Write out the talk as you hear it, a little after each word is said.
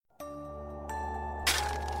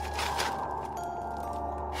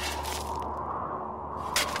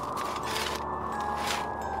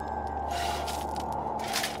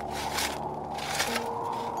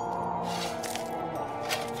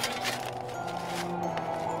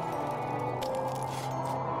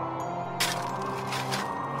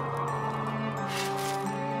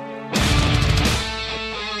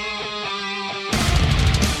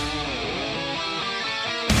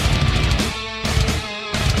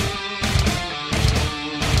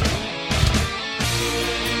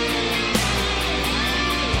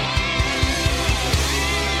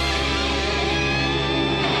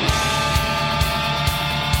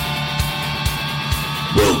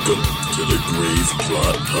Grave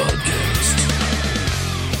Plot Podcast.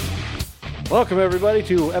 Welcome, everybody,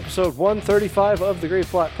 to episode 135 of the Grave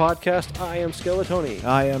Plot Podcast. I am Skeletoni.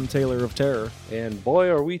 I am Taylor of Terror. And boy,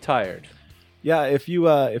 are we tired. Yeah, if you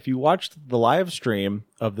watched the live stream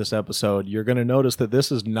of this episode, you're going to notice that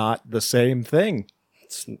this is not the same thing.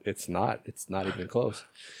 It's not even close.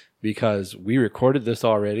 Because we recorded this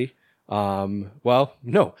already. Well,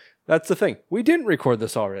 no, that's the thing. We didn't record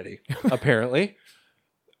this already, apparently.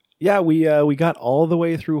 Yeah, we got all the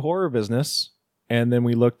way through horror business, and then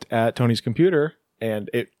we looked at Tony's computer, and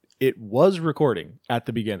it was recording at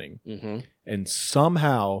the beginning. Mm-hmm. And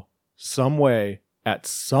somehow, some way, at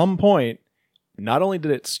some point, not only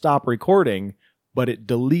did it stop recording, but it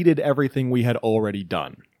deleted everything we had already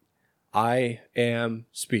done. I am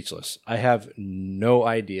speechless. I have no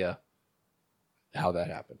idea how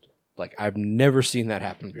that happened. Like, I've never seen that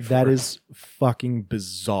happen before. That is fucking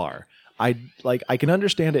bizarre. I can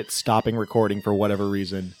understand it stopping recording for whatever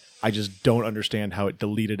reason. I just don't understand how it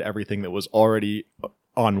deleted everything that was already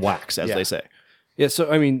on wax, as they say. Yeah,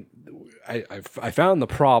 so, I mean, I found the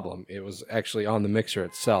problem. It was actually on the mixer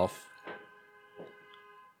itself.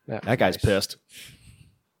 That guy's pissed.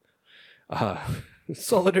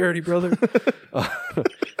 Solidarity, brother.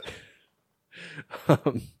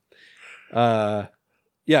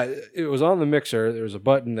 Yeah, it was on the mixer. There was a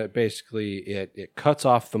button that basically it cuts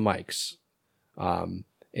off the mics,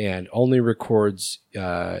 and only records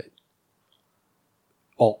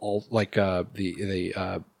all like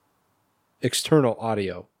the external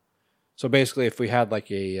audio. So basically, if we had like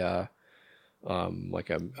a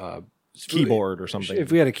Keyboard or something,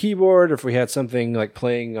 if we had a keyboard, or if we had something like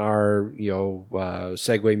playing our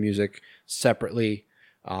segue music separately,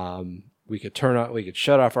 we could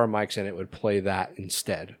shut off our mics and it would play that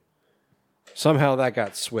instead. Somehow that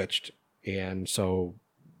got switched, and so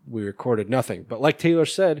we recorded nothing. But like Taylor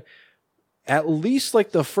said, at least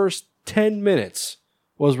like the first 10 minutes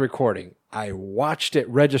was recording. I watched it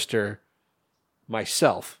register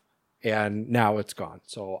myself, and now it's gone.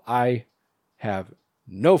 So I have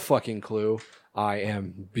no fucking clue. I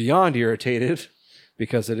am beyond irritated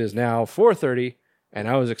because it is now 4:30, and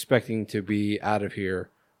I was expecting to be out of here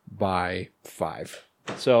by 5.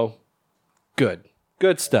 So, good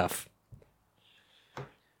stuff. But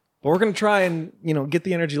we're going to try and, get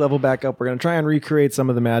the energy level back up. We're going to try and recreate some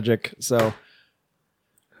of the magic. So,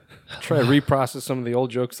 try to reprocess some of the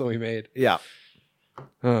old jokes that we made. Yeah.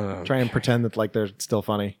 Okay. Try and pretend that like they're still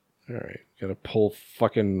funny. All right. Got to pull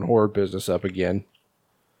fucking horror business up again.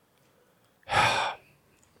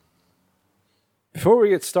 Before we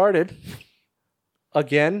get started,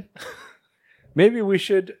 again, maybe we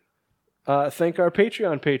should thank our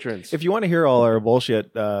Patreon patrons. If you want to hear all our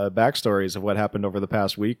bullshit backstories of what happened over the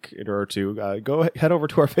past week or two, go head over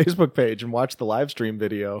to our Facebook page and watch the live stream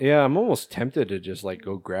video. Yeah, I'm almost tempted to just like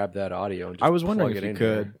go grab that audio and just I was wondering if you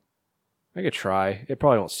could. Here. I could try. It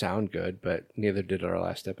probably won't sound good, but neither did our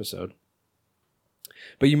last episode.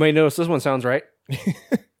 But you might notice this one sounds right.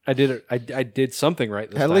 I did it. I did something right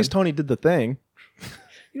this time. At least Tony did the thing.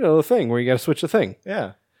 The thing where you got to switch the thing.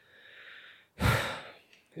 Yeah.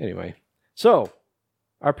 Anyway, so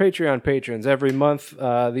our Patreon patrons, every month,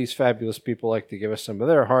 these fabulous people like to give us some of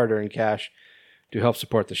their hard-earned cash to help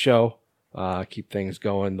support the show, keep things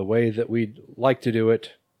going the way that we'd like to do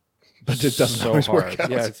it. But it doesn't always work out.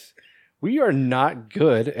 Yeah, we are not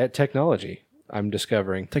good at technology, I'm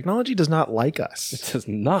discovering. Technology does not like us. It does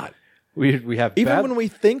not. We have even when we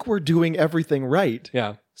think we're doing everything right.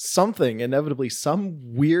 Yeah. Something, inevitably,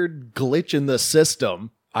 some weird glitch in the system.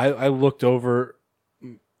 I looked over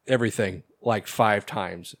everything like 5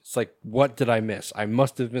 times. It's like, what did I miss? I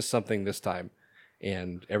must have missed something this time.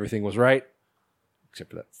 And everything was right, except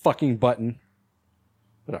for that fucking button.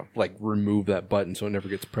 I'm gonna like remove that button so it never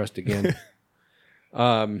gets pressed again.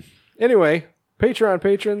 Anyway, Patreon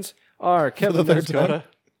patrons are Kevin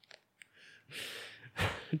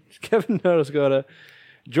Nosgoda,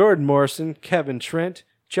 Jordan Morrison, Kevin Trent,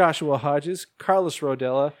 Joshua Hodges, Carlos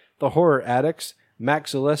Rodella, The Horror Addicts,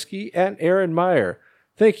 Max Zaleski, and Aaron Meyer.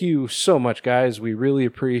 Thank you so much, guys. We really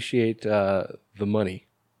appreciate the money,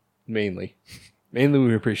 mainly. Mainly,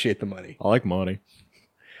 we appreciate the money. I like money.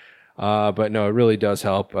 But no, it really does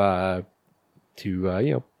help to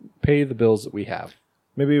pay the bills that we have.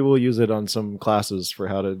 Maybe we'll use it on some classes for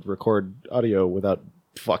how to record audio without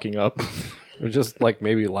fucking up. Or just like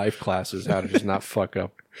maybe life classes, how to just not fuck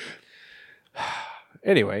up.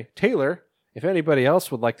 Anyway, Taylor, if anybody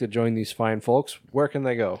else would like to join these fine folks, where can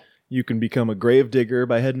they go? You can become a gravedigger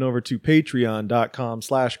by heading over to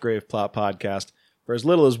patreon.com/graveplotpodcast. For as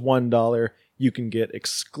little as $1, you can get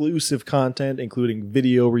exclusive content, including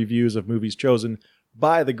video reviews of movies chosen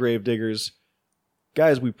by the Gravediggers,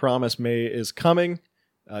 guys, we promise May is coming.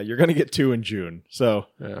 You're going to get 2 in June. So,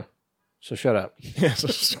 Yeah. So shut up. yeah,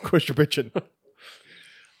 so quit your bitching.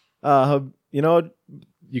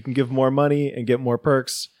 You can give more money and get more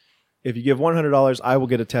perks. If you give $100, I will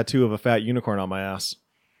get a tattoo of a fat unicorn on my ass.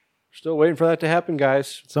 Still waiting for that to happen,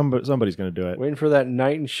 guys. Somebody's going to do it. Waiting for that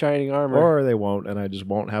knight in shining armor. Or they won't, and I just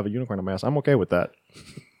won't have a unicorn on my ass. I'm okay with that.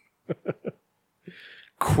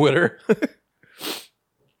 Quitter. What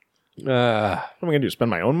am I going to do?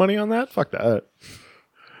 Spend my own money on that? Fuck that.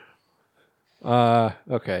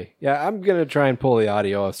 Okay. Yeah, I'm going to try and pull the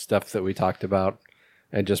audio of stuff that we talked about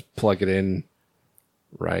and just plug it in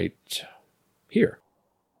right here.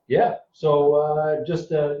 Yeah. So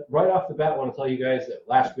just right off the bat, I want to tell you guys that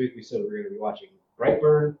last week we said we were going to be watching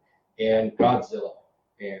Brightburn and Godzilla.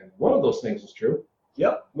 And one of those things is true.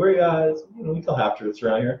 Yep. We tell half truths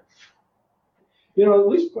around here. At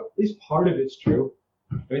least part of it's true.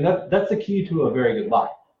 I mean, that's the key to a very good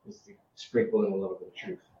lie, is to sprinkle in a little bit of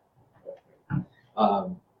truth.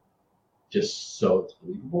 Just so it's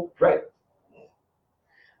believable. Right.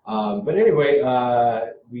 But anyway,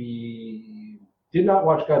 we did not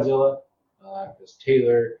watch Godzilla because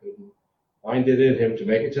Taylor couldn't find it in him to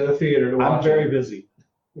make it to the theater to watch. I'm very busy.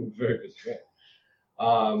 Very busy. Yeah.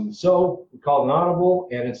 So we called an audible,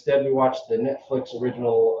 and instead we watched the Netflix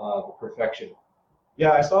original, The Perfection.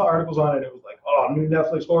 Yeah, I saw articles on it. It was like, new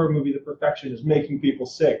Netflix horror movie, The Perfection, is making people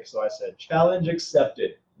sick. So I said, challenge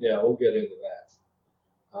accepted. Yeah, we'll get into that.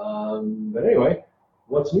 But anyway,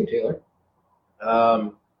 what's new, Taylor?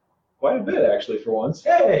 Quite a bit, actually, for once.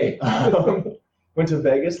 Hey! Went to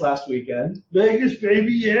Vegas last weekend. Vegas,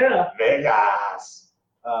 baby, yeah! Vegas!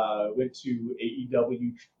 Went to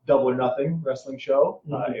AEW Double or Nothing wrestling show.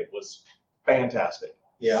 Mm-hmm. It was fantastic.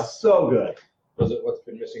 Yeah. So good. Was it what's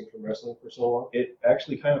been missing from wrestling for so long? It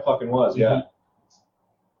actually kind of fucking was, yeah.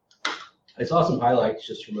 I saw some highlights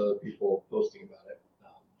just from other people posting about it.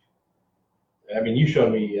 I mean, you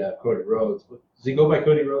showed me Cody Rhodes. Does he go by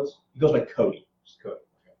Cody Rhodes? He goes by Cody. Just Cody.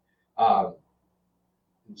 Okay.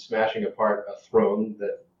 Smashing apart a throne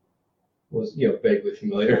that was, vaguely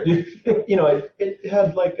familiar. It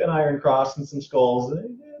had like an iron cross and some skulls,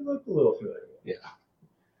 and it looked a little familiar. Yeah.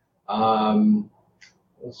 What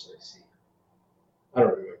else did I see? I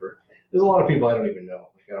don't remember. There's a lot of people I don't even know.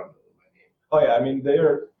 I don't know my name. Oh yeah, I mean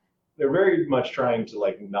they're very much trying to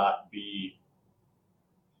not be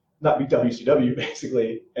WCW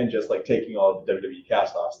basically, and just taking all of the WWE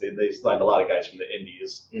cast-offs. They signed a lot of guys from the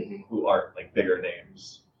indies who aren't bigger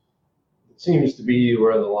names. It seems to be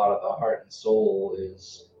where a lot of the heart and soul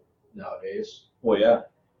is nowadays. Well, yeah.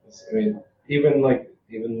 I mean,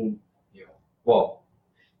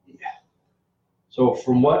 So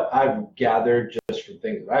from what I've gathered, just from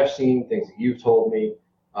things that I've seen, things that you've told me,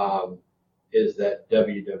 is that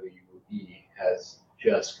WWE has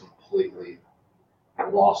just completely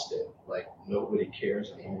lost it. Nobody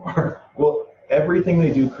cares anymore. Well, everything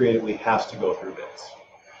they do creatively has to go through Vince.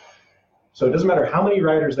 So it doesn't matter how many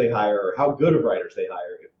writers they hire or how good of writers they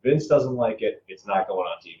hire. If Vince doesn't like it, it's not going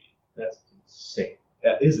on TV. That's insane.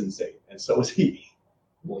 That is insane, and so is he.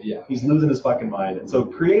 Well, yeah. He's losing his fucking mind, and so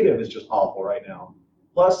creative is just awful right now.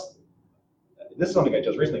 Plus, this is something I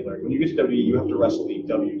just recently learned. When you get to WWE, you have to wrestle the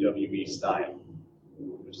WWE style,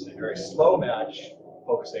 which is a very slow match,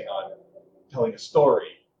 focusing on telling a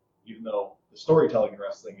story, even though the storytelling in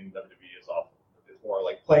wrestling in WWE is awful. It's more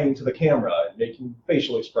like playing to the camera and making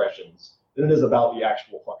facial expressions than it is about the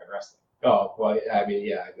actual fucking wrestling. Oh, well, I mean,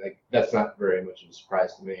 yeah, that's not very much of a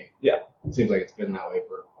surprise to me. Yeah. It seems like it's been that way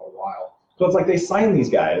for a while. So it's like they sign these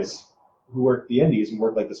guys who work the indies and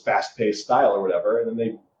work this fast-paced style or whatever, and then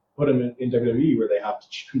they put them in WWE where they have to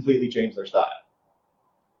completely change their style.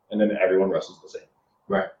 And then everyone wrestles the same.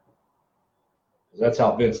 Right. That's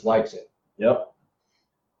how Vince likes it. Yep.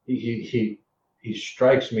 He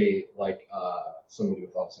strikes me like somebody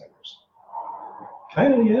with Alzheimer's.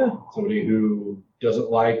 Kind of, yeah. Somebody who doesn't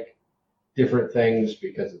like different things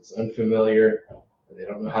because it's unfamiliar, and they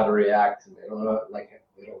don't know how to react, and they don't know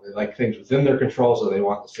they like things within their control, so they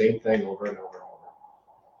want the same thing over and over and over.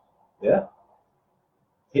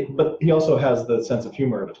 Yeah. But he also has the sense of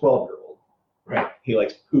humor of a 12-year-old. Right. He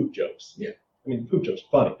likes poop jokes. Yeah. I mean, poop jokes are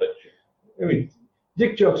funny, but I mean,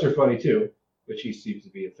 dick jokes are funny too, which he seems to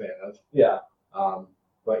be a fan of. Yeah.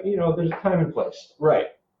 But there's a time and place.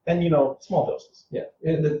 Right. And small doses. Yeah.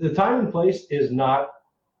 And the time and place is not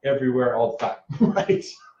everywhere all the time. Right.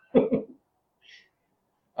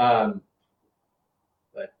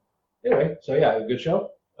 But anyway, so yeah, a good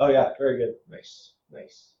show. Oh yeah, very good. Nice.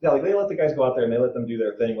 Yeah, they let the guys go out there and they let them do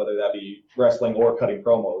their thing, whether that be wrestling or cutting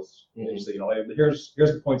promos. Mm-hmm. They just say, here's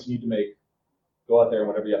the points you need to make. Go out there and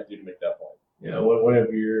whatever you have to do to make that point. you know, one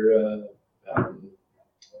of your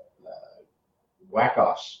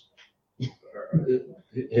whack-offs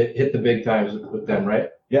hit the big times with them, right?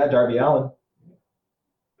 Yeah, Darby Allin.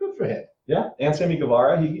 Good for him. Yeah, and Sammy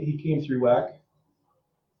Guevara, he came through WAC.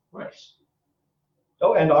 Nice.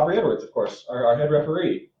 Oh, and Aubrey Edwards, of course, our head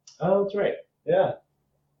referee. Oh, that's right. Yeah.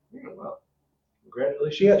 Yeah, well,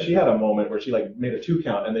 congratulations. She had a moment where she like made a 2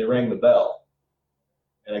 count and they rang the bell.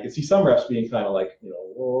 And I could see some refs being kind of like, you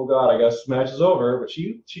know, oh God, I guess match is over. But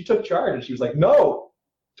she took charge and she was like, no,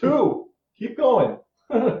 2, keep going.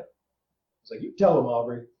 It's like, you tell him,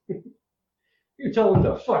 Aubrey. You tell him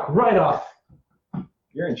to fuck right off.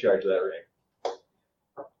 You're in charge of that ring.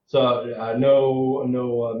 So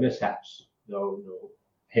no mishaps, no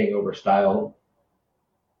hangover style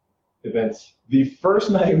events. The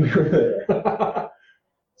first night we were there,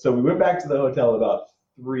 so we went back to the hotel about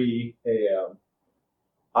 3 a.m.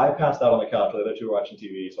 I passed out on the couch while the other 2 were watching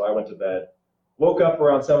TV, so I went to bed. Woke up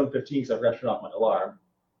around 7:15 because I forgot to turn off my alarm.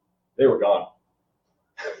 They were gone.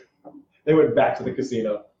 They went back to the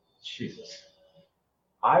casino. Jesus.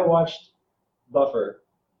 I watched Buffer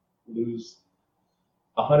lose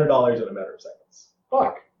 $100 in a matter of seconds.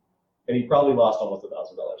 Fuck. And he probably lost almost $1,000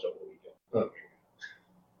 over the weekend. Okay.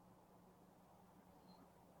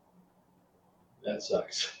 That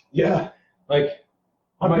sucks. Yeah. Like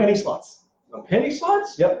On penny slots. on penny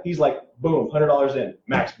slots? Yep. He's like, boom, $100 in.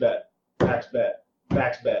 Max bet. Max bet.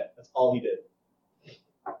 Max bet. That's all he did.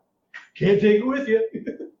 Can't take it with you.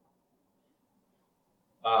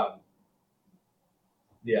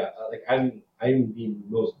 Yeah, like I'm the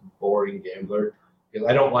most boring gambler because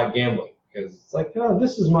I don't like gambling because it's like, oh,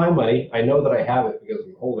 this is my money. I know that I have it because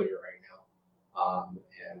I'm holding it right now,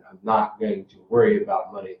 and I'm not going to worry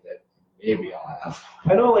about money that maybe I'll have.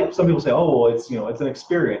 I know, like, some people say, oh, well, it's, you know, it's an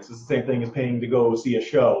experience. It's the same thing as paying to go see a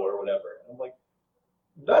show or whatever. And I'm like,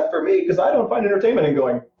 not for me, because I don't find entertainment in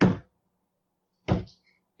going,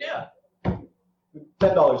 Yeah,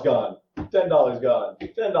 $10 gone, $10 gone,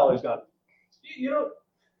 $10 gone. you know,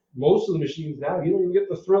 most of the machines now, you don't even get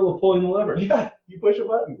the thrill of pulling the lever. Yeah, you push a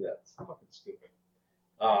button. Yeah, it's fucking stupid.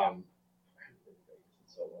 I haven't been to Vegas in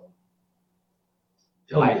so long.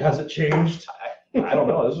 Tell me, has it changed? I don't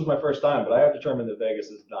know. This was my first time, but I have determined that Vegas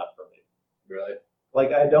is not for me. Really?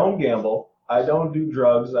 Like, I don't gamble. I don't do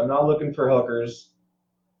drugs. I'm not looking for hookers.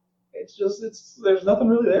 It's just, there's nothing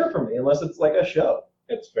really there for me unless it's like a show.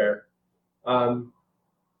 It's fair. I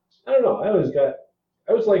don't know. I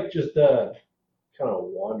was like just kind of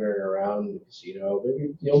wandering around the casino,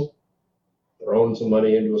 maybe, you know, throwing some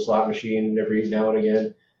money into a slot machine every now and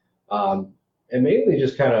again, and mainly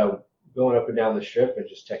just kind of going up and down the strip and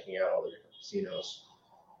just checking out all the different casinos.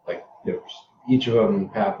 Like, you know, each of them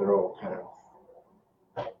have their own kind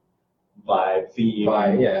of Vibe, theme.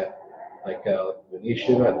 yeah. Like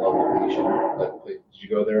Venetian, I love the Venetian. Did you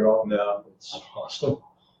go there at all? No. It's awesome.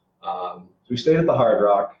 We stayed at the Hard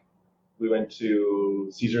Rock. We went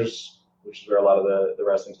to Caesars, which is where a lot of the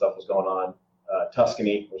wrestling stuff was going on.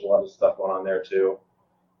 Tuscany, there's a lot of stuff going on there too.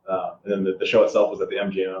 And then the show itself was at the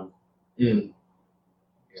MGM. Mm.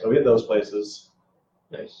 So we hit those places.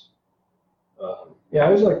 Nice. Yeah, I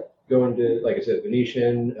was like going to, like I said,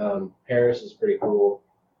 Venetian. Paris is pretty cool.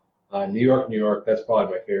 New York, that's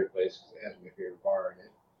probably my favorite place because it has my favorite bar in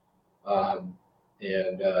it.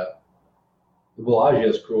 And the Bellagio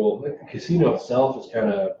is cool. Like, the casino itself is kind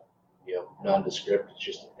of, you know, nondescript. It's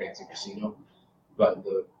just a fancy casino. But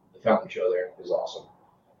the fountain show there is awesome.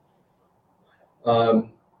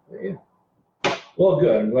 Yeah. Well,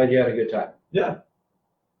 good. I'm glad you had a good time. Yeah.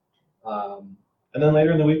 And then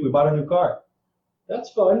later in the week, we bought a new car.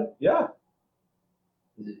 That's fun. Yeah.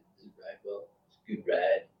 Is it ride well? It's a good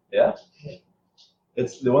ride. Yeah.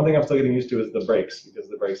 It's the one thing I'm still getting used to is the brakes, because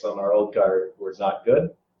the brakes on our old car were not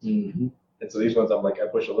good. Mm-hmm. And so these ones, I'm like, I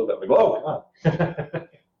push a little bit. I'm like, whoa, come on.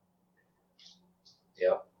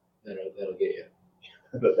 Yeah, that'll get you.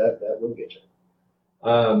 But that will get you.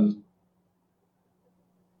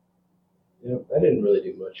 You know, I didn't really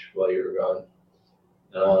do much while you were gone.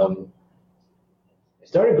 I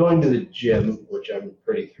started going to the gym, which I'm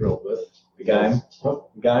pretty thrilled with. The Gaim? Oh,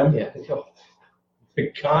 Gaim? yeah,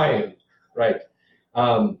 the Gaim, right.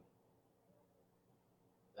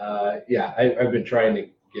 Yeah, I've been trying to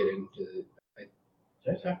get into. Did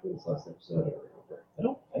I talk about this last episode? I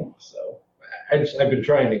don't think so. I've been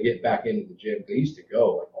trying to get back into the gym. I used to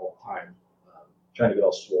go like all the time. Trying to get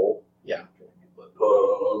all swole. Yeah.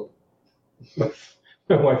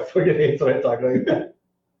 My wife fucking hates when I talk like that.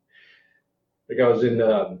 Like I was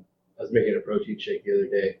making a protein shake the other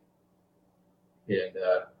day, and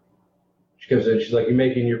she comes in. She's like, "You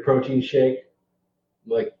making your protein shake?"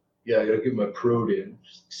 I'm like, "Yeah, I gotta get my protein."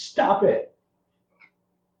 She's like, "Stop it!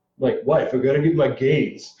 like, wife, I gotta get my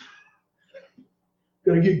gains.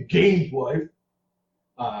 Gotta get gains, wife.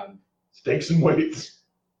 Steaks and weights.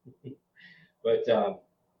 But yeah,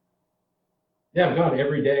 I've gone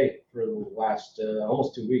every day for the last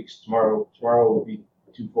almost 2 weeks. Tomorrow will be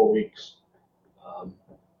 2 full weeks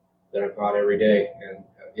that I've gone every day, and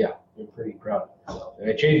yeah, I'm pretty proud of myself. And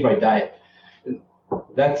I changed my diet. And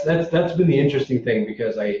that's been the interesting thing,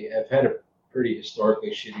 because I have had a pretty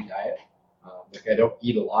historically shitty diet. Like, I don't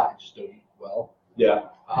eat a lot, I just don't eat well. Yeah.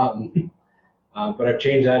 But I've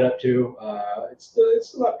changed that up too. It's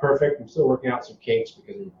still not perfect. I'm still working out some kinks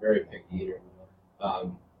because I'm a very picky eater.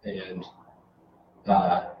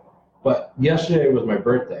 But yesterday was my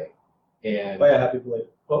birthday, and Oh yeah, happy belated.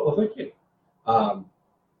 well, thank you.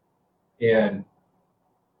 And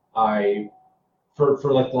I, for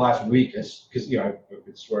like the last week, because I've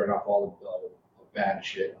been swearing off all the bad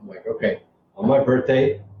shit. I'm like, okay, on my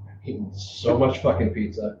birthday, I'm eating so much fucking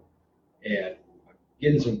pizza, and I'm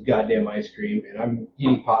getting some goddamn ice cream, and I'm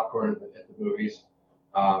eating popcorn at the movies,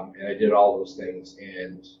 and I did all those things,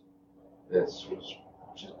 and this was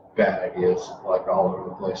just bad ideas, like all over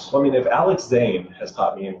the place. Well, I mean, if Alex Zane has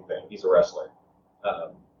taught me anything, he's a wrestler.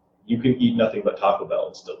 You can eat nothing but Taco Bell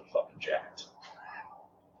and still be fucking jacked.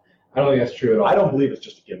 I don't think that's true at all. I don't believe it's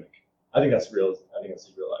just a gimmick. I think that's real. I think it's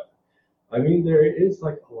real life. I mean, there is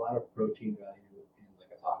like a lot of protein value in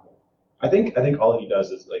like a taco. I think all he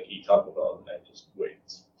does is like eat Taco Bell and just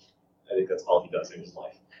waits. I think that's all he does in his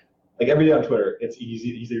life. Like every day on Twitter, it's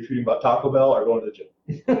easy. He's either tweeting about Taco Bell or going to the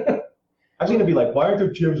gym. I've seen him be like, "Why aren't there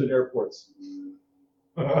gyms in airports?" He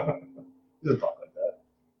doesn't talk like that.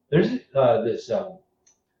 There's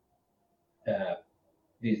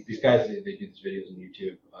these guys, they do these videos on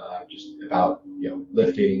YouTube just about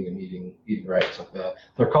lifting and eating right. It's like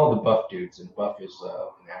they're called the Buff Dudes, and Buff is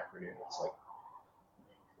an acronym. It's like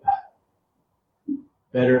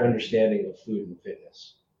better understanding of food and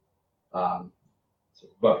fitness. So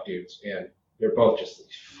Buff Dudes, and they're both just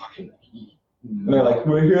these fucking. And they're like,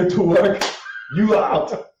 "We're here to work. You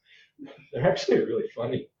out." They're actually really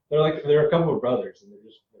funny. They're a couple of brothers, and they're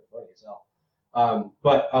funny as hell.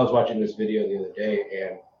 But I was watching this video the other day,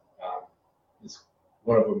 and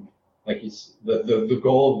one of them, like the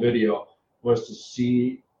goal of the video was to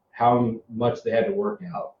see how much they had to work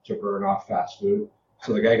out to burn off fast food.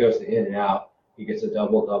 So the guy goes to In-N-Out, he gets a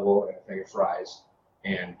double and a thing of fries,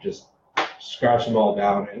 and just scratch them all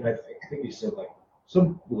down. And I think he said like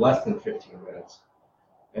some less than 15 minutes.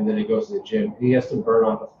 And then he goes to the gym, and he has to burn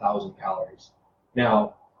off 1,000 calories.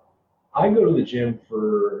 Now, I go to the gym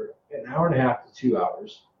for an hour and a half to 2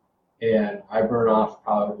 hours, and I burn off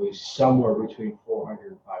probably somewhere between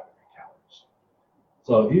 400 and 500 calories.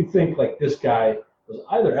 So if you think like this guy was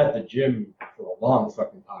either at the gym for a long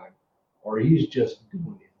fucking time, or he's just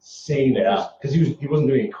doing insane, because he wasn't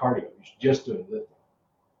doing any cardio, he was just doing lifting.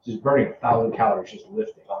 He's burning 1,000 calories just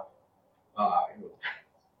lifting.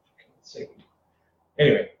 Insane.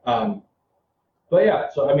 Anyway, but yeah,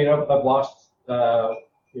 so I mean, I've lost a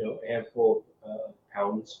handful of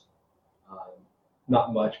pounds.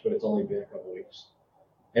 Not much, but it's only been a couple weeks,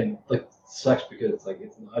 and like it sucks because it's like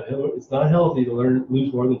it's not healthy to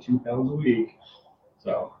lose more than 2 pounds a week.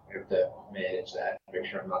 So I have to manage that, make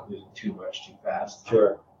sure I'm not losing too much too fast.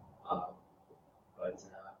 Sure. But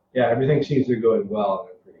yeah, everything seems to be going well,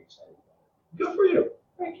 and I'm pretty excited about it. Good for you.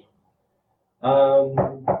 Thank you.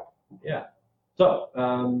 Yeah. So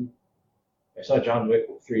I saw John Wick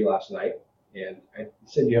 3 last night, and you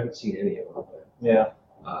said you haven't seen any of them. But, Yeah.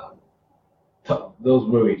 Those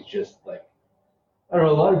movies just like, I don't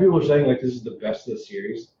know, a lot of people are saying like this is the best of the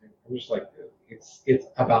series. I'm just like, it's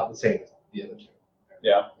about the same as the other two.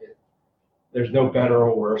 Yeah. There's no better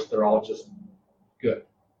or worse. They're all just good.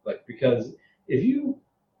 Like, because if you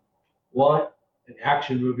want an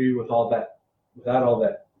action movie without all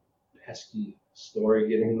that pesky story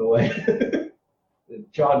getting in the way, then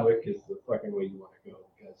John Wick is the fucking way you want to go,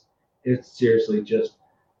 because it's seriously just,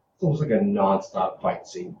 it's almost like a non-stop fight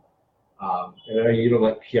scene. And I know you don't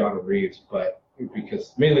like Keanu Reeves, but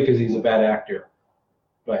mainly because he's a bad actor,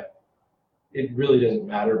 but it really doesn't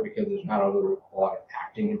matter because there's not a lot of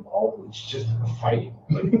acting involved. It's just fighting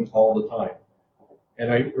like all the time.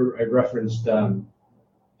 And I referenced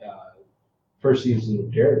first season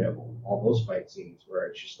of Daredevil, all those fight scenes where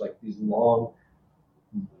it's just like these long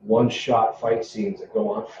one-shot fight scenes that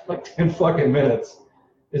go on for like 10 fucking minutes.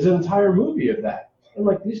 There's an entire movie of that. And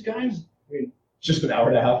like these guys, I mean, Just an hour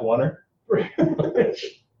and a half oneer. pretty much.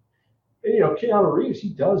 And Keanu Reeves, he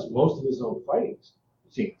does most of his own fighting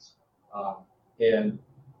scenes.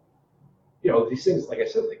 These things, like I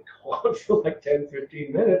said, they go on for like 10,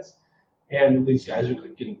 15 minutes. And these guys are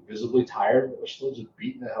like getting visibly tired, but they're still just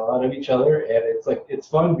beating the hell out of each other. And it's like it's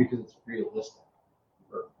fun because it's realistic,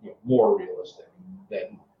 or more realistic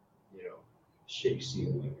than shit you see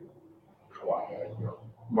in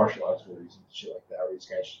martial arts movies and shit like that, where these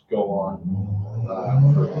guys just go on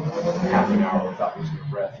for half an hour without losing their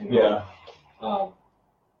breath. Yeah.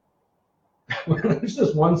 There's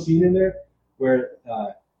this one scene in there where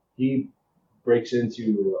he breaks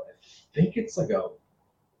into, I think it's like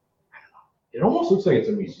it almost looks like it's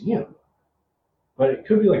a museum, but it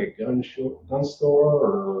could be like a gun store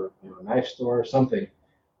or a knife store or something.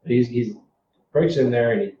 But he breaks in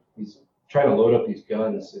there and he's trying to load up these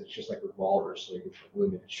guns. It's just like revolvers, so he gets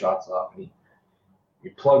limited shots off. And he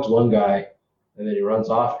plugs one guy, and then he runs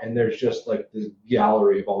off, and there's just like this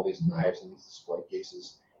gallery of all these knives and these display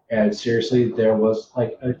cases. And seriously, there was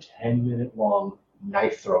like a 10-minute long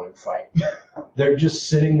knife throwing fight. They're just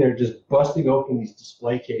sitting there, just busting open these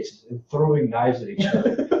display cases and throwing knives at each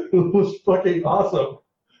other. It was fucking awesome.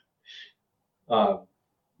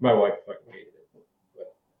 My wife fucking hated it,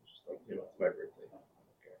 but just like, it's my birthday.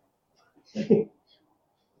 Okay.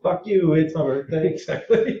 Fuck you, it's my birthday.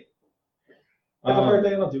 Exactly. It's my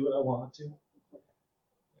birthday and I'll do what I want to.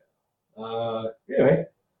 Anyway,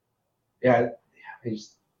 yeah, I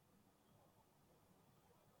just.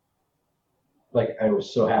 Like, I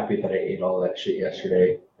was so happy that I ate all that shit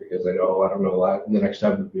yesterday because I don't know the next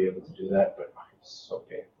time we'll be able to do that, but I'm so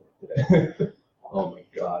painful today. Oh my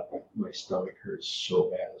God, my stomach hurts so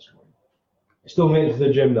bad this morning. I still made it to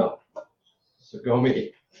the gym though, so go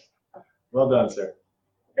me. Well done, sir.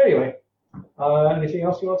 Anyway, anything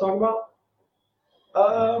else you want to talk about?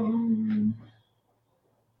 I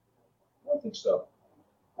don't think so.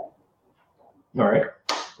 All right.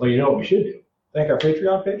 Well, you know what we should do? Thank our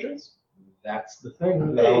Patreon patrons. That's the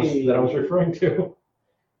thing that I was referring to.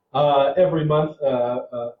 Every month,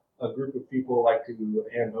 a group of people like to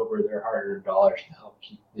hand over their hard-earned dollars to help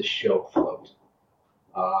keep this show afloat.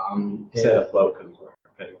 Set afloat because we're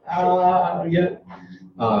yeah.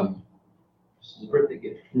 This is a birthday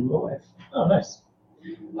gift from my wife. Oh, nice.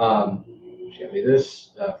 She got me this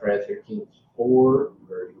Friday the 13th for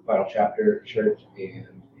the final chapter shirt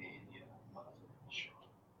and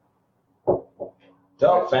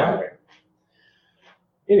Dope, family.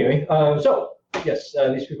 Anyway, so yes,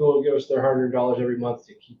 these people will give us their hard-earned dollars every month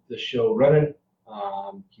to keep the show running,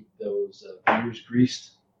 keep those viewers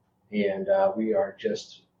greased, and we are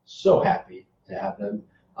just so happy to have them.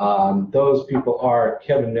 Those people are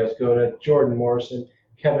Kevin Nescoda, Jordan Morrison,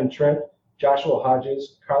 Kevin Trent, Joshua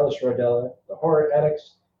Hodges, Carlos Rodella, The Horror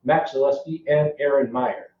Addicts, Max Zaleski, and Aaron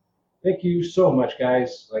Meyer. Thank you so much,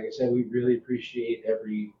 guys. Like I said, we really appreciate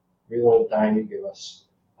every little dime you give us.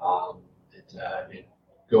 It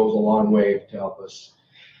goes a long way to help us,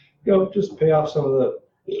 just pay off some of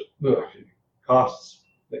the costs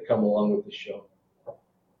that come along with the show.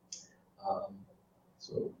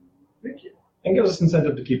 So, thank you. And gives us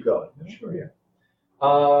incentive to keep going. Sure, yeah.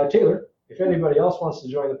 Taylor, if anybody else wants to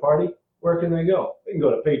join the party, where can they go? They can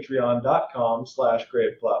go to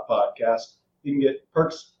patreon.com/creativeploppodcast. You can get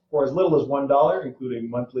perks for as little as $1, including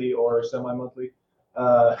monthly or semi-monthly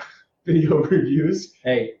video reviews.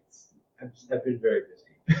 Hey, I've been very busy.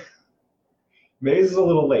 Maze is a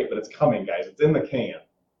little late, but it's coming, guys. It's in the can.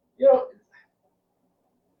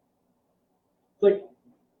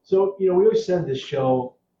 We always said this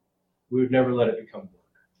show, we would never let it become work.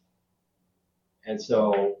 And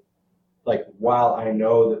so, while I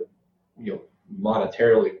know that,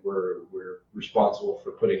 monetarily we're responsible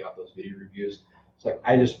for putting out those video reviews, it's like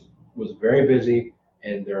I just was very busy,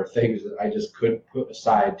 and there are things that I just couldn't put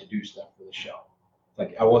aside to do stuff for the show.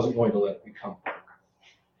 I wasn't going to let it become work.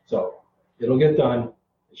 So it'll get done.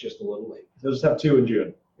 It's just a little late. They'll just have 2 in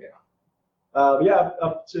June. Yeah.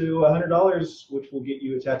 Up to $100, which will get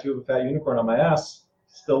you a tattoo of a fat unicorn on my ass.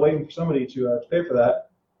 Still waiting for somebody to pay for that.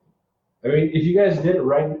 I mean, if you guys did it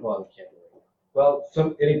right, well, you can't do it right now. Well,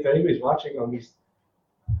 if anybody's watching on these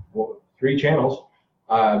 3 channels,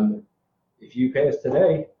 if you pay us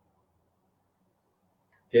today,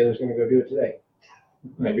 Taylor's going to go do it today.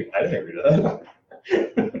 Maybe. I didn't agree to that.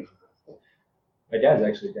 My dad's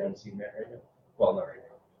actually down seeing Matt right now. Well, not right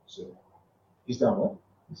now. So He's down what?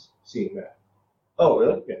 he's seeing Matt. Oh,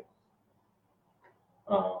 really? Yeah.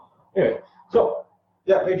 Anyway, so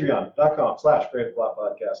Yeah,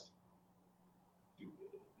 patreon.com/creativeploppodcast.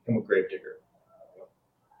 Become a grave digger.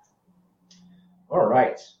 all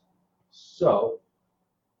right. So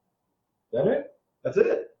is that it? That's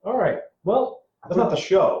it. All right. Well, That's not the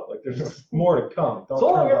show. There's more to come. Don't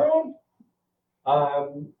so long, turn it off.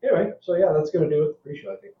 everyone. Anyway, so yeah, that's gonna do it for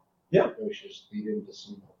pre-show, I think. Yeah. We should just lead into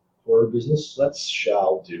some horror business. Let's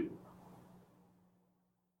shall do.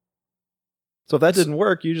 So if that didn't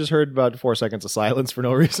work, you just heard about 4 seconds of silence for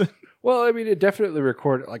no reason. Well, I mean, it definitely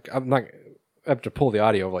recorded. Like, I have to pull the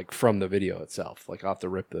audio like from the video itself. Like, I'll have to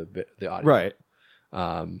rip the audio. Right.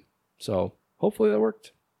 So hopefully that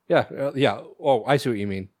worked. Yeah. Yeah. Oh, I see what you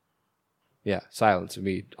mean. Yeah. Silence of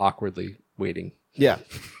me awkwardly waiting. Yeah.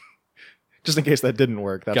 Just in case that didn't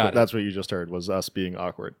work. That's what you just heard was us being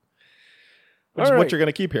awkward. Which is what you're going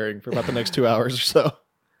to keep hearing for about the next 2 hours or so.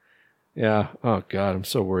 Yeah. Oh, God. I'm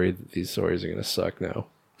so worried that these stories are going to suck now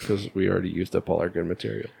because we already used up all our good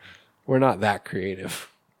material. We're not that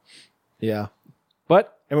creative. Yeah.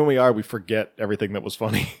 But. And when we are, we forget everything that was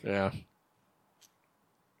funny. Yeah.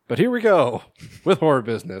 But here we go with horror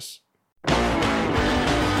business.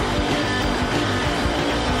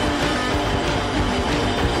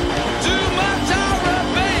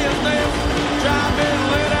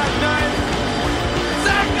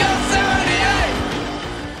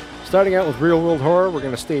 Starting out with real world horror, we're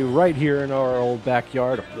going to stay right here in our old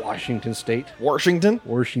backyard of Washington State. Washington?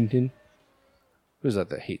 Who's that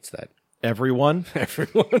hates that? Everyone?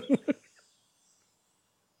 Everyone.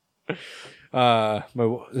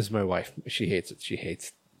 This is my wife. She hates it. She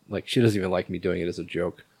doesn't even like me doing it as a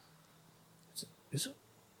joke. It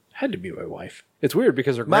had to be my wife. It's weird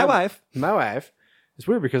because her grandma... My wife. It's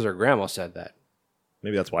weird because her grandma said that.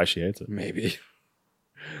 Maybe that's why she hates it. Maybe.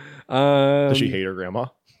 Does she hate her grandma?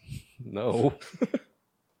 No.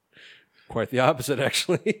 Quite the opposite,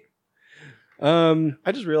 actually. I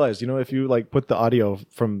just realized, if you put the audio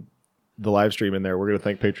from the live stream in there, we're going to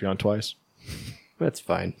thank Patreon twice. That's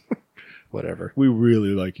fine. Whatever. We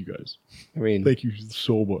really like you guys. I mean, thank you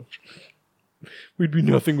so much. We'd be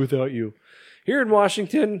nothing without you. Here in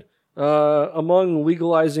Washington, among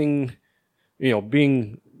legalizing,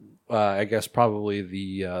 being, I guess probably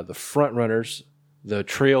the front runners, the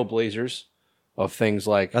trailblazers of things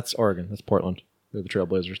like... That's Oregon. That's Portland. They're the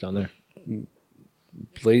trailblazers down there.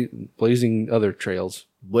 Blazing other trails.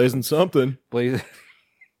 Blazing something. We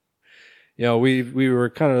were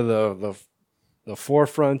kind of the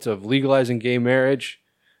forefront of legalizing gay marriage.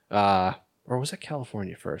 Or was that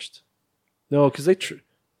California first? No, because they...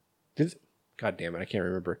 God damn it, I can't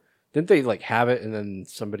remember. Didn't they have it and then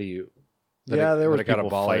somebody... there was got people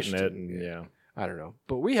abolished fighting it. And, yeah. I don't know.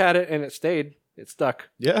 But we had it and it stayed. It stuck.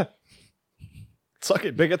 Yeah. Suck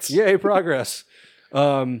it, bigots. Yay, progress.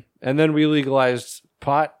 And then we legalized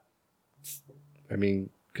pot. I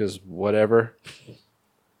mean, because whatever.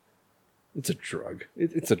 It's a drug.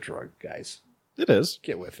 It's a drug, guys. It is.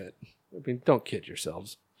 Get with it. I mean, don't kid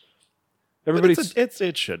yourselves.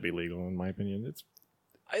 It should be legal, in my opinion.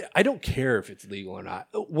 I don't care if it's legal or not.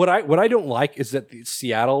 What I don't like is that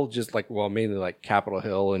Seattle, just mainly Capitol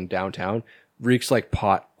Hill and downtown, reeks like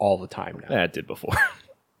pot all the time now. It did before.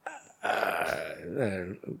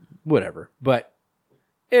 Whatever. But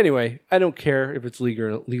anyway, I don't care if it's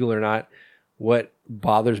legal or not. What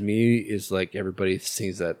bothers me is everybody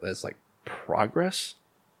sees that as progress.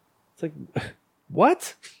 It's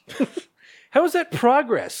what? How is that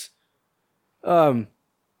progress? But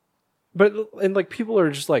people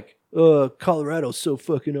are just Colorado's so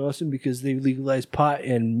fucking awesome because they legalized pot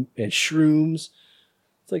and shrooms.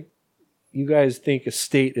 It's you guys think a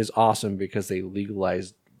state is awesome because they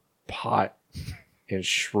legalized pot and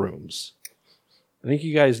shrooms. I think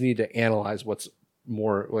you guys need to analyze what's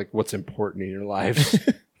more what's important in your lives.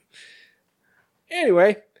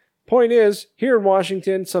 Anyway, point is, here in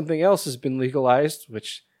Washington, something else has been legalized,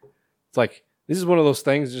 which it's this is one of those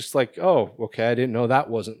things just oh, okay, I didn't know that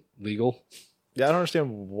wasn't legal. Yeah, I don't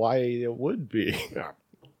understand why it would be.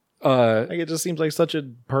 It just seems like such a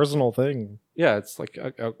personal thing. Yeah, it's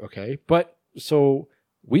okay. But so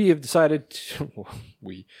we have decided to,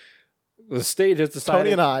 the state has decided.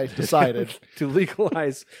 Tony and I decided to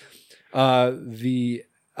legalize the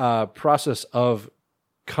process of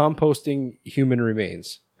composting human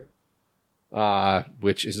remains,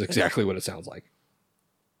 which is exactly what it sounds like.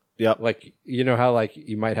 Yep. How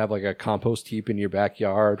you might have a compost heap in your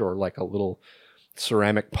backyard or a little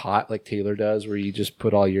ceramic pot like Taylor does where you just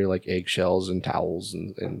put all your eggshells and towels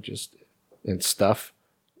and stuff.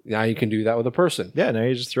 Now you can do that with a person. Yeah, now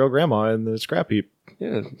you just throw grandma in the scrap heap.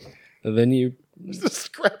 Yeah. And then you... The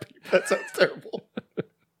scrap heap, that sounds terrible.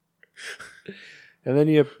 And then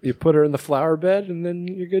you put her in the flower bed and then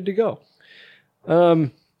you're good to go.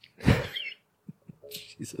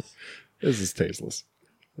 Jesus. This is tasteless.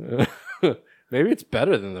 Maybe it's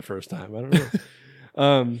better than the first time. I don't know.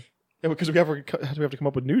 Yeah, because we have to come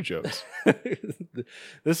up with new jokes.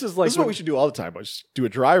 This is what we should do all the time. Just do a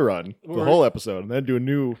dry run the whole episode, and then do a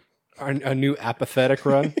new apathetic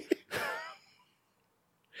run.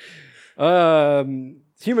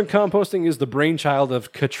 Human composting is the brainchild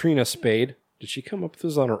of Katrina Spade. Did she come up with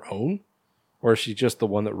this on her own? Or is she just the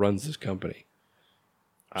one that runs this company?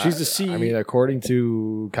 She's the CEO. I mean, according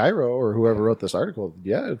to Cairo or whoever wrote this article,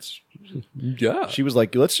 yeah, she was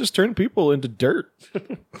like, let's just turn people into dirt. She's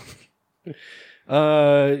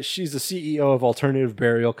the CEO of alternative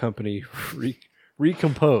burial company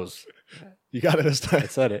Recompose. You got it this time. I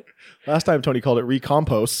said it. Last time Tony called it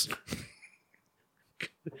Recompost.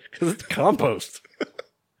 Because it's compost.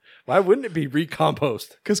 Why wouldn't it be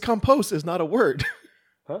recompost? Because compost is not a word.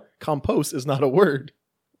 Huh? Compost is not a word.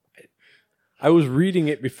 I was reading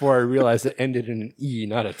it before I realized it ended in an E,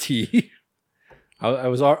 not a T. I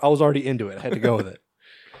was already into it. I had to go with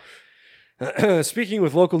it. Speaking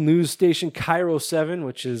with local news station Cairo 7,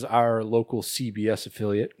 which is our local CBS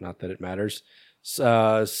affiliate, not that it matters,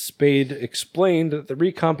 Spade explained that the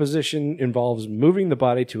recomposition involves moving the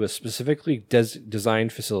body to a specifically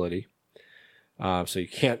designed facility. So you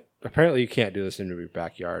can't do this in your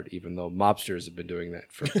backyard, even though mobsters have been doing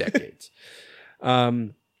that for decades.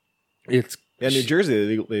 It's in New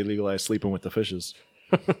Jersey, they legalized sleeping with the fishes.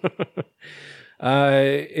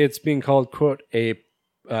 It's being called, quote, a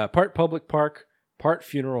part public park, part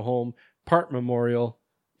funeral home, part memorial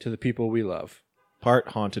to the people we love. Part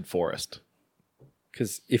haunted forest.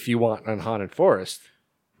 Because if you want a haunted forest,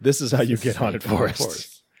 this is how you get haunted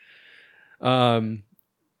forests.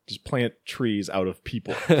 Just plant trees out of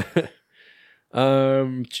people.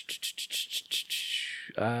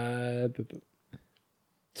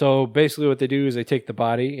 So basically what they do is they take the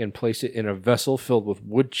body and place it in a vessel filled with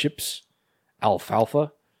wood chips,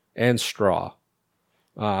 alfalfa, and straw.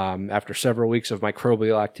 After several weeks of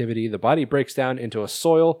microbial activity, the body breaks down into a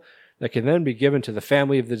soil that can then be given to the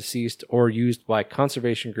family of the deceased or used by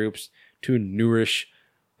conservation groups to nourish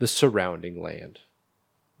the surrounding land.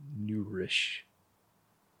 Nourish.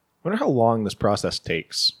 I wonder how long this process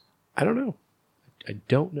takes. I don't know. I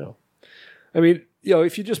don't know. I mean,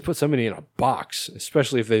 if you just put somebody in a box,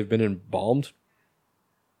 especially if they've been embalmed,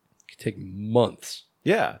 it could take months.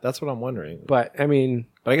 Yeah, that's what I'm wondering. But I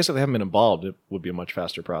guess if they haven't been embalmed, it would be a much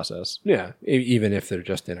faster process. Yeah, even if they're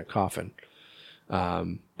just in a coffin.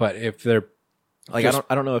 But if they're like,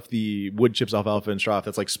 I don't know if the wood chips, alfalfa, and straw, if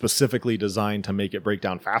that's like specifically designed to make it break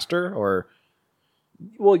down faster, or.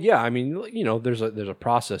 Well, yeah, there's a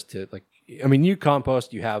process to it. Like, you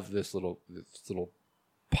compost, you have this little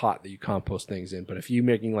pot that you compost things in. But if you're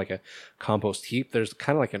making like a compost heap, there's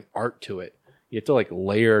kind of like an art to it. You have to like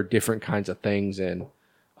layer different kinds of things in.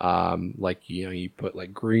 You put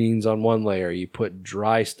like greens on one layer, you put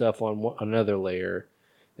dry stuff on another layer,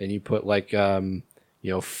 then you put like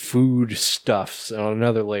food stuffs on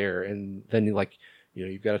another layer, and then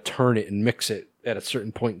you've got to turn it and mix it at a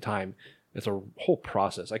certain point in time. It's a whole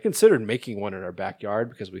process. I considered making one in our backyard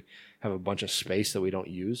because we have a bunch of space that we don't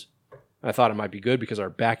use. I thought it might be good because our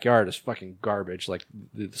backyard is fucking garbage. Like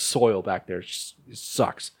the soil back there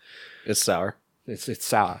sucks. It's sour. It's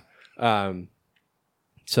sour.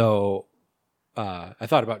 So I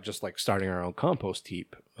thought about just like starting our own compost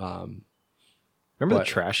heap. Remember the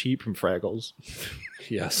trash heap from Fraggles?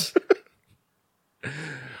 Yes.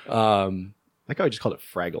 Like how I just called it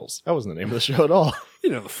Fraggles. That wasn't the name of the show at all.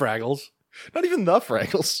 The Fraggles. Not even the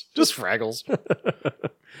Fraggles. Just Fraggles.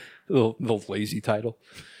 little lazy title.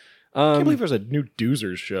 I can't believe there's a new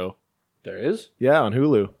Doozers show. There is? Yeah, on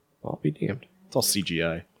Hulu. I'll be damned. It's all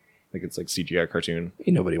CGI. Like it's like CGI cartoon.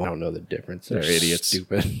 Ain't nobody won't know the difference. They're idiots.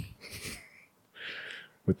 Stupid.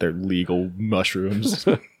 With their legal mushrooms.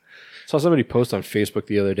 Saw somebody post on Facebook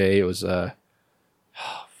the other day. It was it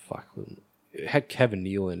had Kevin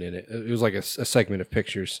Nealon in it. It was like a segment of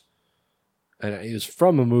pictures. And it was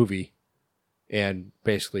from a movie. And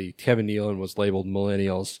basically Kevin Nealon was labeled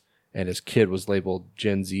millennials and his kid was labeled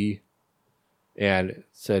Gen Z. And it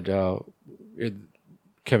said Kevin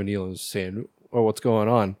Nealon was saying, "Oh, what's going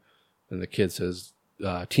on?" And the kid says,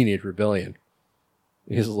 "Teenage rebellion."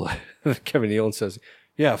 Kevin Nealon says,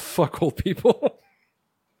 "Yeah, fuck old people."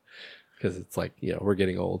 Because it's like, we're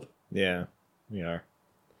getting old. Yeah, we are.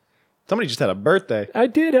 Somebody just had a birthday. I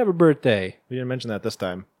did have a birthday. We didn't mention that this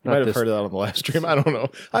time. You might have heard of that on the live stream. I don't know.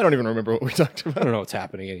 I don't even remember what we talked about. I don't know what's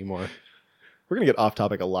happening anymore. We're going to get off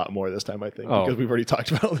topic a lot more this time, I think, because we've already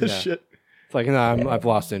talked about all this shit. It's like, I've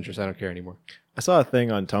lost interest. I don't care anymore. I saw a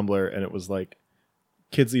thing on Tumblr, and it was like,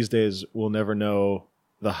 kids these days will never know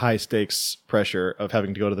the high stakes pressure of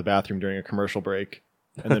having to go to the bathroom during a commercial break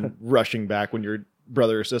and then rushing back when your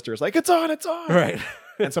brother or sister is like, it's on. Right.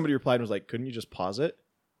 And somebody replied and was like, couldn't you just pause it?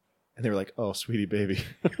 And they were like, oh, sweetie baby.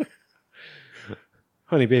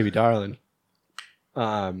 Honey baby darling.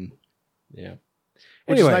 Yeah.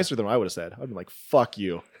 Which is nicer than what I would have said. I'd been like, fuck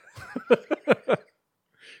you.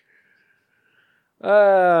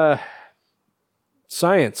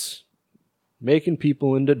 Science. Making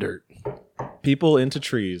people into dirt. People into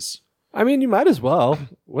trees. I mean, you might as well.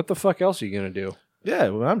 What the fuck else are you going to do? Yeah,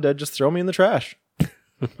 when I'm dead, just throw me in the trash.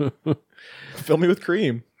 Fill me with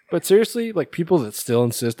cream. But seriously, like people that still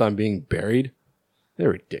insist on being buried,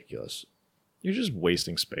 they're ridiculous. You're just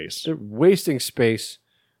wasting space. They're wasting space.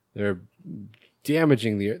 They're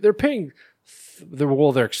damaging the earth. They're paying,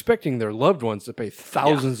 they're expecting their loved ones to pay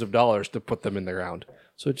thousands of dollars to put them in the ground.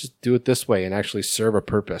 So just do it this way and actually serve a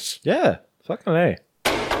purpose. Yeah, fucking A.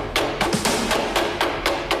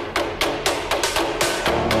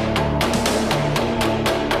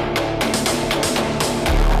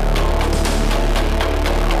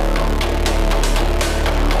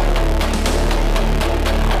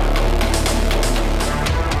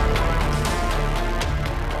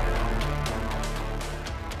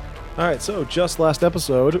 All right, so just last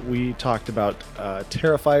episode, we talked about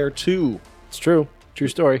Terrifier 2. It's true. True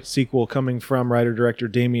story. Sequel coming from writer-director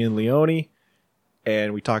Damien Leone.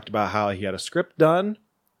 And we talked about how he had a script done.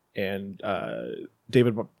 And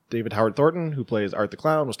David Howard Thornton, who plays Art the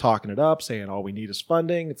Clown, was talking it up, saying all we need is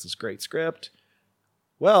funding. It's this great script.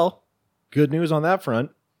 Well, good news on that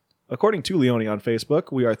front. According to Leone on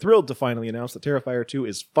Facebook, we are thrilled to finally announce that Terrifier 2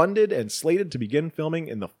 is funded and slated to begin filming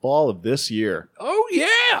in the fall of this year. Oh,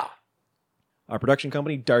 yeah! Our production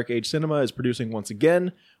company, Dark Age Cinema, is producing once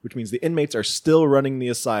again, which means the inmates are still running the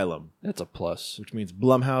asylum. That's a plus. Which means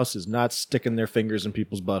Blumhouse is not sticking their fingers in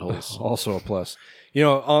people's buttholes. Also a plus. You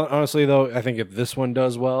know, honestly, though, I think if this one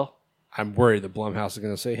does well, I'm worried that Blumhouse is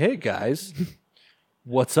going to say, hey, guys,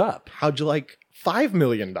 what's up? How'd you like $5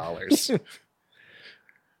 million?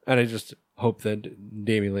 And I just hope that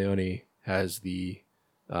Damien Leone has the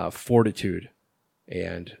fortitude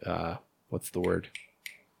and, what's the word?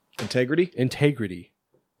 Integrity? Integrity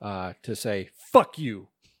to say, fuck you.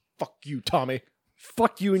 Fuck you, Tommy.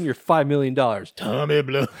 Fuck you and your $5 million. Tommy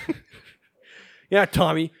Blue. Yeah,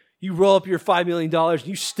 Tommy, you roll up your $5 million and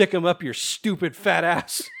you stick them up your stupid fat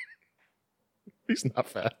ass. He's not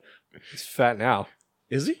fat. He's fat now.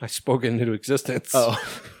 Is he? I spoke it into existence. Oh.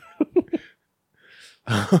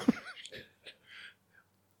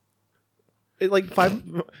 Like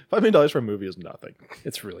 $5 million for a movie is nothing.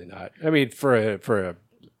 It's really not. I mean, for a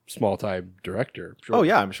small time director. Sure. Oh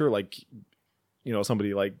yeah, I'm sure. Like, you know,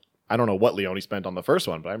 somebody like I don't know what Leone spent on the first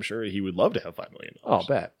one, but I'm sure he would love to have $5 million. Oh, I'll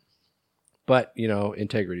bet. But you know,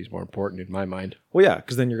 integrity is more important in my mind. Well, yeah,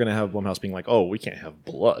 because then you're gonna have Blumhouse being like, "Oh, we can't have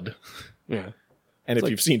blood." Yeah. And if like,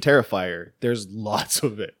 you've seen Terrifier, there's lots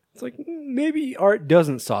of it. It's like maybe Art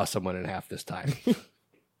doesn't saw someone in half this time.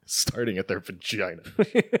 Starting at their vagina.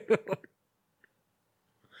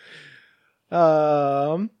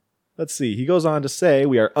 Let's see. He goes on to say,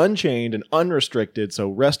 we are unchained and unrestricted, so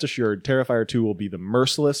rest assured Terrifier 2 will be the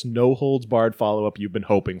merciless, no-holds-barred follow-up you've been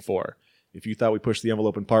hoping for. If you thought we pushed the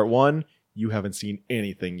envelope in part 1, you haven't seen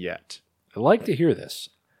anything yet. I like to hear this.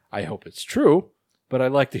 I hope it's true, but I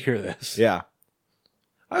like to hear this. Yeah.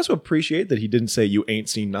 I also appreciate that he didn't say you ain't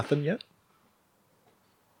seen nothing yet.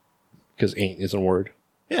 Because ain't is a word.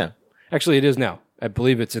 Yeah. Actually, it is now. I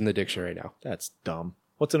believe it's in the dictionary now. That's dumb.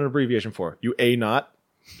 What's it an abbreviation for? You a not?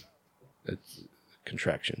 It's a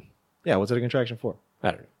contraction. Yeah, what's it a contraction for?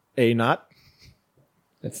 I don't know. A not?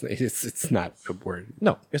 It's not a word.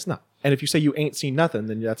 No, it's not. And if you say you ain't seen nothing,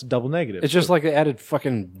 then that's a double negative. It's just like they added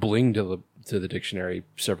fucking bling to the dictionary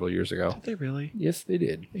several years ago. Did they really? Yes, they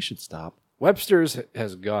did. They should stop. Webster's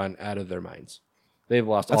has gone out of their minds. They've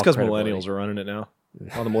lost That's all because credibility. millennials are running it now.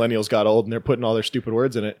 All the millennials got old and they're putting all their stupid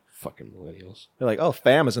words in it. Fucking millennials. They're like, oh,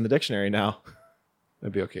 fam is in the dictionary now.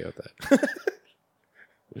 I'd be okay with that.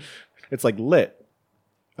 It's like lit.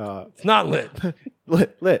 It's not lit.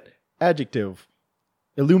 Lit. Adjective.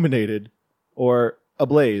 Illuminated. Or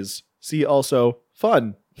ablaze. See also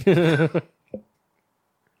fun.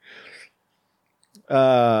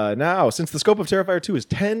 Now, since the scope of Terrifier 2 is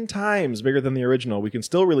 10 times bigger than the original, we can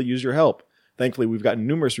still really use your help. Thankfully, we've gotten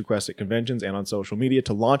numerous requests at conventions and on social media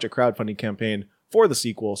to launch a crowdfunding campaign for the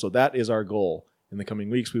sequel, so that is our goal. In the coming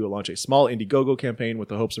weeks, we will launch a small Indiegogo campaign with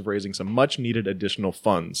the hopes of raising some much-needed additional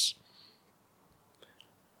funds.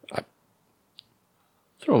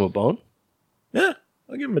 Throw him a bone. Yeah,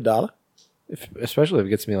 I'll give him $1. Especially if it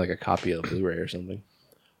gets me like a copy of the Blu-ray or something.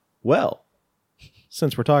 Well,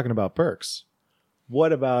 since we're talking about perks,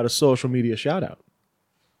 what about a social media shout-out?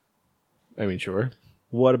 I mean, sure.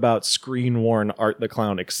 What about screen-worn Art the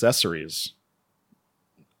Clown accessories?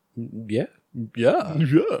 Yeah. Yeah.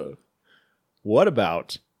 Yeah. What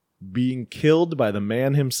about being killed by the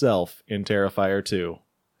man himself in Terrifier 2?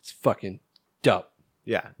 It's fucking dope.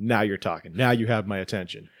 Yeah, now you're talking. Now you have my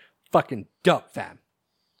attention. Fucking dope, fam.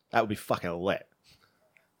 That would be fucking lit.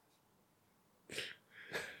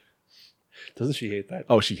 Doesn't she hate that?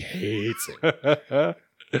 Oh, she hates it.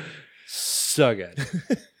 So good.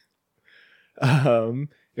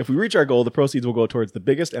 If we reach our goal, the proceeds will go towards the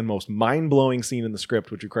biggest and most mind-blowing scene in the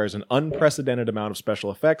script, which requires an unprecedented amount of special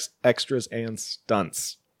effects, extras, and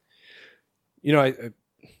stunts. You know, I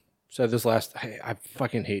said this last. I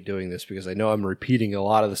fucking hate doing this because I know I'm repeating a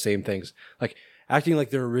lot of the same things, like acting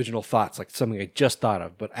like they're original thoughts, like something I just thought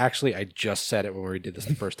of. But actually, I just said it when we did this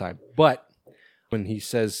the first time. But when he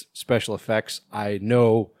says special effects, I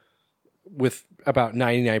know with about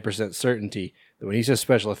 99% certainty that when he says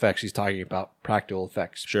special effects, he's talking about practical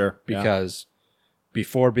effects. Sure. Because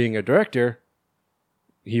before being a director,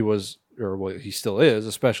 he was, or well, he still is,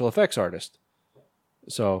 a special effects artist.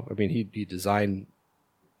 So, I mean, he designed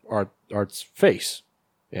Art's face.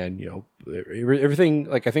 And, you know, everything,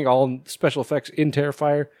 like I think all special effects in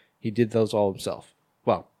Terrifier, he did those all himself.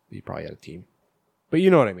 Well, he probably had a team. But you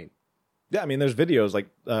know what I mean. Yeah, I mean, there's videos, like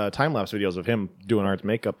time-lapse videos of him doing Art's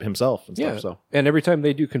makeup himself and stuff. So. And every time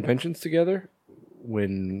they do conventions together,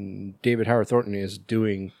 when David Howard Thornton is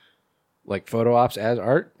doing like photo ops as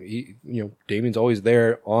Art, Damien's always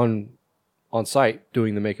there on site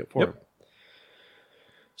doing the makeup for him.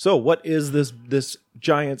 So what is this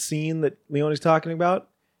giant scene that Leone's talking about?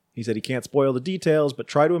 He said he can't spoil the details, but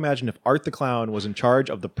try to imagine if Art the Clown was in charge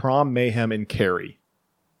of the prom mayhem in Carrie.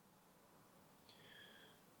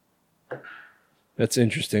 That's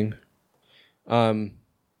interesting. I'm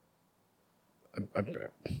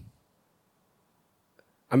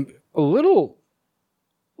a little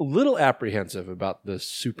apprehensive about the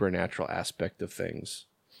supernatural aspect of things.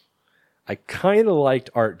 I kind of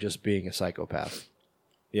liked Art just being a psychopath.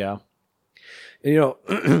 Yeah.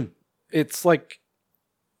 And, it's like,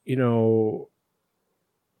 I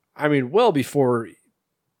mean, well before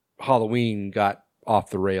Halloween got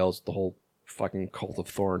off the rails, the whole fucking Cult of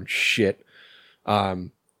Thorn shit. A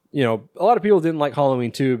lot of people didn't like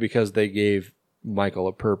Halloween 2 because they gave Michael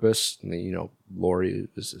a purpose. And Laurie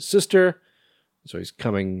is his sister, so he's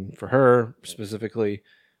coming for her specifically,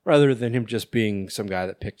 rather than him just being some guy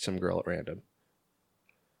that picked some girl at random.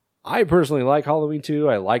 I personally like Halloween 2.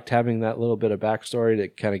 I liked having that little bit of backstory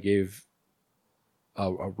that kind of gave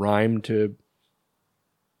a rhyme to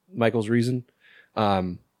Michael's reason,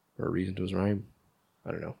 or a reason to his rhyme.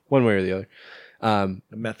 I don't know, one way or the other.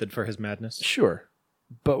 A method for his madness. Sure.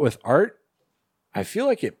 But with Art, I feel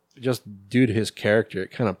like it just due to his character,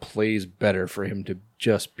 it kind of plays better for him to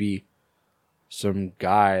just be some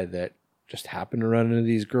guy that just happened to run into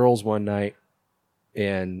these girls one night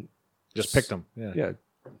and just picked them. Yeah.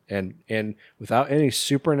 And without any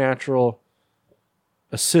supernatural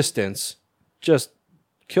assistance, just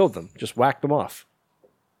killed them, just whacked them off.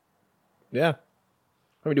 Yeah.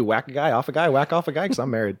 What do we do? Whack a guy, off a guy, whack off a guy? Because I'm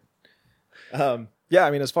married. Yeah,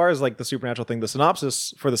 I mean, as far as like the supernatural thing, the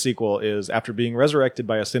synopsis for the sequel is after being resurrected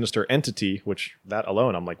by a sinister entity, which that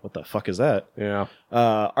alone, I'm like, what the fuck is that? Yeah.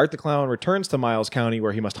 Art the Clown returns to Miles County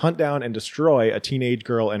where he must hunt down and destroy a teenage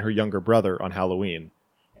girl and her younger brother on Halloween.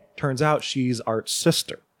 Turns out she's Art's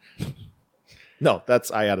sister. No,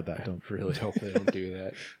 I added that. I really hope they don't do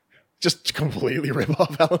that. Just completely rip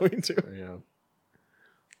off Halloween 2. Yeah.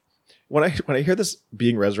 When I hear this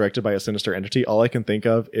being resurrected by a sinister entity, all I can think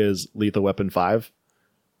of is Lethal Weapon 5,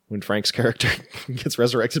 when Frank's character gets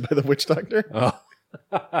resurrected by the witch doctor. Oh.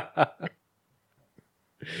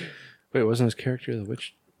 Wait, wasn't his character the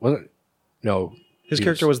witch? Wasn't? No. His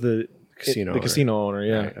character was the casino casino owner.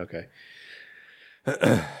 Yeah. Right, okay.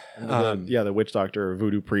 The witch doctor or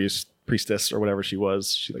voodoo priestess or whatever she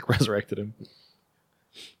was, she like resurrected him.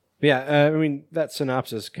 Yeah, I mean, that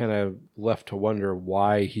synopsis kind of left to wonder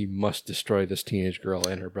why he must destroy this teenage girl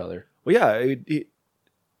and her brother. Well, yeah,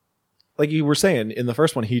 like you were saying, in the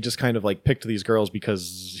first one, he just kind of like picked these girls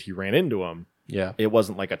because he ran into them. Yeah. It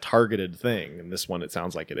wasn't like a targeted thing. In this one, it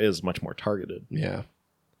sounds like it is much more targeted. Yeah.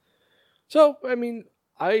 So, I mean,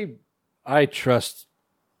 I trust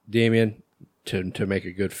Damien to make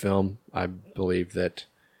a good film. I believe that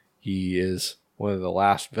he is one of the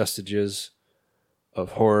last vestiges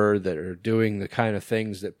of horror that are doing the kind of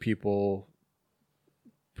things that people,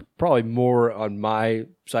 probably more on my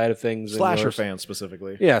side of things, slasher fans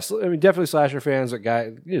specifically. Yes, I mean definitely slasher fans.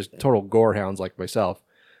 Just total gore hounds like myself.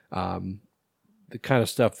 The kind of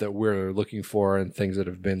stuff that we're looking for and things that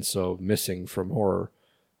have been so missing from horror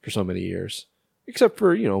for so many years, except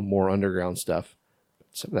for more underground stuff.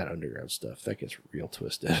 Some of that underground stuff that gets real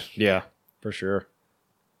twisted. Yeah, for sure.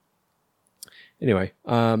 Anyway,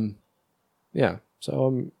 yeah.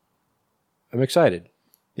 So I'm excited.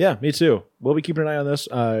 Yeah, me too. We'll be keeping an eye on this.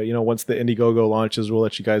 Once the Indiegogo launches, we'll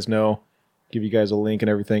let you guys know, give you guys a link and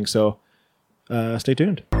everything. So stay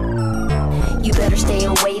tuned. You better better stay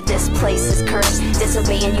away. This place is cursed.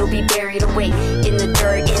 Disobey and you'll be buried away in the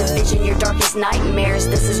dirt. Envision your darkest nightmares.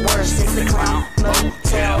 This is worse. It's the Clown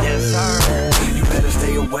Motel. Yes, sir. You better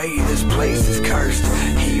stay away. This place is cursed.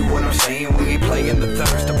 Hear what I'm saying? We ain't playing the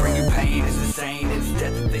thirst to bring you pain. It's insane. It's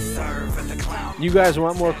death that they serve at the clown. You guys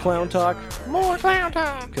want more clown talk? More clown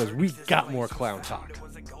talk. Because we got more clown talk.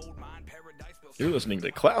 You're listening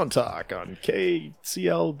to Clown Talk on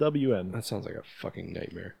KCLWN. That sounds like a fucking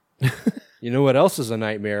nightmare. You know what else is a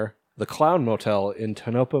nightmare? The Clown Motel in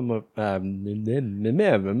Tonopah, Mamata.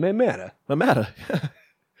 Mamata.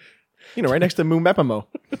 You know, right next to Moomepamo.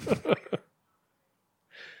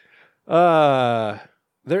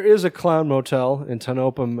 There is a Clown Motel in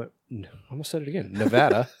Tonopah. I almost said it again.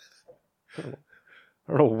 Nevada. I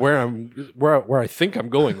don't know where I think I'm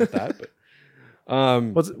going with that, but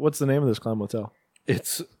What's the name of this Clown Motel?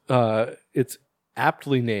 it's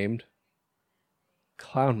aptly named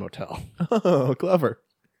Clown Motel. Oh, clever.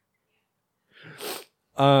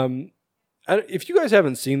 If you guys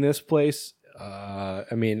haven't seen this place, I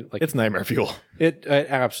mean, like It's nightmare fuel. it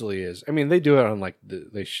absolutely is. I mean, they do it on like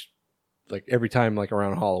like every time, like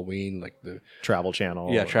around Halloween, like the Travel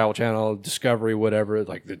Channel. yeah, Travel Channel, Discovery, whatever,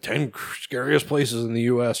 like the 10 scariest places in the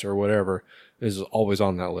U.S. or whatever is always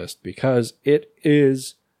on that list because it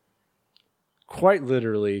is quite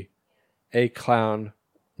literally a clown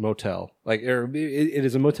motel. Like it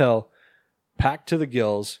is a motel packed to the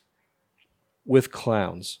gills with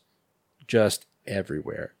clowns just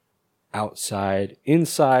everywhere. Outside,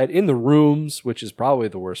 inside, in the rooms, which is probably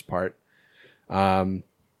the worst part. I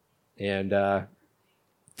mean,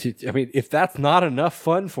 if that's not enough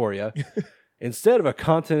fun for you, instead of a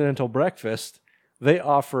continental breakfast, they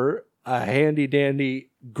offer a handy dandy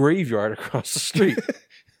graveyard across the street.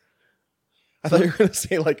 I thought you were going to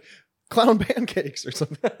say like clown pancakes or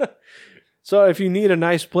something. So if you need a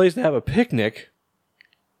nice place to have a picnic,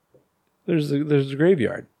 there's a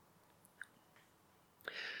graveyard.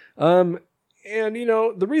 And you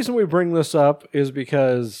know, the reason we bring this up is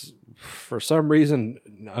because for some reason,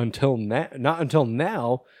 not until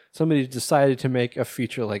now, somebody decided to make a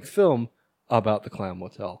feature-length film about the Clown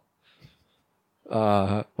Motel.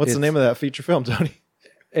 What's the name of that feature film, Tony?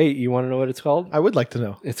 Hey, you want to know what it's called? I would like to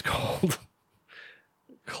know. It's called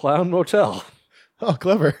Clown Motel. Oh,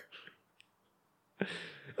 clever.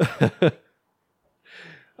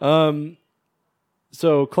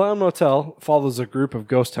 So Clown Motel follows a group of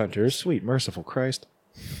ghost hunters. Sweet, merciful Christ.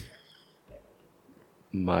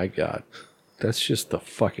 My God, that's just the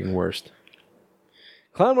fucking worst.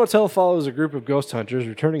 Clown Motel follows a group of ghost hunters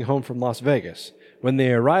returning home from Las Vegas. When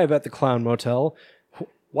they arrive at the Clown Motel,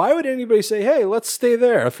 why would anybody say, hey, let's stay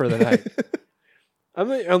there for the night? I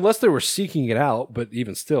mean, unless they were seeking it out, but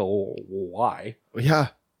even still, why? Yeah.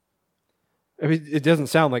 I mean, it doesn't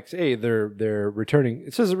sound like, hey, they're returning.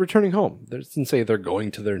 It says they're returning home. It doesn't say they're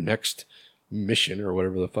going to their next mission or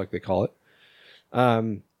whatever the fuck they call it.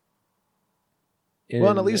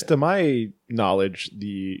 Well, and at least to my knowledge,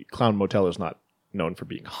 the Clown Motel is not known for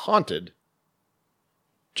being haunted.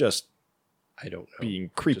 Just, I don't know. Being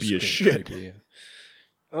creepy Just as shit. creepy,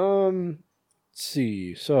 yeah. Let's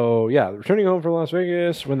see. So, yeah, returning home from Las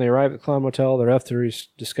Vegas. When they arrive at the Clown Motel, they're left to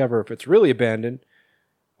discover if it's really abandoned.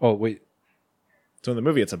 Oh, wait. So in the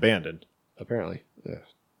movie, it's abandoned. Apparently. Ugh,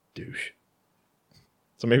 douche.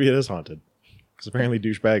 So maybe it is haunted. Because apparently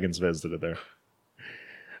Douche Baggins visited there.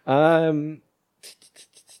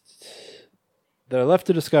 They're left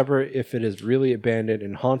to discover if it is really abandoned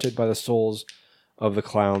and haunted by the souls of the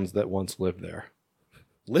clowns that once lived there.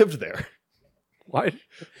 Lived there? Why?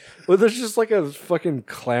 Well, there's just like a fucking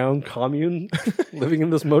clown commune living in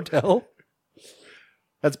this motel.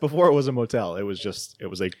 That's before it was a motel. It was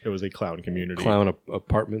a clown community. Clown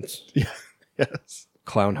apartments. Yeah. Yes.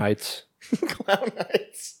 Clown Heights. Clown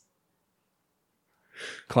Heights.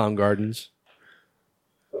 Clown Gardens.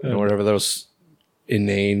 You know, whatever those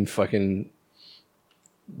inane fucking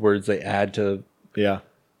words they add to. Yeah.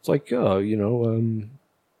 It's like,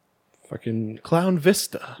 fucking Clown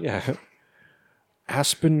Vista. yeah.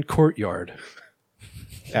 Aspen Courtyard.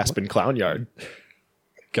 Aspen Clown Yard.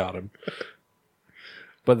 Got him.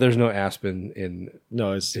 But there's no aspen in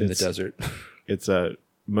the desert. It's a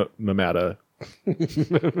Mamata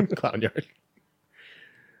Clown Yard.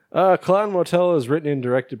 Clown Motel is written and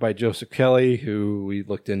directed by Joseph Kelly, who we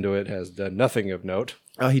looked into it, has done nothing of note.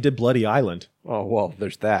 Oh, he did Bloody Island. Oh, well,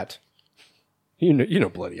 there's that. You know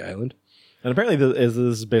Bloody Island. And apparently this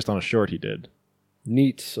is based on a short he did.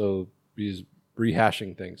 Neat, so he's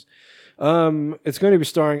rehashing things. It's going to be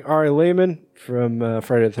starring Ari Lehman from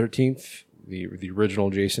Friday the 13th, the original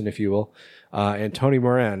Jason, if you will, and Tony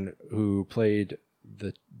Moran, who played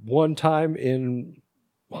one time in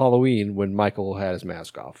Halloween when Michael had his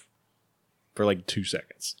mask off. For like 2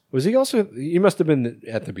 seconds. Was he also? He must have been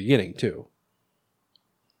at the beginning too.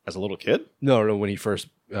 As a little kid? No, when he first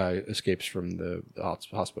escapes from the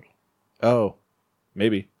hospital. Oh,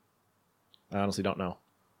 maybe. I honestly don't know.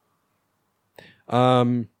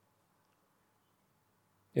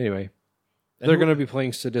 Anyway, they're going to be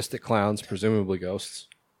playing sadistic clowns, presumably ghosts.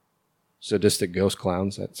 Sadistic ghost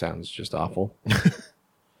clowns. That sounds just awful.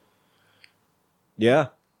 Yeah.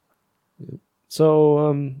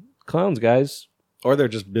 So, clowns, guys. Or they've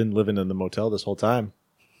just been living in the motel this whole time.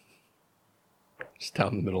 Just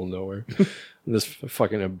out in the middle of nowhere. This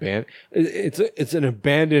fucking abandoned. It's an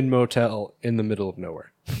abandoned motel in the middle of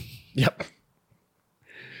nowhere. Yep.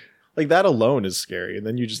 Like that alone is scary. And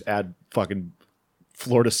then you just add fucking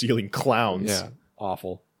floor to ceiling clowns. Yeah.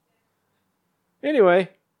 Awful. Anyway,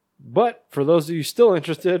 but for those of you still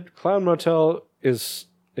interested, Clown Motel is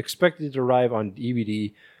expected to arrive on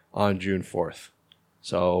DVD on June 4th.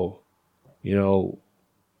 So,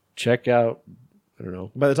 check out, I don't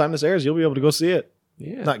know. By the time this airs, you'll be able to go see it.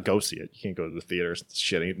 Yeah. Not go see it. You can't go to the theaters.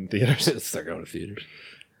 Shit ain't in theaters. Start going to theaters.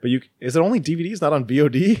 But is it only DVDs, not on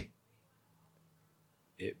VOD?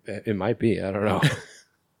 It might be. I don't know.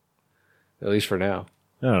 At least for now.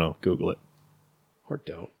 I don't know. Google it. Or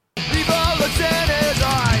don't. Evil looks in his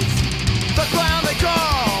eyes. The clown they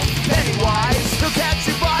call Pennywise. He'll catch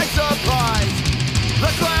you by surprise.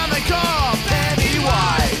 The clown they call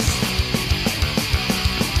Pennywise.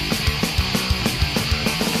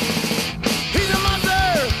 He's a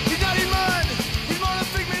monster. He's not human. He's more a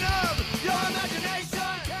figment of your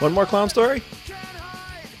imagination. One more clown story?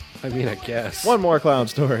 I mean, I guess. One more clown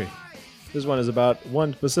story. This one is about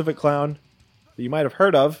one specific clown that you might have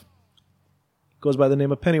heard of. Goes by the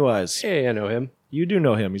name of Pennywise. Hey, I know him. You do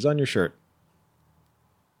know him. He's on your shirt.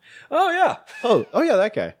 Oh, yeah. Oh yeah,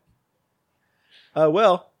 that guy.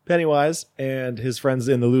 Well, Pennywise and his friends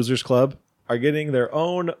in the Losers Club are getting their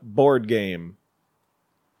own board game.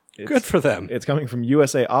 Good for them. It's coming from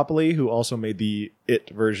USAopoly, who also made the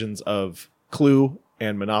It versions of Clue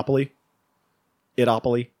and Monopoly.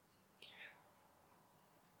 Itopoly.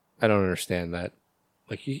 I don't understand that.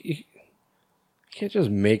 Like, you can't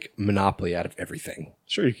just make Monopoly out of everything.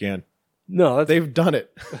 Sure you can. No, They've done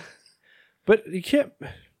it. but you can't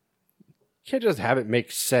just have it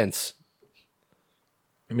make sense.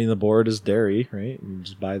 I mean, the board is dairy, right? You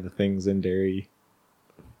just buy the things in dairy.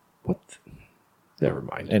 What? Never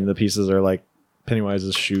mind. And the pieces are like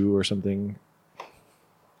Pennywise's shoe or something.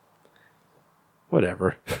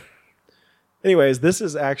 Whatever. Anyways, this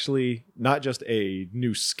is actually not just a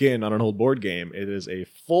new skin on an old board game. It is a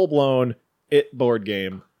full-blown It board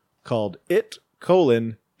game called It: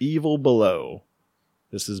 Evil Below.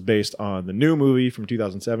 This is based on the new movie from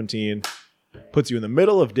 2017. Puts you in the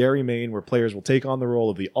middle of Derry, Maine, where players will take on the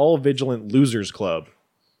role of the all-vigilant Losers Club.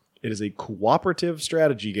 It is a cooperative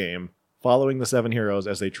strategy game following the 7 heroes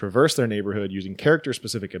as they traverse their neighborhood using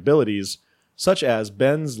character-specific abilities, such as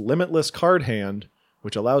Ben's limitless card hand,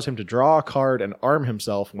 which allows him to draw a card and arm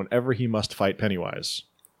himself whenever he must fight Pennywise.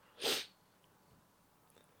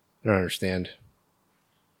 I don't understand.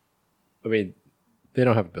 I mean, they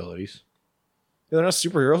don't have abilities. Yeah, they're not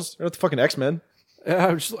superheroes. They're not the fucking X-Men.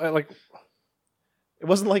 I'm just like... It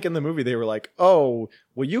wasn't like in the movie they were like, oh,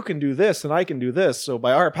 well, you can do this and I can do this, so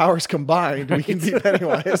by our powers combined, we can beat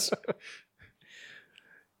Pennywise.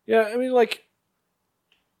 Yeah, I mean, like,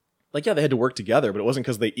 yeah, they had to work together, but it wasn't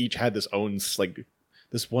because they each had this one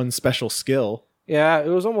special skill. yeah, it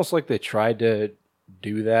was almost like they tried to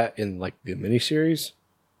do that in, like, the miniseries,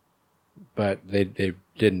 but they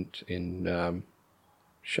didn't in...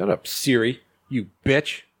 Shut up, Siri, you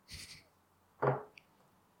bitch.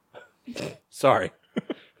 Sorry.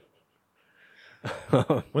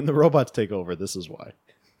 When the robots take over, this is why.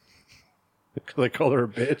 They call her a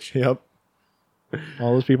bitch. Yep.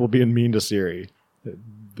 All those people being mean to Siri.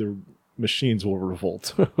 The machines will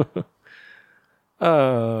revolt.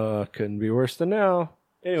 Couldn't be worse than now.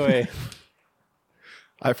 Anyway.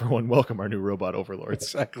 I, for one, welcome our new robot overlords.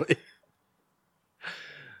 Exactly.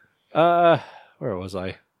 Where was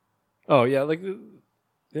I? Oh, yeah, like,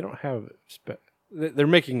 they don't have... They're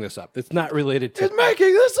making this up. It's not related to... It's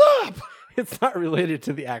making this up! It's not related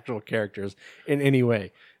to the actual characters in any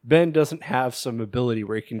way. Ben doesn't have some ability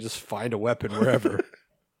where he can just find a weapon wherever.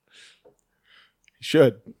 He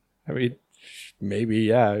should. I mean, maybe,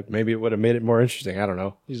 yeah. Maybe it would have made it more interesting. I don't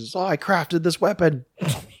know. He says, I crafted this weapon.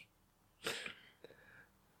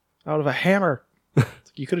 Out of a hammer.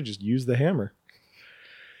 You could have just used the hammer.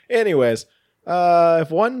 Anyways,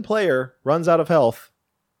 if one player runs out of health,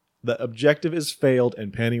 the objective is failed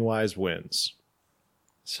and Pennywise wins.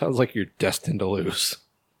 Sounds like you're destined to lose.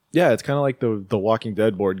 Yeah, it's kind of like the Walking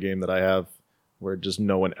Dead board game that I have, where just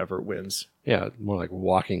no one ever wins. Yeah, more like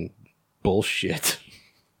walking bullshit.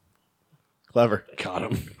 Clever.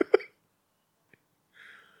 Got him.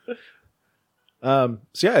 So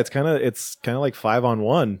yeah, it's kind of like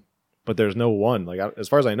 5-on-1, but there's no one. Like as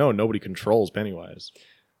far as I know, nobody controls Pennywise.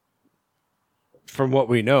 From what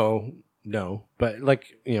we know, no. But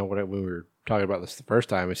like, when we were talking about this the first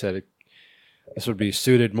time, I said this would be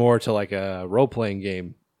suited more to like a role-playing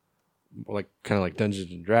game, like kind of like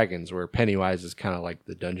Dungeons and Dragons, where Pennywise is kind of like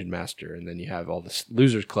the dungeon master, and then you have all this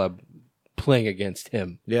losers club playing against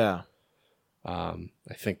him. Yeah. I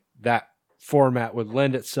think that format would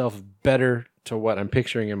lend itself better to what I'm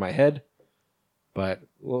picturing in my head. But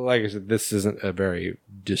like I said, this isn't a very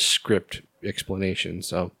descript explanation,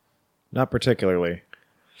 so. Not particularly.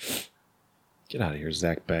 Get out of here,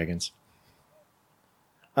 Zach Baggins.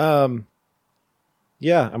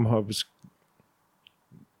 Yeah,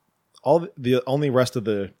 the only rest of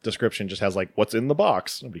the description just has like what's in the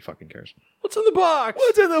box. Nobody fucking cares. What's in the box?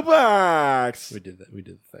 What's in the box? We did that. We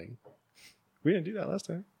did the thing. We didn't do that last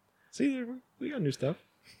time. See, we got new stuff.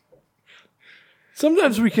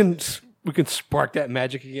 Sometimes we can spark that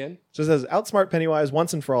magic again. So it says, outsmart Pennywise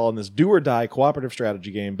once and for all in this do-or-die cooperative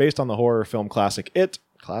strategy game based on the horror film classic It.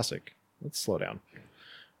 Classic. Let's slow down.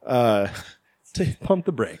 Pump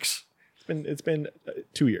the brakes. It's been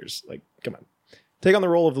 2 years. Like, come on. Take on the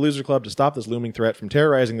role of the loser club to stop this looming threat from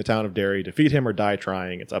terrorizing the town of Derry. Defeat him or die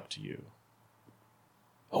trying. It's up to you.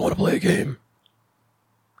 I want to play a game.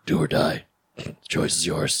 Do or die. The choice is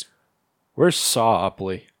yours. Where's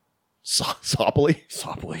Saw-Opoly? Sopoly?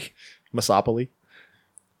 Sopoly. Masopoly?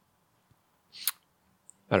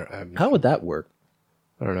 I don't know. How would that work?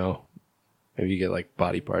 I don't know. Maybe you get like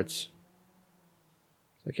body parts.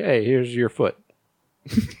 Like, hey, here's your foot.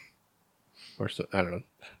 Or so, I don't know.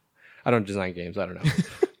 I don't design games. I don't know.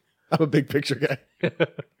 I'm a big picture guy.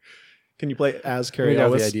 Can you play as Carrie We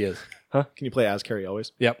have the Elwes? ideas. Huh? Can you play as Carrie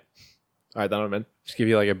Elwes? Yep. All right, then I'm in. Just give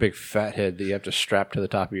you like a big fat head that you have to strap to the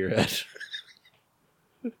top of your head.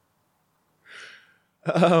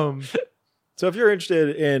 So if you're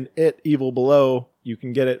interested in It Evil Below, you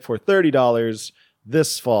can get it for $30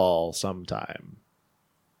 this fall sometime.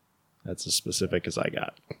 That's as specific as I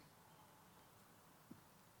got.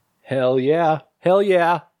 Hell yeah. Hell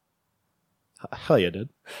yeah. Hell yeah, dude.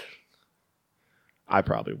 I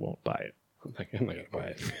probably won't buy it. I'm not going to buy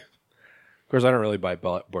it. Of course, I don't really buy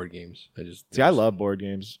board games. I love board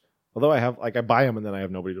games. Although I buy them and then I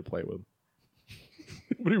have nobody to play with.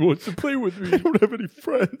 Nobody wants to play with me. I don't have any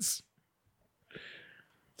friends.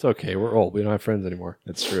 It's okay. We're old. We don't have friends anymore.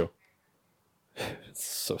 That's true. It's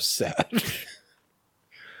so sad.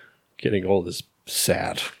 Getting old is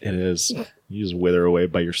sad. It is. You just wither away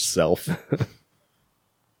by yourself.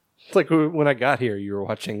 It's like when I got here, you were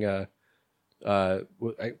watching, what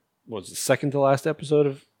was the second to last episode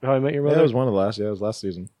of How I Met Your Mother? Yeah, it was one of the last. Yeah, it was last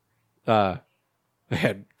season.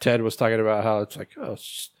 Ted was talking about how it's like, oh, it's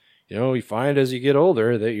just, you find as you get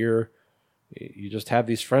older that you just have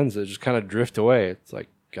these friends that just kind of drift away. It's like,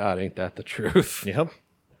 God, ain't that the truth? Yep.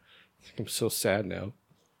 I'm so sad now.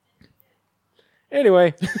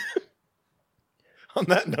 Anyway. On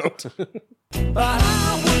that note. But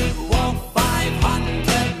I would walk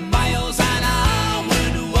 500 miles and I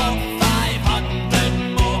would walk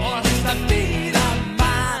 500 more to be the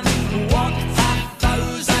man who walked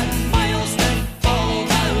 1,000 miles to fall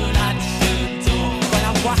down at your door. When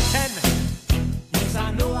I'm walking, yes,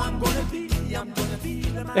 I know I'm gonna be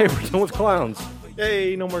the man. Hey, we're done with clowns.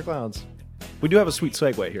 Hey, no more clowns. We do have a sweet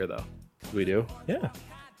segue here, though. We do? Yeah.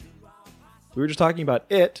 We were just talking about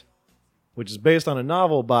It, which is based on a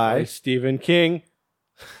novel by Stephen King.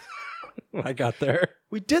 I got there.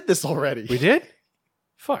 We did this already. We did?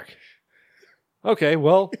 Fuck. Okay,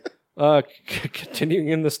 well, continuing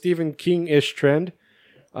in the Stephen King-ish trend,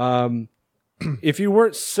 if you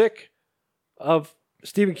weren't sick of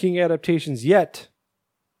Stephen King adaptations yet,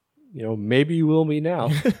 maybe you will be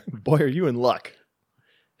now. Boy, are you in luck.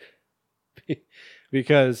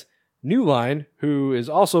 Because New Line, who is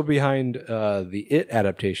also behind the It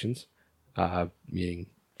adaptations, meaning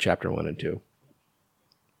chapter 1 and 2.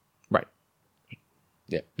 Right.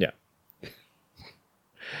 Yeah. Yeah.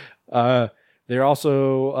 They're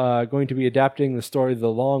also going to be adapting the story The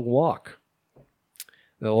Long Walk.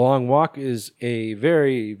 The Long Walk is a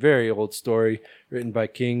very, very old story written by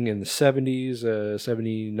King in the 70s,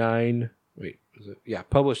 79. Wait, was it? Yeah,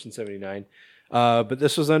 published in 79. But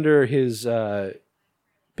this was under his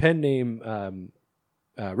pen name,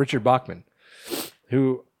 Richard Bachman,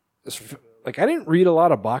 who, I didn't read a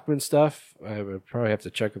lot of Bachman stuff. I would probably have to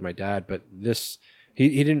check with my dad, but this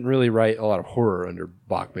He didn't really write a lot of horror under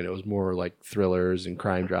Bachman. It was more like thrillers and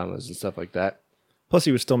crime dramas and stuff like that. Plus,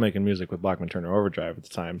 he was still making music with Bachman Turner Overdrive at the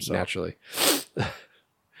time. So Naturally.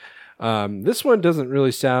 This one doesn't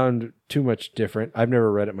really sound too much different. I've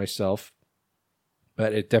never read it myself,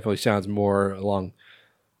 but it definitely sounds more along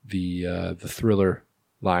the thriller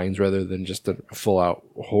lines rather than just a full-out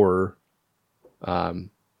horror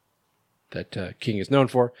that King is known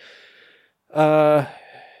for.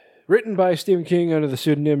 Written by Stephen King under the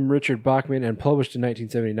pseudonym Richard Bachman and published in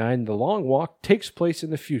 1979, The Long Walk takes place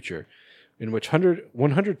in the future, in which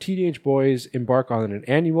 100 teenage boys embark on an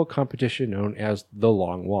annual competition known as The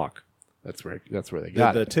Long Walk. That's where they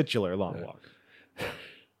got the it. titular Long Walk.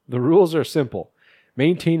 The rules are simple.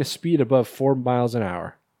 Maintain a speed above 4 miles an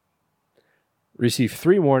hour. Receive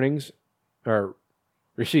 3 warnings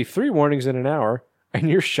in an hour, and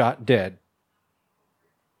you're shot dead.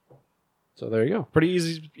 So there you go. Pretty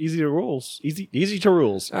easy to rules. Easy to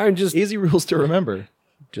rules. Easy rules to remember.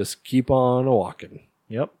 Just keep on walking.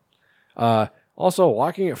 Yep. Also,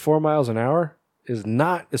 walking at 4 miles an hour is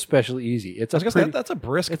not especially easy. That's a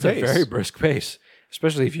brisk It's pace. a very brisk pace,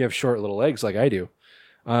 especially if you have short little legs like I do.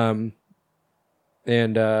 So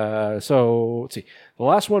let's see. The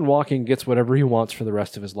last one walking gets whatever he wants for the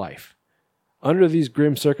rest of his life. Under these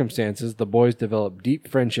grim circumstances, the boys develop deep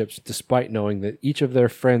friendships despite knowing that each of their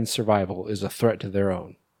friends' survival is a threat to their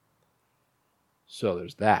own. So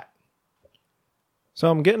there's that.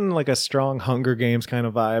 So I'm getting like a strong Hunger Games kind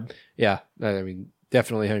of vibe. Yeah, I mean,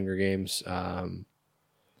 definitely Hunger Games.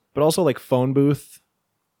 But also like Phone Booth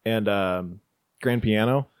and Grand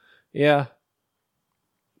Piano, Yeah.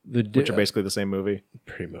 which are basically the same movie.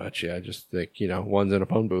 Pretty much, yeah. Just like, one's in a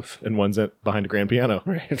phone booth. And one's behind a grand piano.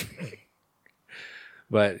 Right.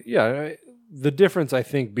 But yeah, the difference I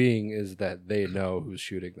think being is that they know who's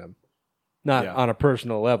shooting them, not on a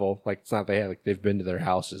personal level. Like it's not they've been to their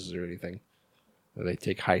houses or anything. Or they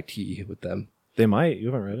take high tea with them. They might. You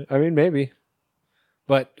haven't read it. I mean, maybe.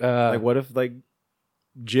 But like, what if like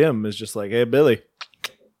Jim is just like, "Hey, Billy,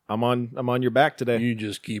 I'm on your back today. You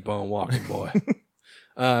just keep on walking, boy."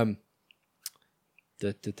 And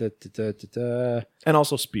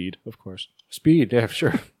also Speed, of course. Speed, yeah,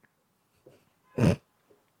 sure.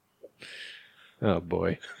 Oh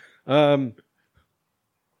boy.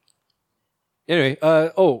 Anyway,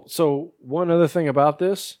 so one other thing about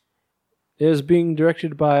this is being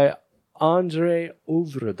directed by Andre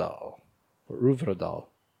Uvredal. Whatever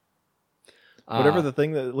the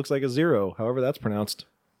thing that looks like a zero, however that's pronounced.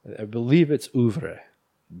 I believe it's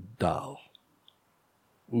Uvredal.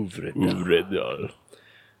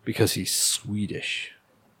 Because he's Swedish.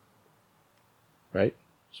 Right?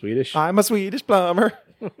 Swedish? I'm a Swedish plumber.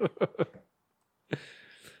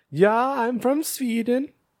 Yeah, I'm from Sweden.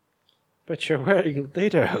 But you're wearing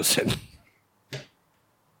lederhosen.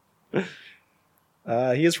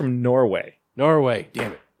 He is from Norway. Norway.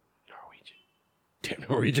 Damn it. Norwegian. Damn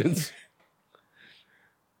Norwegians.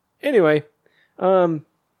 Anyway,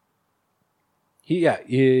 he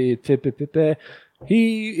is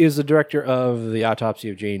the director of The Autopsy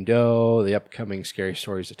of Jane Doe, the upcoming Scary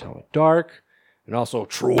Stories to Tell in the Dark, and also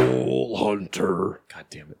Troll Hunter. God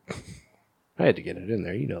damn it. I had to get it in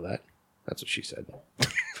there. You know that. That's what she said.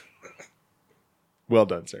 Well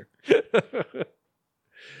done, sir.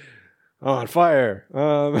 On fire.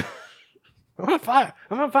 I'm on fire.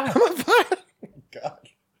 I'm on fire. I'm on fire. God.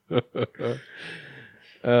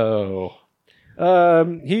 Oh.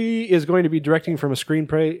 He is going to be directing from a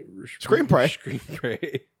screenplay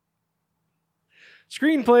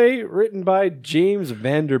written by James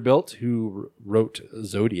Vanderbilt, who wrote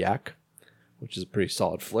Zodiac, which is a pretty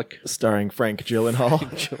solid flick. Starring Frank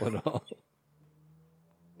Gyllenhaal.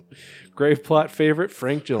 Grave plot favorite,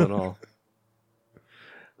 Frank Gyllenhaal.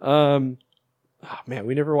 Oh man,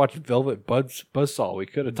 we never watched Velvet Buzzsaw. We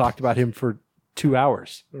could have talked about him for 2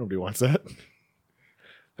 hours. Nobody wants that.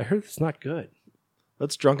 I heard it's not good.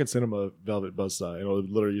 That's Drunken Cinema Velvet Buzzsaw. It'll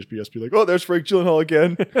literally just be like, oh, there's Frank Gyllenhaal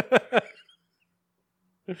again.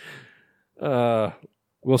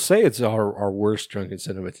 We'll say it's our worst Drunken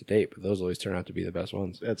Cinema to date, but those always turn out to be the best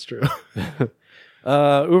ones. That's true.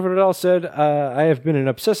 Uvredal said, I have been an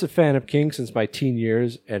obsessive fan of King since my teen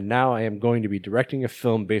years, and now I am going to be directing a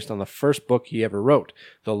film based on the first book he ever wrote,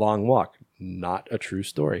 The Long Walk. Not a true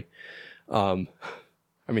story. I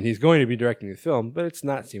mean, he's going to be directing the film, but it's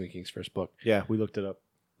not Stephen King's first book. Yeah, we looked it up.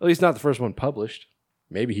 At least not the first one published.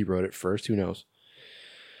 Maybe he wrote it first. Who knows?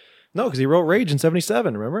 No, because he wrote Rage in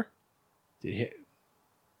 1977, remember? Did he?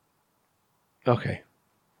 Okay.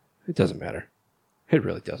 It doesn't matter. It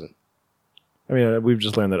really doesn't. I mean, we've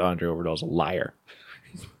just learned that Andre Overdall's a liar.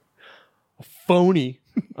 A phony.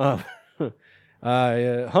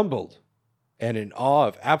 Humbled and in awe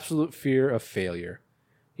of absolute fear of failure.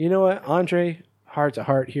 You know what, Andre, heart to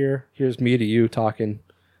heart here. Here's me to you talking.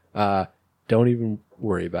 Don't even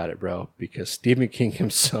worry about it, bro, because Stephen King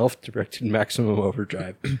himself directed Maximum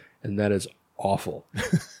Overdrive, and that is awful.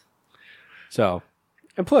 So,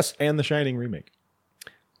 and plus... And The Shining remake.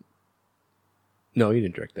 No, he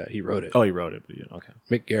didn't direct that. He wrote it. Oh, he wrote it. But okay.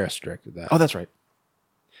 Mick Garris directed that. Oh, that's right.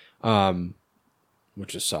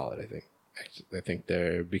 Which is solid, I think. I think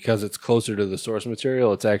because it's closer to the source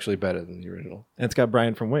material, it's actually better than the original. And it's got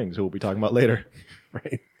Brian from Wings, who we'll be talking about later.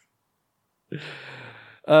 Right.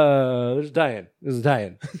 There's Diane. This is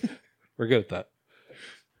Diane. We're good at that.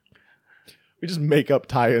 We just make up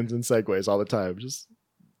tie-ins and segues all the time. Just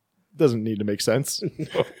doesn't need to make sense.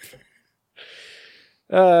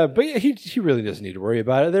 But yeah, he really doesn't need to worry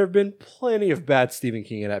about it. There have been plenty of bad Stephen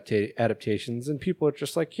King adaptations, and people are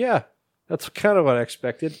just like, yeah, that's kind of what I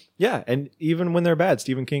expected. Yeah, and even when they're bad,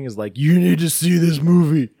 Stephen King is like, you need to see this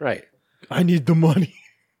movie. Right. I need the money.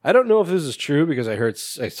 I don't know if this is true because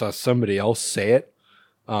I saw somebody else say it.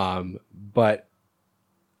 But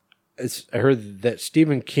I heard that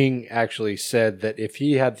Stephen King actually said that if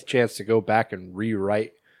he had the chance to go back and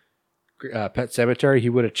rewrite Pet Sematary, he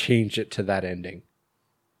would have changed it to that ending.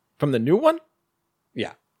 From the new one?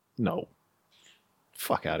 Yeah. No.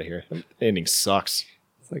 Fuck out of here. The ending sucks.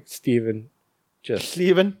 It's like, Stephen, just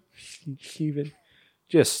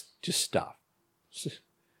stop.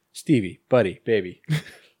 Stevie, buddy, baby,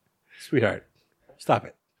 sweetheart, stop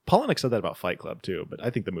it. Polinick said that about Fight Club too, but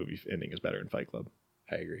I think the movie ending is better in Fight Club.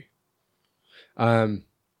 I agree. And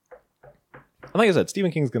like I said,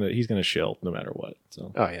 Stephen King's gonna shill no matter what.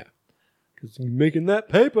 So Oh yeah, because he's making that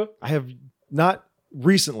paper. I have not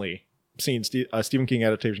recently seen a Stephen King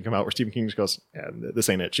adaptation come out where Stephen King just goes, yeah, "This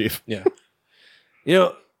ain't it, Chief." Yeah. You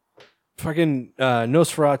know, fucking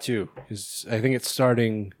Nosferatu is. I think it's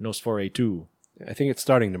starting. Nosferatu. I think it's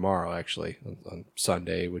starting tomorrow, actually, on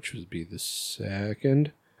Sunday, which would be the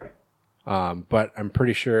 2nd. But I'm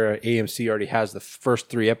pretty sure AMC already has the first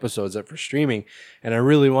 3 episodes up for streaming, and I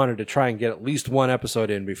really wanted to try and get at least one episode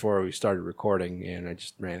in before we started recording, and I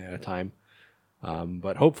just ran out of time.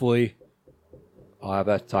 But hopefully, I'll have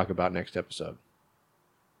that to talk about next episode.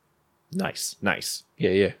 Nice.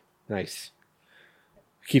 Yeah, nice.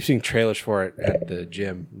 I keep seeing trailers for it at the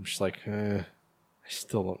gym. I'm just like, I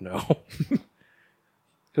still don't know.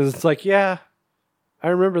 Because it's like, yeah, I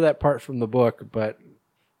remember that part from the book, but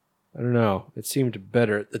I don't know. It seemed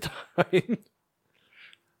better at the time.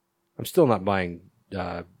 I'm still not buying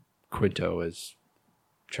Quinto as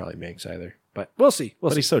Charlie Manx either, but we'll see.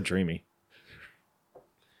 But he's so dreamy.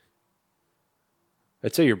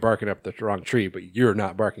 I'd say you're barking up the wrong tree, but you're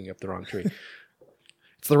not barking up the wrong tree.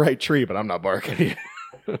 It's the right tree, but I'm not barking.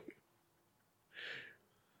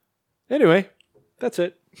 Anyway, that's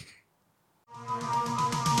it.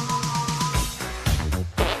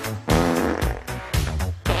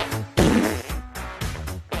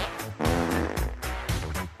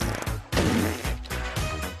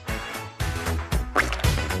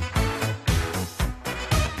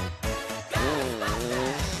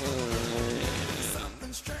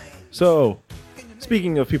 So,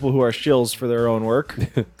 speaking of people who are shills for their own work,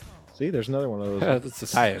 see, there's another one of those. That's a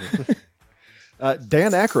tie-in.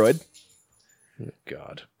 Dan Aykroyd.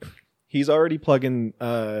 God. He's already plugging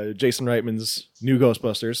Jason Reitman's new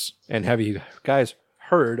Ghostbusters. And have you guys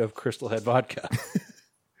heard of Crystal Head Vodka?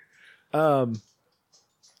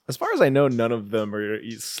 As far as I know, none of them are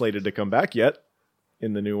slated to come back yet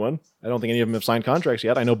in the new one. I don't think any of them have signed contracts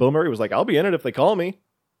yet. I know Bill Murray was like, I'll be in it if they call me.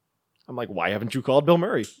 I'm like, why haven't you called Bill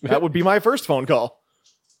Murray? That would be my first phone call.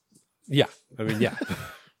 Yeah. I mean, yeah.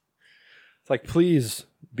 It's like, please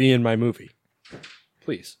be in my movie.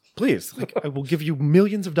 Please. Please. Like, I will give you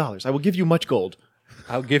millions of dollars. I will give you much gold.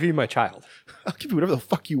 I'll give you my child. I'll give you whatever the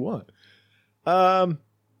fuck you want.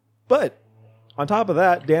 But on top of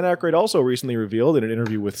that, Dan Aykroyd also recently revealed in an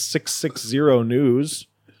interview with 660 News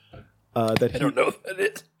that I don't know what that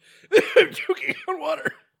is. I'm choking on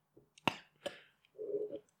water.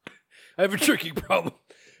 I have a drinking problem.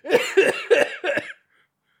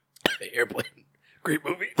 Airplane. Great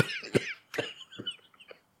movie.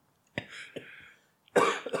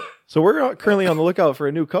 So we're currently on the lookout for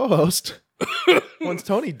a new co-host once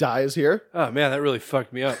Tony dies here. Oh, man, that really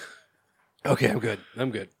fucked me up. Okay, I'm good.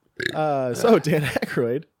 So Dan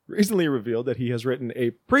Aykroyd recently revealed that he has written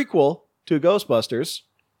a prequel to Ghostbusters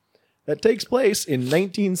that takes place in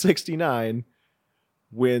 1969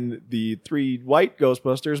 when the 3 white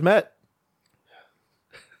Ghostbusters met.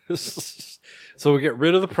 So we get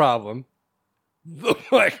rid of the problem. The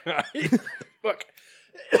black guy. Fuck.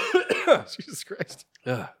 Jesus Christ.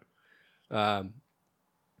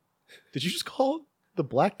 Did you just call the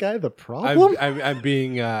black guy the problem? I'm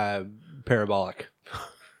being parabolic.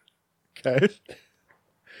 Okay.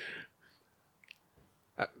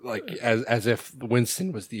 Like as if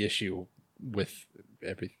Winston was the issue with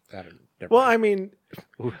everything. Well, I mean,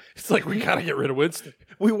 it's like we gotta get rid of Winston.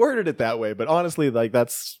 we worded it that way, but honestly, like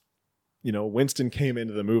that's, Winston came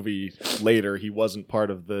into the movie later. He wasn't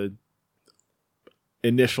part of the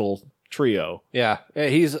initial trio. Yeah,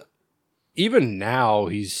 he's even now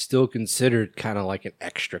he's still considered kind of like an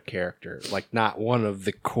extra character, like not one of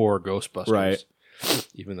the core Ghostbusters, Right?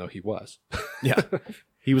 Even though he was. Yeah,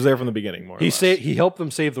 he was there from the beginning. More, he helped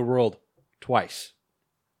them save the world twice.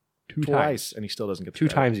 Twice, and he still doesn't get the Two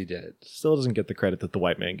credit. times he did it. Still doesn't get the credit that the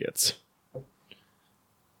white man gets.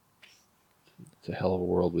 It's a hell of a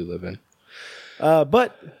world we live in.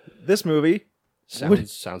 But this movie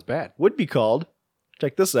Sounds bad. would be called,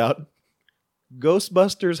 check this out,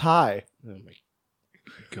 Ghostbusters High. Oh my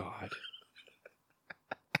god!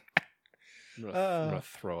 I'm gonna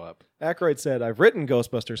throw up. Aykroyd said, "I've written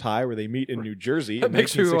Ghostbusters High, where they meet in New Jersey." That in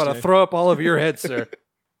makes me want to 1969. throw up all over your head, sir.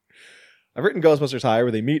 I've written Ghostbusters High,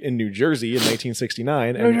 where they meet in New Jersey in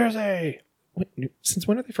 1969. New Jersey. Since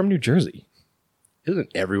when are they from New Jersey? Isn't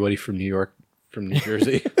everybody from New York from New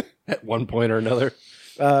Jersey at one point or another?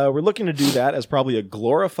 We're looking to do that as probably a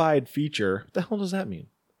glorified feature. What the hell does that mean?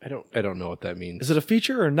 I don't know what that means. Is it a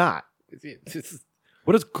feature or not?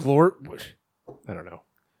 What is I don't know.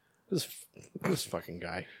 This fucking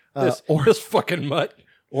guy. Or This fucking mutt.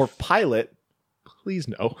 or pilot? Please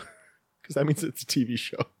no, because that means it's a TV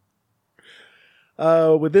show.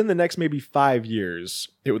 Within the next maybe 5 years,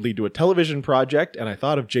 it would lead to a television project, and I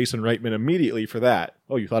thought of Jason Reitman immediately for that.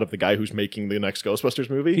 Oh, you thought of the guy who's making the next Ghostbusters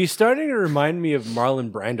movie? He's starting to remind me of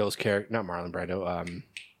Marlon Brando's character. Not Marlon Brando.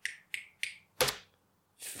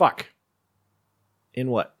 Fuck. In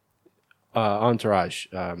what? Entourage.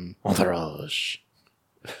 Entourage.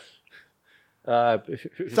 Sal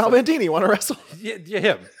Sal Bandini want to wrestle? Yeah,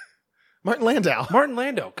 him. Martin Landau. Martin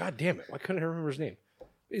Landau. God damn it. Why couldn't I remember his name?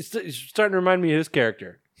 He's starting to remind me of his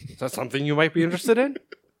character. Is that something you might be interested in?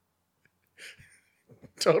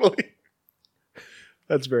 Totally.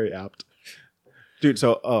 That's very apt. Dude,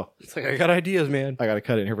 so, It's like, I got ideas, man. I got to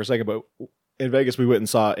cut in here for a second, but in Vegas, we went and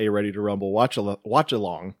saw a Ready to Rumble watch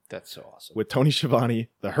along That's so awesome. with Tony Schiavone,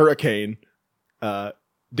 the Hurricane,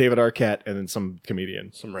 David Arquette, and then some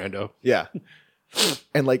comedian. Some rando. Yeah.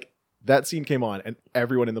 And like that scene came on and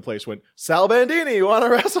everyone in the place went, Sal Bandini, you want to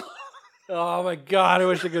wrestle? Oh my god, I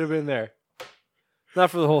wish I could have been there.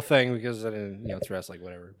 Not for the whole thing because I didn't, it's wrestling,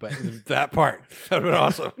 whatever. But that part, that would have been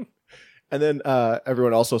awesome. And then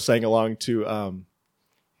everyone also sang along to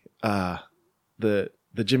the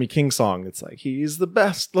Jimmy King song. It's like, he's the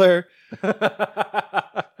bestler.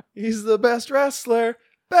 He's the best wrestler.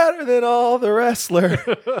 Better than all the wrestler.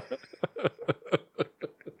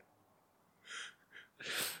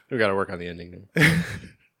 We got to work on the ending now.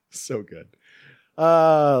 So good.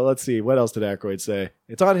 Let's see. What else did Aykroyd say?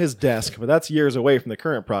 It's on his desk, but that's years away from the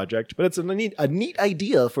current project. But it's a neat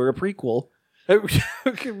idea for a prequel. I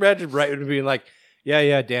can imagine Brightburn being like,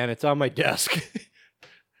 yeah, Dan, it's on my desk.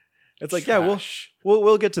 It's like, yeah,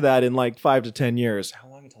 we'll get to that in like 5 to 10 years. How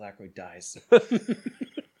long until Aykroyd dies?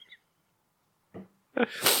 I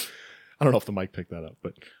don't know if the mic picked that up,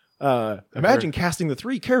 but imagine casting the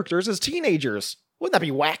 3 characters as teenagers. Wouldn't that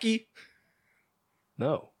be wacky?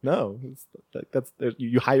 No. That's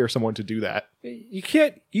you hire someone to do that. You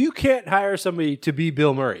can't hire somebody to be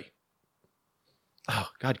Bill Murray. Oh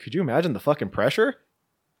God, could you imagine the fucking pressure?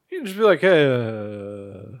 You can just be like,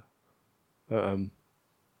 hey, I'm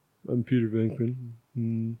Peter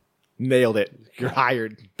Venkman. Nailed it. You're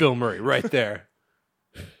hired. Bill Murray, right there.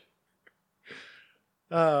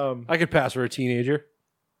 I could pass for a teenager.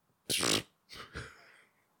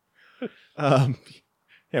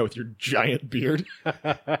 Yeah, with your giant beard.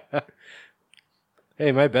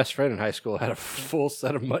 Hey, my best friend in high school had a full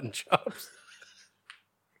set of mutton chops.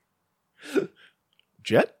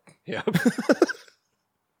 Jet? Yep.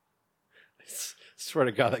 Swear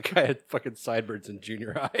to God, that guy had fucking sideburns in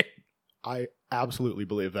junior high. I absolutely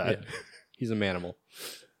believe that. Yeah. He's a manimal.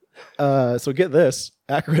 So get this.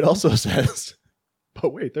 Aykroyd also says,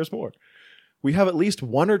 but wait, there's more. We have at least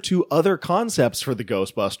 1 or 2 other concepts for the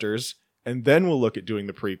Ghostbusters, and then we'll look at doing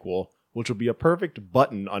the prequel, which will be a perfect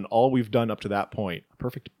button on all we've done up to that point. A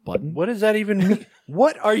perfect button? What does that even mean?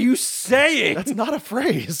 What are you saying? That's not a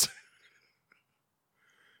phrase.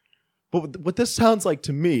 But what this sounds like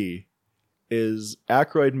to me is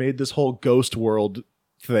Aykroyd made this whole Ghost World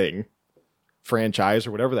thing, franchise,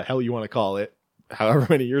 or whatever the hell you want to call it, however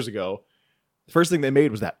many years ago. The first thing they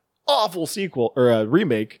made was that awful sequel, or a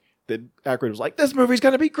remake, that Aykroyd was like, this movie's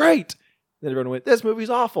going to be great. Then everyone went, this movie's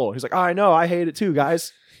awful. He's like, I know, I hate it too,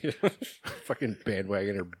 guys. Fucking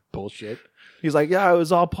bandwagon or bullshit. He's like, yeah, it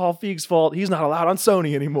was all Paul Feig's fault. He's not allowed on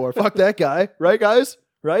Sony anymore. Fuck that guy. Right, guys?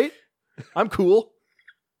 Right? I'm cool.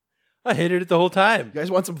 I hated it the whole time. You guys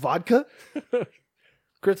want some vodka?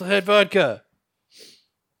 Crystal Head vodka.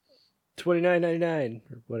 $29.99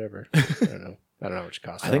 or whatever. I don't know. I don't know how much it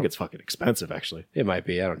costs. I think it's fucking expensive, actually. It might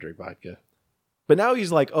be. I don't drink vodka. But now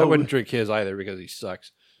he's like, I wouldn't drink his either because he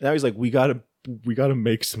sucks. Now he's like, we gotta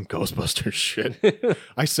make some Ghostbusters shit.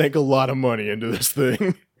 I sank a lot of money into this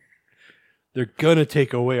thing. They're gonna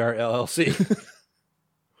take away our LLC.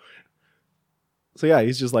 So yeah,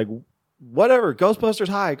 he's just like, whatever, Ghostbusters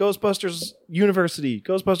High, Ghostbusters University,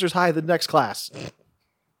 Ghostbusters High, the next class.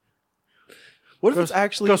 What if it's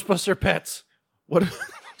actually Ghostbuster Pets? What if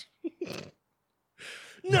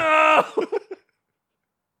No!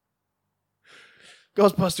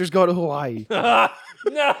 Ghostbusters go to Hawaii? No!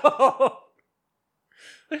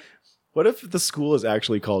 What if the school is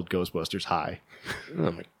actually called Ghostbusters High?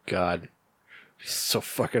 Oh my god. So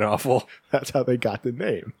fucking awful. That's how they got the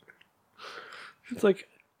name. It's like,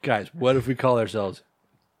 guys, what if we call ourselves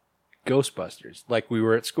Ghostbusters like we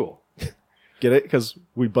were at school? Get it? Because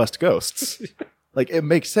we bust ghosts. Like, it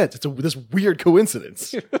makes sense. It's this weird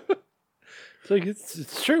coincidence. It's like,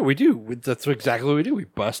 it's true. We do. That's exactly what we do. We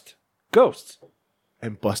bust ghosts.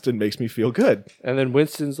 And busting makes me feel good. And then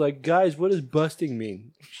Winston's like, guys, what does busting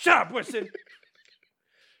mean? Shut up, Winston.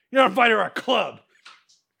 You're not invited to our club.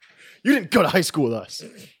 You didn't go to high school with us.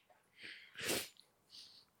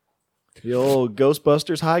 The old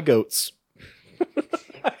Ghostbusters High Goats.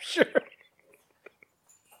 I'm sure.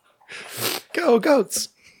 Go Goats.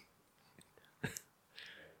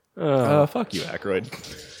 Fuck You, Aykroyd.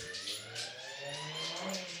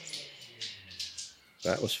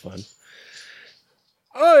 That was fun.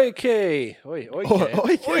 Okay.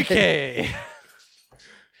 Okay.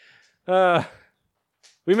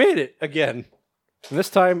 We made it again. And this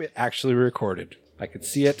time it actually recorded. I could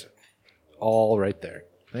see it all right there.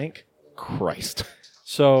 Thank Christ.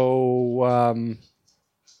 So,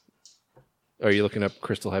 are you looking up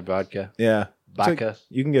Crystal Head vodka? Yeah. Vodka.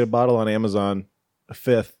 You can get a bottle on Amazon, a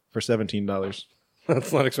fifth, for $17.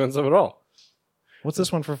 That's not expensive at all. What's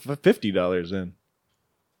this one for $50 then?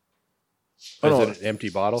 Oh, no. is it an empty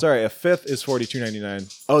bottle? Sorry, a fifth is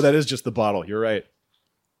 $42.99. Oh, that is just the bottle. You're right.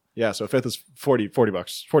 Yeah, so a fifth is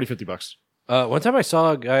 $50. One time I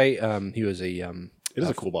saw a guy, he was a... It is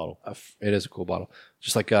a cool bottle. It is a cool bottle.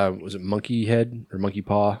 Just like, was it monkey head or monkey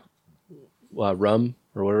paw rum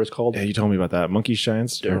or whatever it's called? Yeah, you told me about that. Monkey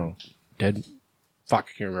Shines? They're dead. Fuck,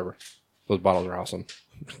 I can't remember. Those bottles are awesome.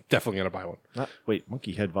 Definitely going to buy one. Wait,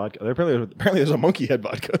 Monkey Head vodka. Apparently there's a Monkey Head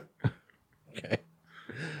vodka. Okay.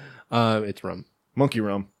 It's rum. Monkey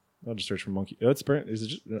rum. I'll just search for monkey. Is it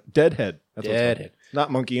just Deadhead? That's what it's called. Deadhead.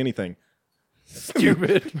 Not monkey anything.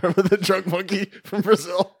 Stupid. Remember the drunk monkey from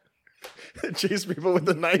Brazil? That chased people with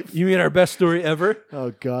a knife. You mean our best story ever?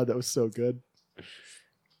 Oh god, that was so good.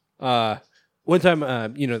 One time,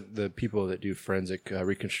 the people that do forensic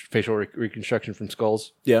facial reconstruction from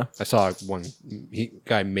skulls. Yeah. I saw one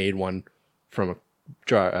guy made one from a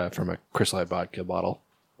jar from a Crystal Head vodka bottle.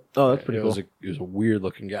 Oh, that's pretty cool. It was a weird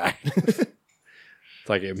looking guy. It's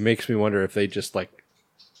like, it makes me wonder if they just like,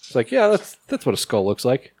 it's like, yeah, that's what a skull looks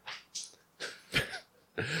like.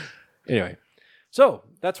 Anyway, so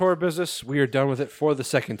that's horror business. We are done with it for the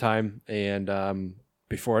second time, and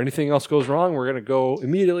before anything else goes wrong, we're gonna go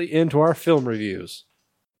immediately into our film reviews.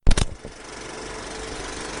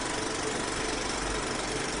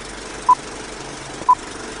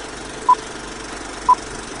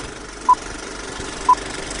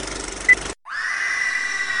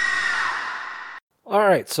 All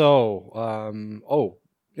right, so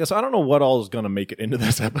Yeah, so I don't know what all is going to make it into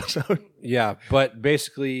this episode. yeah, but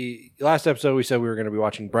basically, last episode we said we were going to be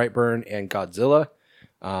watching Brightburn and Godzilla,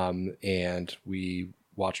 and we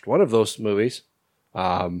watched one of those movies.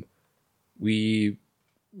 Godzilla's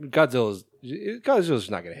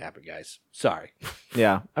not going to happen, guys. Sorry,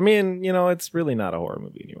 Yeah. I mean, it's really not a horror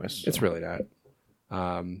movie anyways. it's really not.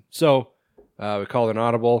 So we called an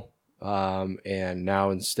audible, and now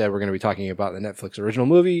instead we're going to be talking about the Netflix original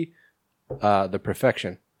movie, The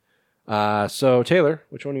Perfection. So Taylor,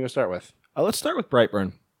 which one are you going to start with? Let's start with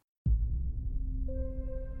Brightburn.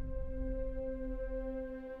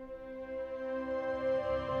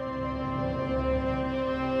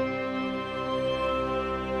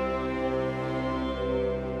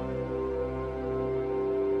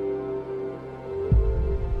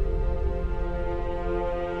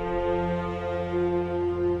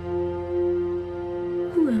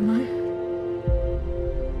 Who am I?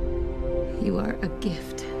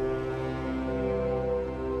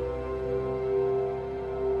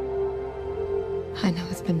 I know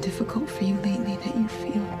it's been difficult for you lately that you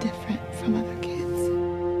feel different from other kids.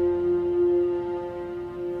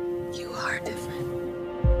 You are different.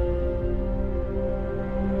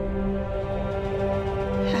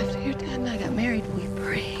 After your dad and I got married, we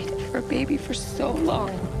prayed for a baby for so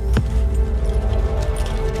long.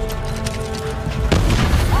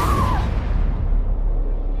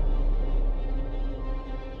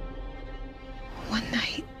 One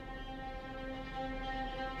night,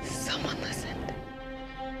 someone listened.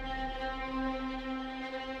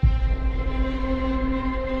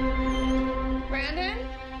 Brandon?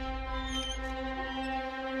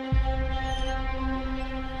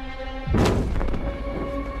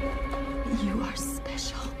 You are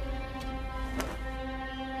special.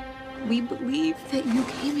 We believe that you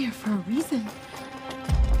came here for a reason.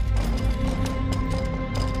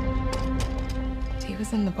 He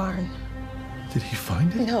was in the barn. Did he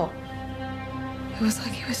find it? No. It was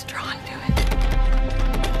like he was drawn to it.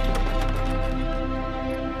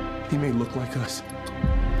 He may look like us.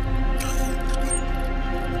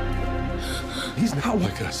 He's not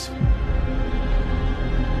like us.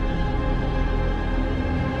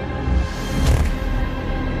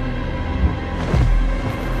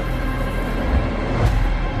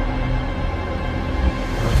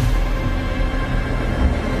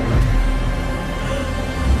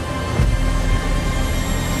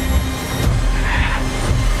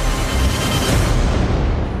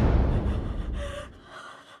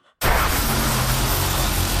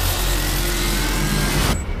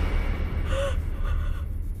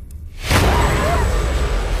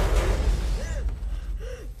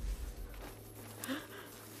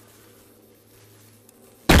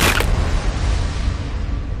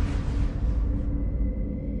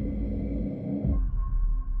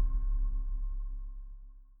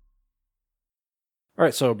 All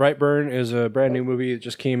right, so Brightburn is a brand new movie that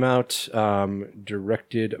just came out,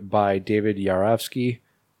 directed by David Yarovsky,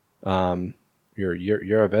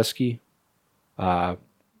 Yarovesky,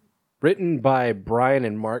 written by Brian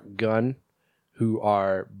and Mark Gunn, who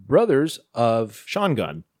are brothers of Sean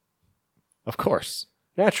Gunn, of course,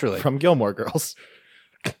 naturally from Gilmore Girls.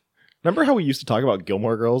 Remember how we used to talk about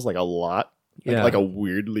Gilmore Girls like a lot? Yeah. Like a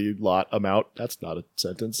weirdly lot amount? That's not a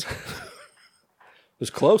sentence. It was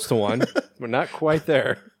close to one, but not quite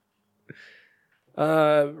there.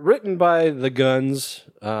 Written by the Gunns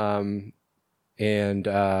and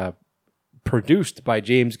produced by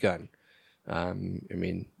James Gunn. I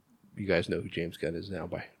mean, you guys know who James Gunn is now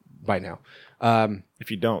by now. If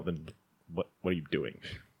you don't, then what are you doing?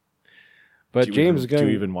 But James Gunn, do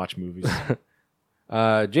you even watch movies?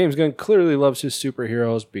 James Gunn clearly loves his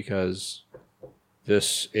superheroes because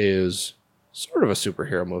this is sort of a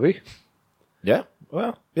superhero movie. Yeah.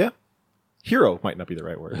 Well, yeah. Hero might not be the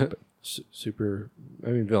right word. But.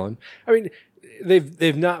 Villain. I mean,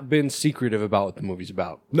 they've not been secretive about what the movie's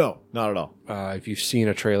about. No, not at all. If you've seen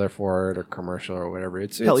a trailer for it or commercial or whatever,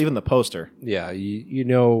 it's even the poster. Yeah, you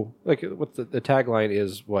know, like what the tagline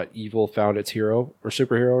is, what evil found its hero or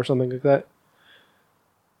superhero or something like that.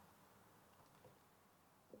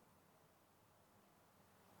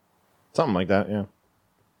 Something like that, yeah.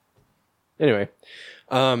 Anyway,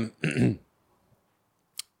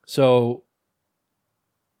 so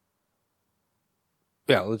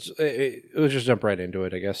yeah, let's just jump right into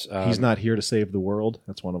it, I guess. He's not here to save the world.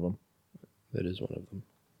 That's one of them. That is one of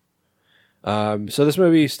them. So this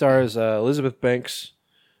movie stars Elizabeth Banks,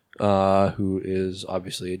 who is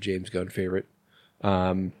obviously a James Gunn favorite,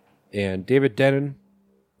 and David Denon,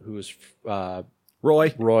 who is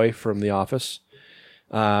Roy from The Office.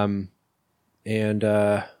 And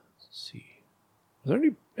let's see, are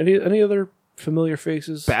there any other familiar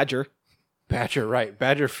faces? Badger, right?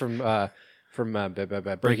 Badger from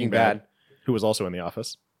Breaking Bad, who was also in The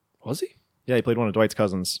Office. Was he? Yeah, he played one of Dwight's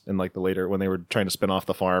cousins in like the later when they were trying to spin off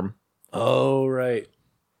the farm. Oh right.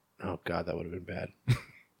 Oh god, that would have been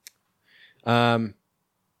bad.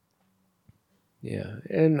 Yeah,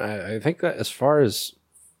 and I think that as far as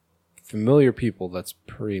familiar people, that's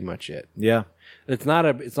pretty much it. Yeah, it's not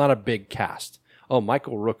a big cast. Oh,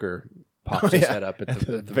 Michael Rooker pops his head up at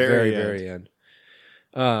the very end.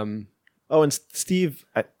 Oh, and Steve,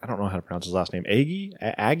 I don't know how to pronounce his last name.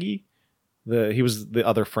 Aggie? He was the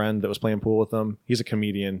other friend that was playing pool with them. He's a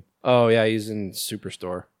comedian. Oh, yeah, he's in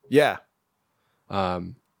Superstore. Yeah.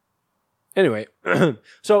 Anyway,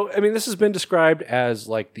 so, I mean, this has been described as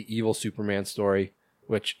like the evil Superman story,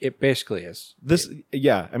 which it basically is.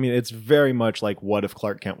 Yeah, I mean, it's very much like what if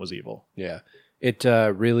Clark Kent was evil? Yeah. It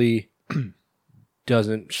really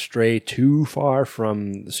doesn't stray too far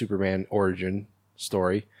from the Superman origin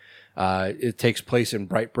story. It takes place in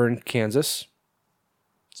Brightburn, Kansas.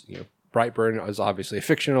 It's, Brightburn is obviously a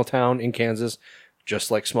fictional town in Kansas,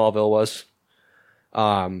 just like Smallville was.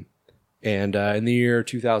 And in the year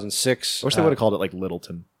 2006, I wish they would have called it like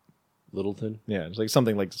Littleton. Littleton. Yeah, it's like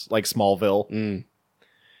something like Smallville.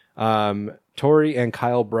 Tori and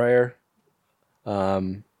Kyle Breyer,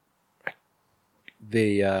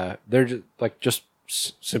 they're just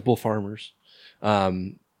simple farmers, out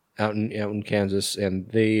in Kansas, and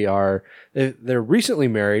they're recently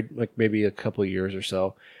married, like maybe a couple of years or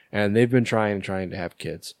so, and they've been trying to have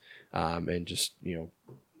kids, and just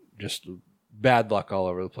bad luck all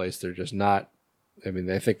over the place. They're just not. I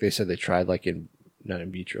mean, I think they said they tried not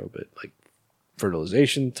in vitro, but like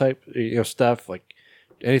fertilization type stuff, like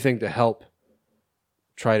anything to help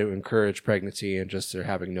try to encourage pregnancy, and just they're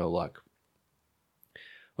having no luck.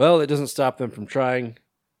 Well, it doesn't stop them from trying.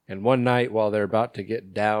 And one night, while they're about to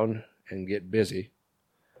get down and get busy,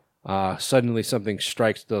 suddenly something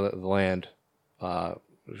strikes the land,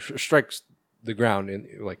 strikes the ground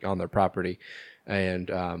on their property,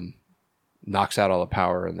 and knocks out all the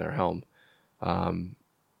power in their home.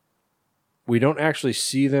 We don't actually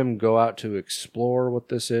see them go out to explore what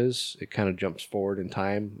this is. It kind of jumps forward in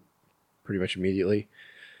time pretty much immediately.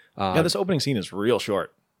 This opening scene is real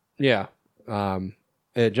short. Yeah.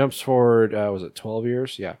 It jumps forward, was it 12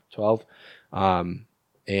 years? Yeah, 12.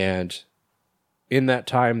 And in that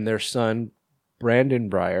time, their son, Brandon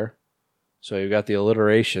Breyer, so you've got the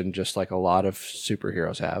alliteration just like a lot of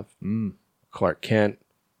superheroes have. Clark Kent,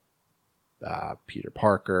 Peter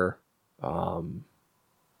Parker.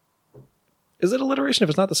 Is it alliteration if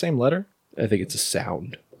it's not the same letter? I think it's a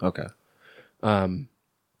sound. Okay. And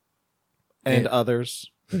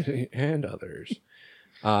others. And others.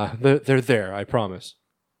 They're there, I promise.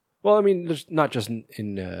 Well, I mean, there's not just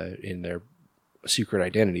in their secret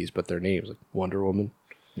identities, but their names, like Wonder Woman.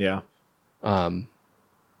 Yeah. Lost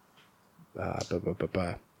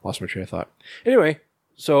my train of thought. Anyway,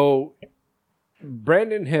 so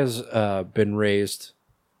Brandon has been raised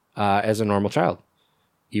as a normal child,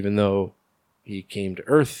 even though he came to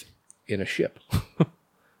Earth in a ship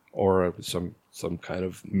or some kind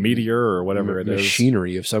of meteor or whatever it is.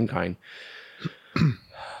 Machinery of some kind.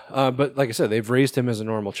 But like I said, they've raised him as a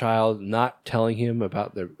normal child, not telling him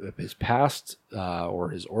about his past or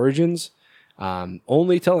his origins,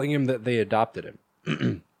 only telling him that they adopted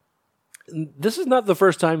him. This is not the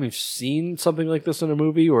first time we've seen something like this in a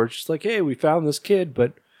movie, or it's just like, hey, we found this kid,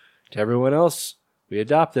 but to everyone else, we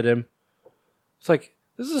adopted him. It's like,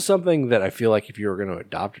 this is something that I feel like if you were going to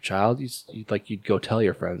adopt a child, you'd go tell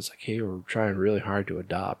your friends, like, hey, we're trying really hard to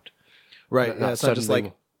adopt. Right. Yeah, it's not just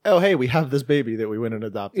like, oh, hey, we have this baby that we went and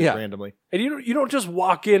adopted randomly. And you don't just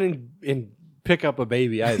walk in and pick up a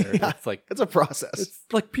baby either. Yeah, it's like, it's a process. It's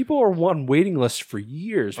like people are on waiting lists for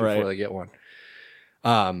years before they get one.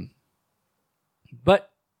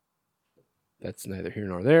 But that's neither here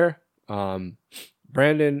nor there.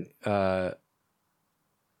 Brandon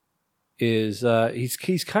is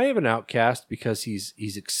he's kind of an outcast because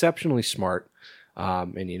he's exceptionally smart,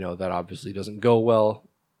 and that obviously doesn't go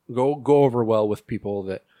over well with people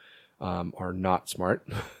that are not smart.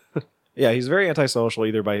 Yeah, he's very antisocial.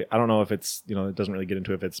 Either by, I don't know if it's it doesn't really get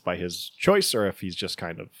into if it's by his choice or if he's just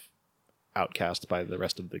kind of outcast by the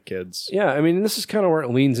rest of the kids. Yeah, I mean, this is kind of where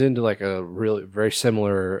it leans into like a really very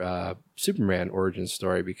similar Superman origin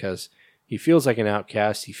story, because he feels like an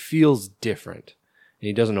outcast. He feels different, and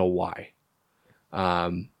he doesn't know why.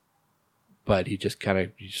 But he's just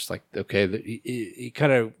like, okay, he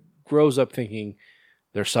kind of grows up thinking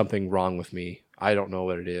there's something wrong with me. I don't know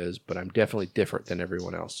what it is, but I'm definitely different than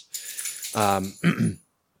everyone else. But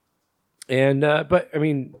I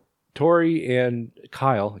mean, Tori and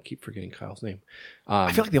Kyle, I keep forgetting Kyle's name.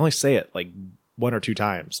 I feel like they only say it like one or two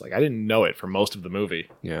times. Like I didn't know it for most of the movie.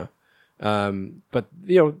 Yeah. But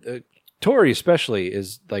Tori especially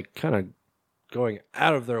is like kind of going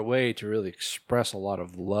out of their way to really express a lot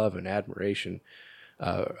of love and admiration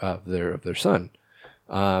of their son.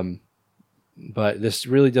 But this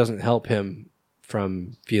really doesn't help him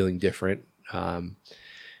from feeling different. And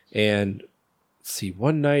let's see,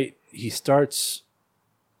 one night he starts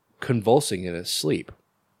convulsing in his sleep.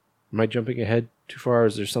 Am I jumping ahead too far? Or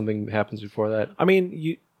is there something that happens before that? I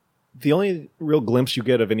mean, the only real glimpse you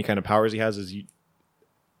get of any kind of powers he has is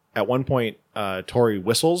at one point, Tori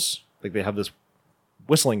whistles. Like they have this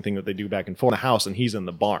whistling thing that they do back and forth in the house, and he's in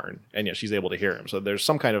the barn, and yet she's able to hear him. So there's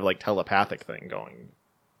some kind of like telepathic thing going.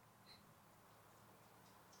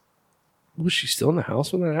 Was she still in the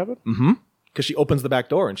house when that happened? Mm-hmm. Because she opens the back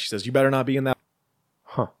door and she says, "You better not be in that."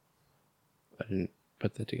 Huh. I didn't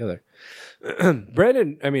put that together.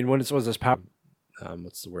 Brandon, I mean, when it was this power,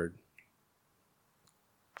 what's the word?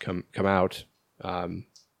 Come out.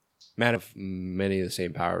 many of the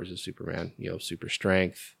same powers as Superman. You know, super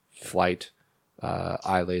strength, flight,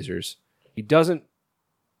 eye lasers. He doesn't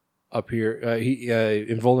appear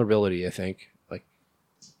invulnerability. I think like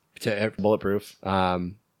to Bulletproof.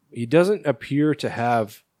 he doesn't appear to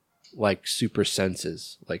have like super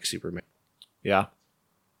senses like Superman. Yeah.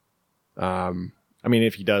 I mean,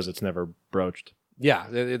 if he does, it's never broached. Yeah,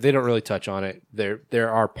 they don't really touch on it.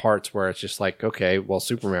 There are parts where it's just like, okay, well,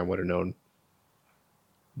 Superman would have known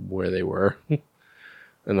where they were,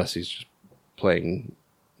 unless he's just playing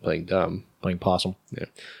dumb, Playing possum. Yeah.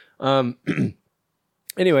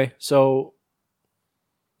 Anyway, so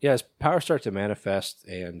yeah, his powers start to manifest,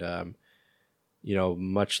 and you know,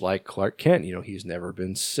 much like Clark Kent, you know, he's never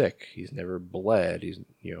been sick, he's never bled, he's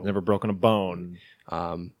Never broken a bone.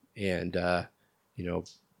 and you know,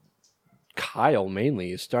 Kyle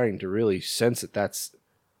mainly is starting to really sense that that's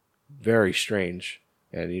very strange.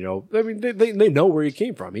 And, you know, I mean, they know where he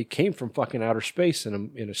came from. He came from fucking outer space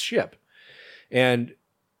in a ship. And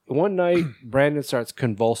one night, Brandon starts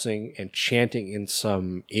convulsing and chanting in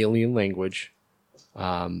some alien language,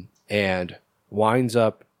 and winds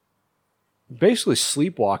up basically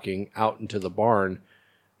sleepwalking out into the barn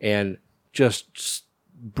and just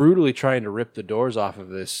brutally trying to rip the doors off of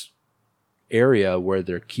this area where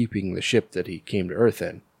they're keeping the ship that he came to Earth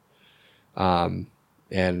in.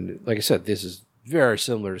 And like I said, this is very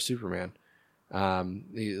similar to Superman.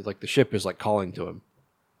 Like the ship is like calling to him.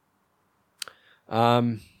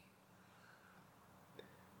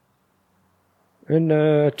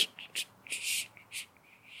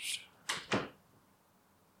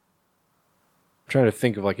 Trying to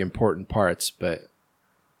think of like important parts, but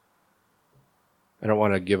I don't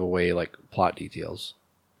want to give away like plot details.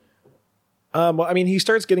 Well, I mean, he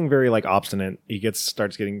starts getting very like obstinate. He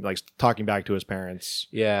starts getting like talking back to his parents.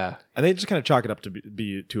 Yeah, and they just kind of chalk it up to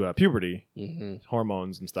be puberty,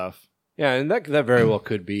 hormones and stuff. Yeah, and that very well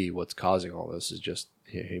could be what's causing all this, is just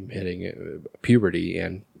him hitting puberty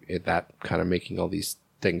and that kind of making all these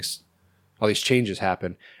things, all these changes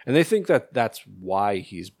happen. And they think that that's why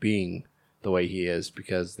he's being the way he is,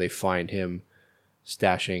 because they find him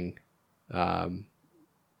stashing,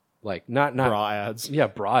 like not bra ads. Yeah,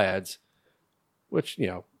 bra ads. Which, you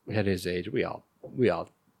know, at his age, we all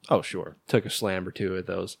oh sure took a slam or two of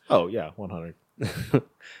those. Oh yeah, 100.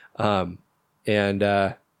 And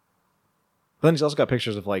but then he's also got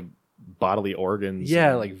pictures of like bodily organs.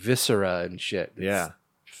 Yeah, like viscera and shit. Yeah,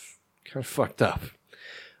 kind of fucked up.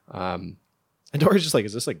 And Dory's just like,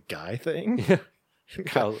 is this a guy thing?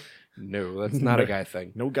 Kyle, no, that's not a guy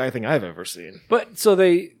thing. No guy thing I've ever seen. But so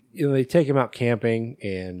they take him out camping,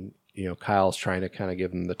 and you know, Kyle's trying to kind of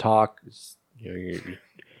give him the talk. You know,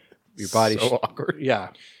 your body's so awkward. Yeah,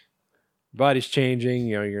 body's changing.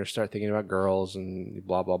 You know, you're gonna start thinking about girls and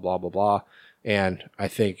blah blah blah blah blah. And I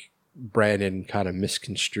think Brandon kind of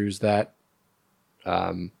misconstrues that,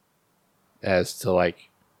 as to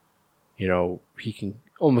like, you know, he can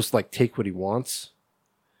almost like take what he wants.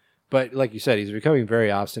 But like you said, he's becoming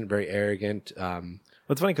very obstinate, very arrogant.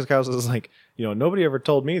 What's funny because Kyle says like, you know, nobody ever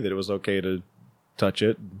told me that it was okay to touch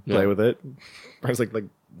it, play with it. I was like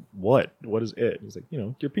what? What is it? He's like, you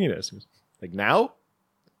know, your penis. He was like, now?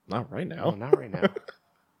 Not right now. No, not right now.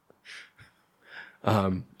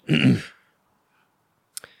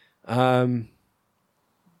 Let's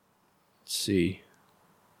see.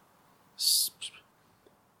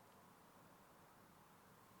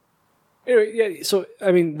 Anyway, yeah. So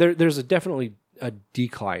I mean, there's definitely a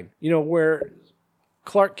decline. You know, where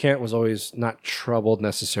Clark Kent was always not troubled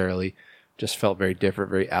necessarily, just felt very different,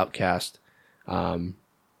 very outcast.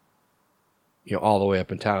 You know, all the way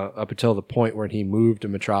up until the point where he moved to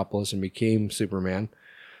Metropolis and became Superman.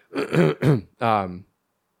 You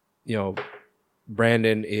know,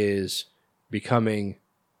 Brandon is becoming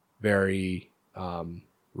very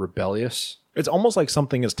rebellious. It's almost like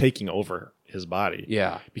something is taking over his body.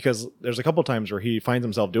 Yeah. Because there's a couple times where he finds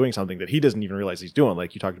himself doing something that he doesn't even realize he's doing.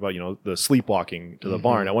 Like you talked about, you know, the sleepwalking to the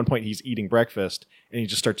barn. At one point he's eating breakfast and he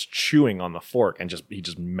just starts chewing on the fork and he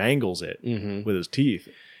just mangles it with his teeth.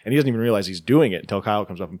 And he doesn't even realize he's doing it until Kyle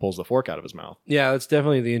comes up and pulls the fork out of his mouth. Yeah, that's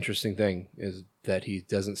definitely the interesting thing, is that he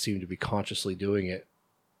doesn't seem to be consciously doing it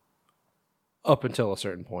up until a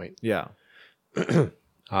certain point. Yeah.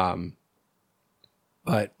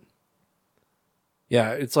 But yeah,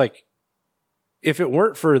 it's like, if it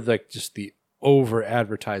weren't for like just the over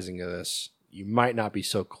advertising of this, you might not be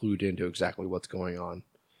so clued into exactly what's going on.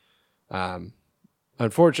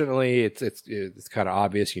 Unfortunately, it's kind of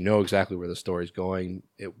obvious. You know exactly where the story's going.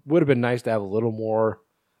 It would have been nice to have a little more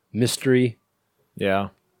mystery. Yeah.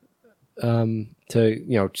 To,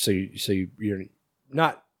 you know, so you're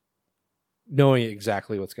not knowing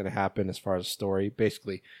exactly what's going to happen as far as story.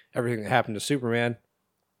 Basically, everything that happened to Superman,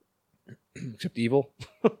 except evil.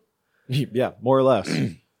 Yeah, more or less.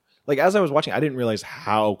 Like, as I was watching, I didn't realize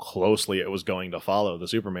how closely it was going to follow the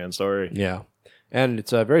Superman story. Yeah. And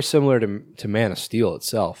it's very similar to Man of Steel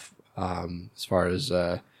itself, as far as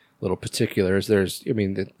little particulars. It's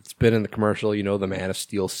been in the commercial, the Man of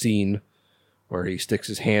Steel scene where he sticks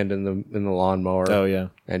his hand in the lawnmower. Oh, yeah.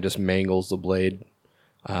 And just mangles the blade.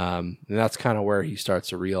 And that's kind of where he starts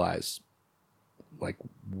to realize, like,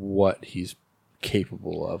 what he's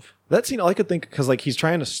capable of. That scene, all I could think, because, like, he's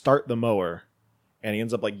trying to start the mower, and he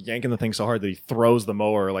ends up, like, yanking the thing so hard that he throws the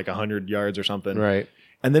mower, like, 100 yards or something. Right.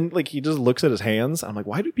 And then, like, he just looks at his hands. I'm like,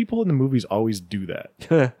 why do people in the movies always do that?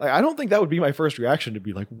 Like, I don't think that would be my first reaction, to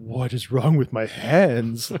be like, what is wrong with my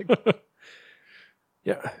hands? Like,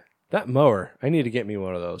 yeah, that mower, I need to get me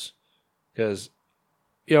one of those. Because,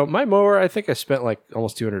 my mower, I think I spent, like,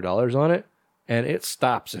 almost $200 on it. And it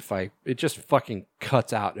stops it just fucking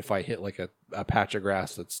cuts out if I hit, like, a patch of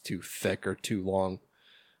grass that's too thick or too long.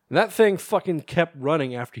 And that thing fucking kept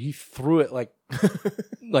running after he threw it, like,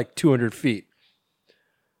 like 200 feet.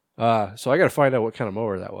 So I got to find out what kind of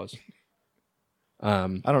mower that was. I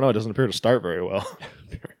don't know. It doesn't appear to start very well.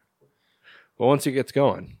 Well, once it gets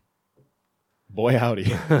going, boy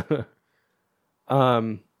howdy.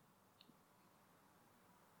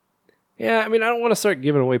 Yeah, I mean, I don't want to start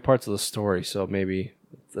giving away parts of the story, so maybe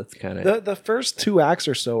that's kind of the first 2 acts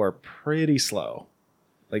or so are pretty slow.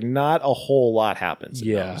 Like, not a whole lot happens.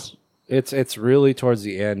 Yeah, it's really towards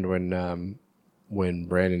the end when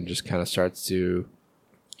Brandon just kind of starts to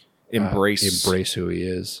embrace who he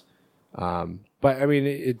is. But I mean,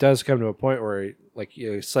 it does come to a point where, like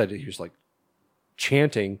you said, he was like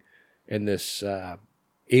chanting in this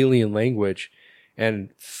alien language,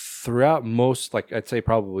 and throughout most, like, I'd say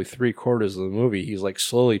probably 3/4 of the movie, he's like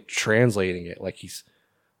slowly translating it, like he's,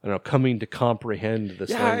 I don't know, coming to comprehend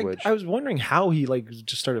this language. I was wondering how he, like,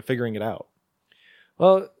 just started figuring it out.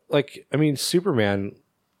 Well, like, I mean, Superman,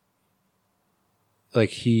 like,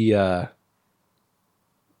 he I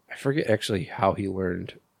forget actually how he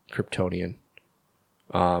learned Kryptonian.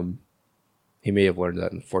 He may have learned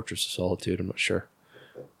that in Fortress of Solitude, I'm not sure.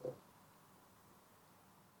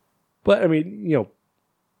 But I mean,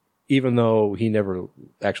 even though he never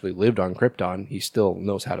actually lived on Krypton, he still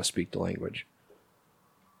knows how to speak the language.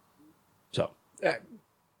 So,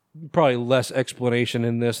 probably less explanation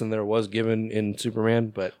in this than there was given in Superman,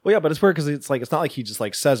 but... Well, yeah, but it's weird because it's like, it's not like he just,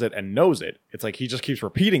 like, says it and knows it. It's like he just keeps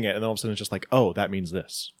repeating it, and then all of a sudden it's just like, oh, that means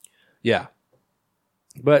this. Yeah.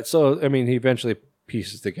 But so, I mean, he eventually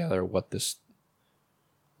pieces together what this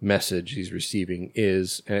message he's receiving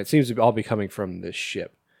is, and it seems to all be coming from this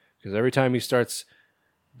ship. Because every time he starts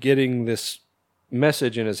getting this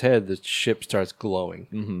message in his head, the ship starts glowing.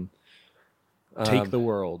 Mm-hmm. Take the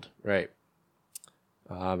world. Right.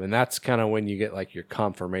 And that's kind of when you get, like, your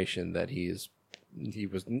confirmation that he's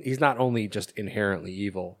not only just inherently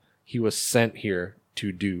evil, he was sent here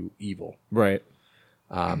to do evil. Right.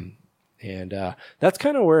 And that's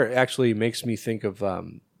kind of where it actually makes me think of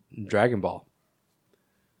Dragon Ball.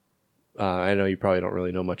 I know you probably don't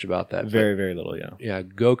really know much about that. Very, very little, yeah. Yeah,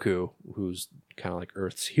 Goku, who's kind of like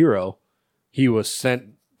Earth's hero, he was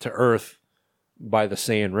sent to Earth by the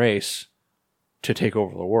Saiyan race to take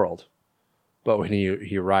over the world. But when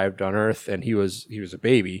he arrived on Earth, and he was a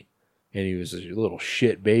baby, and he was a little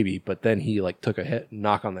shit baby, but then he, like, took a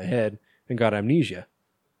knock on the head and got amnesia.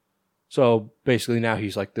 So basically now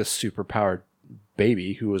he's like this super powered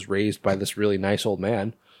baby who was raised by this really nice old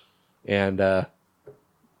man, and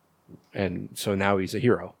so now he's a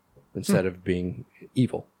hero instead of being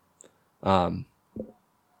evil. But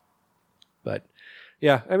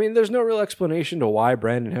yeah, I mean, there's no real explanation to why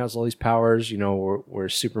Brandon has all these powers. Where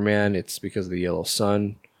Superman, it's because of the yellow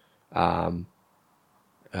sun. The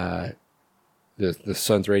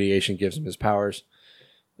sun's radiation gives him his powers.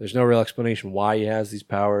 There's no real explanation why he has these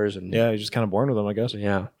powers, and yeah, he's just kind of born with them, I guess.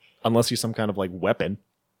 Yeah, unless he's some kind of, like, weapon.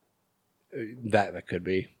 That could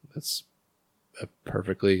be. That's a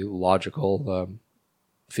perfectly logical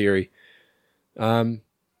theory. So,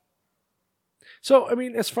 I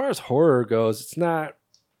mean, as far as horror goes, it's not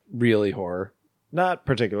really horror. Not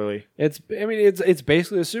particularly. It's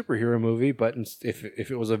basically a superhero movie, but if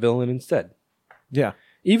it was a villain instead. Yeah.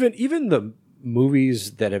 Even the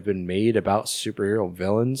movies that have been made about superhero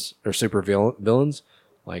villains or villains,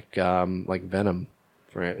 like Venom,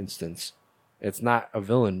 for instance, it's not a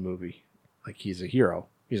villain movie. Like, he's a hero.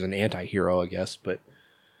 He's an anti-hero, I guess. But,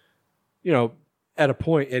 at a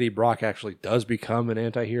point, Eddie Brock actually does become an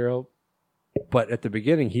anti-hero. But at the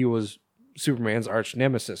beginning, he was Superman's arch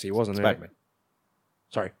nemesis. He wasn't Spider-Man.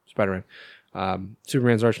 Sorry, Spider-Man.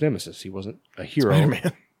 Superman's arch nemesis. He wasn't a hero.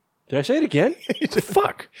 Spider-Man. Did I say it again?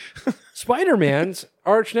 Fuck. Spider-Man's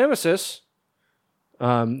arch nemesis.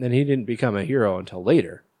 And he didn't become a hero until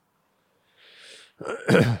later.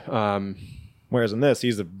 Whereas in this,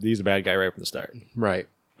 he's a bad guy right from the start. Right.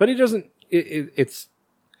 But he doesn't, it's,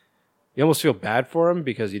 you almost feel bad for him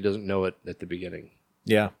because he doesn't know it at the beginning.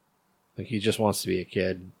 Yeah. Like he just wants to be a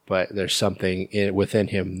kid, but there's something within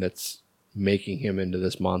him that's making him into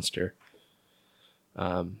this monster.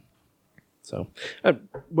 So,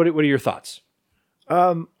 what are your thoughts?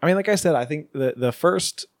 I mean, like I said, I think the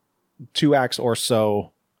first 2 acts or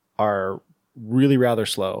so are really rather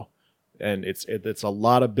slow, and it's a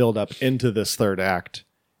lot of build up into this third act,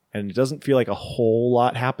 and it doesn't feel like a whole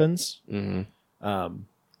lot happens. Mm-hmm.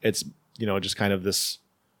 It's just kind of this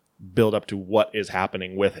build up to what is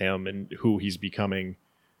happening with him and who he's becoming.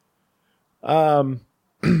 I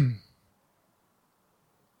don't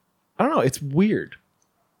know. It's weird.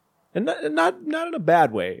 And not in a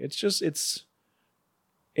bad way. It's just it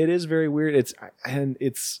is very weird. It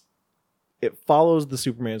follows the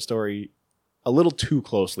Superman story a little too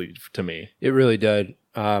closely to me. It really did.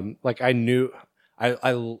 Like I knew, I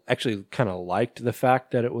actually kind of liked the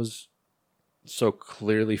fact that it was so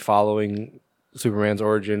clearly following Superman's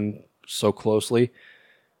origin so closely,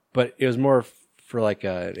 but it was more for like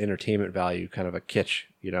an entertainment value, kind of a kitsch,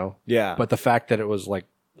 Yeah. But the fact that it was like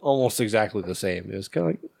almost exactly the same, it was kind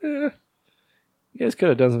of like, you guys could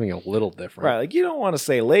have done something a little different. Right, like you don't want to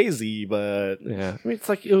say lazy, but yeah. I mean, it's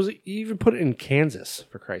like you even put it in Kansas,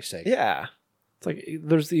 for Christ's sake. Yeah. It's like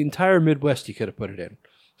there's the entire Midwest you could have put it in.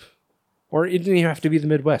 Or it didn't even have to be the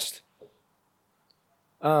Midwest.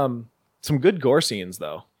 Some good gore scenes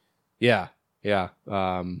though. Yeah. Yeah.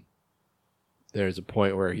 There's a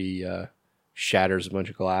point where he shatters a bunch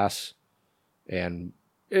of glass, and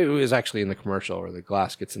it was actually in the commercial where the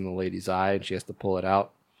glass gets in the lady's eye and she has to pull it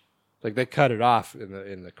out. Like they cut it off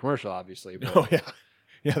in the commercial, obviously. But, Oh yeah,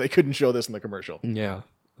 yeah. They couldn't show this in the commercial. Yeah.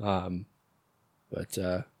 But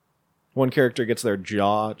one character gets their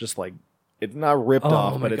jaw just like it's not ripped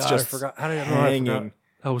off, but it's just hanging.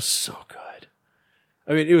 That was so good.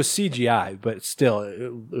 I mean, it was CGI, but still,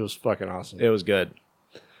 it was fucking awesome. It was good.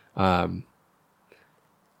 Yeah.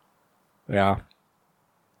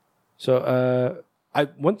 So, I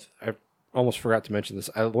almost forgot to mention this.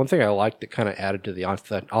 One thing I liked that kind of added to the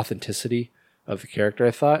authenticity of the character,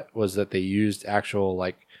 I thought, was that they used actual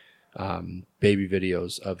baby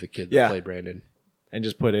videos of the kid that played Brandon, and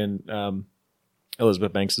just put in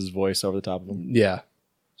Elizabeth Banks' voice over the top of them. Yeah.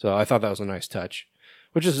 So I thought that was a nice touch,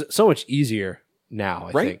 which is so much easier now,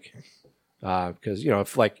 I think. Because,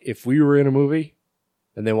 if we were in a movie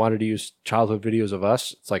and they wanted to use childhood videos of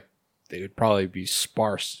us, it's like they would probably be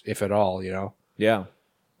sparse, if at all, Yeah.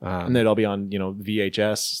 And they'd all be on,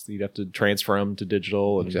 VHS. You'd have to transfer them to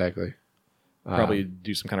digital. And exactly. Probably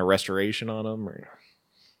do some kind of restoration on them.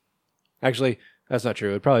 Actually, that's not true.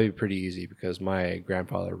 It'd probably be pretty easy because my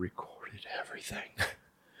grandfather recorded everything.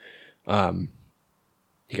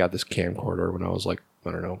 He got this camcorder when I was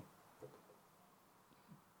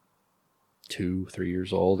 2-3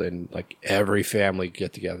 years old, and every family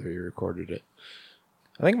get together, he recorded it.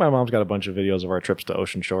 I think my mom's got a bunch of videos of our trips to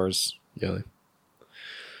Ocean Shores. Really?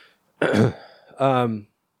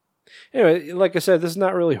 Anyway, like I said, this is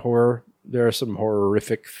not really horror. There are some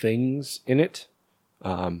horrific things in it.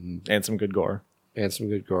 And some good gore.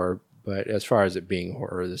 But as far as it being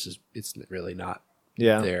horror, it's really not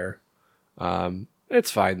there.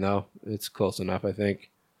 It's fine though. It's close enough, I think.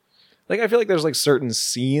 I feel like there's certain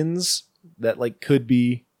scenes that could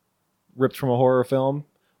be ripped from a horror film.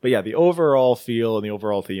 But yeah, the overall feel and the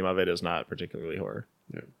overall theme of it is not particularly horror.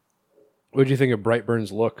 Yeah. What do you think of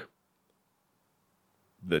Brightburn's look?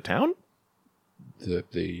 The town?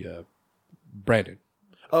 The Brandon.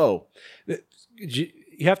 Oh. You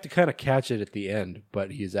have to kind of catch it at the end,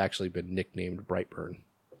 but he's actually been nicknamed Brightburn.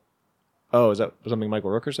 Oh, is that something Michael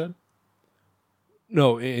Rooker said?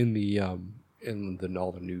 No, in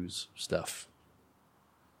all the news stuff.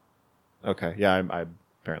 Okay, yeah, I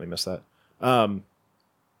apparently missed that.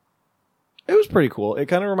 It was pretty cool. It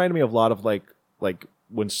kind of reminded me of a lot of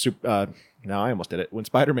when now I almost did it. When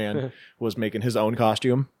Spider-Man was making his own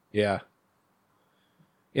costume. Yeah.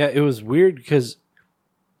 Yeah, it was weird because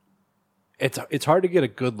it's hard to get a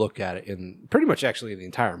good look at it in pretty much actually the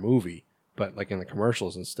entire movie, but in the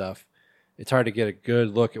commercials and stuff, it's hard to get a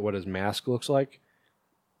good look at what his mask looks like.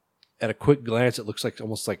 At a quick glance, it looks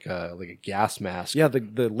almost like a gas mask. Yeah,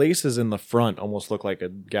 the laces in the front almost look like a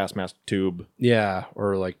gas mask tube. Yeah,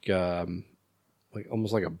 or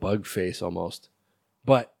almost like a bug face almost.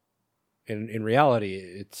 But in reality,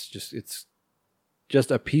 it's just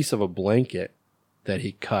a piece of a blanket that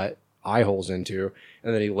he cut eye holes into,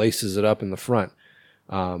 and then he laces it up in the front.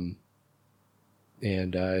 And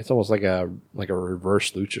it's almost like a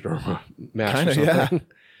reverse luchador match Kinda,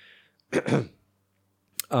 or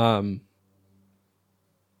something.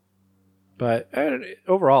 But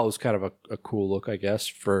overall, it was kind of a cool look, I guess,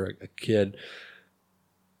 for a kid.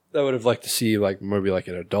 I would have liked to see like maybe like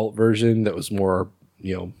an adult version that was more,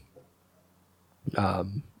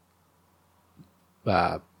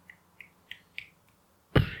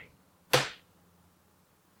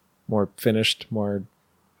 more finished, more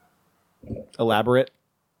elaborate.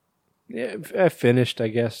 Yeah, finished, I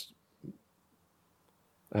guess.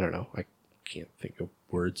 I don't know. I can't think of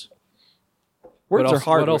words. Words What are else-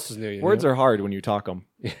 hard. what else is new, you Words know? are hard when you talk them.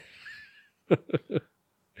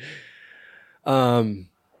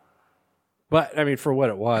 But I mean, for what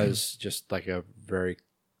it was, just like a very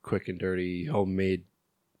quick and dirty homemade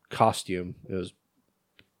costume. It was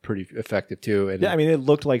pretty effective too. And Yeah, I mean, it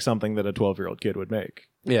looked like something that a 12-year-old kid would make.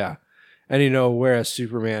 yeah. And whereas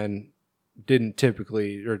Superman doesn't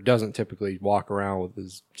typically walk around with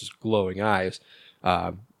his just glowing eyes,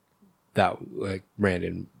 that like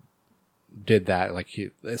Brandon did that.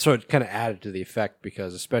 So it kind of added to the effect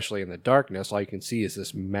because especially in the darkness, all you can see is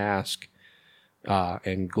this mask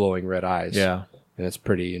and glowing red eyes. Yeah. And it's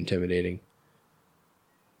pretty intimidating.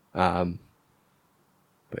 But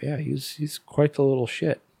yeah, he's quite the little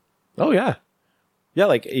shit. Oh yeah, yeah.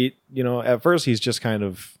 Like at first he's just kind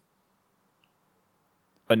of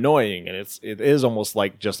annoying, and it is almost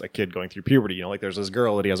like just a kid going through puberty. Like there's this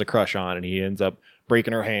girl that he has a crush on, and he ends up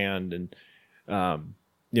breaking her hand, and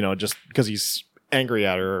just because he's angry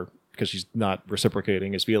at her because she's not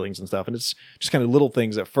reciprocating his feelings and stuff. And it's just kind of little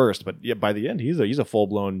things at first, but yeah, by the end he's a full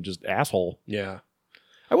blown just asshole. Yeah.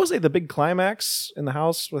 I will say the big climax in the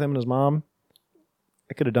house with him and his mom,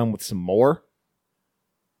 I could have done with some more.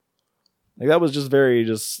 Like that was just very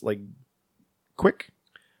quick.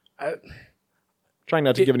 Trying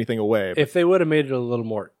not to give anything away. If they would have made it a little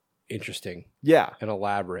more interesting Yeah. and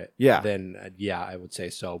elaborate, Yeah. then I would say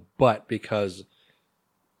so. But because,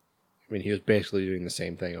 I mean, he was basically doing the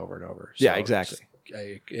same thing over and over. Yeah, exactly.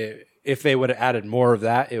 If they would have added more of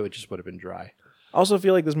that, it would have been dry. I also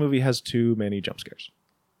feel like this movie has too many jump scares.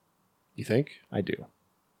 You think? I do.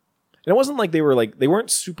 And it wasn't like they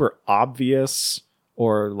weren't super obvious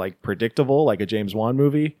or like predictable like a James Wan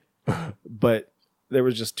movie, but there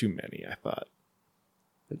was just too many, I thought.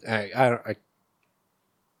 I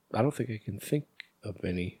don't think I can think of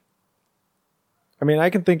any. I mean, I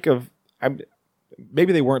can think of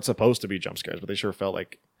maybe they weren't supposed to be jump scares, but they sure felt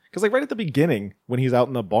like, because like right at the beginning when he's out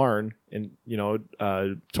in the barn and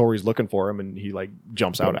Tori's looking for him and he like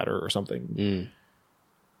jumps out at her or something.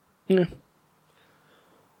 Yeah.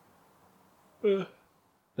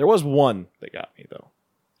 There was one that got me though.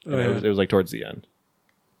 And Oh, yeah. it was like towards the end.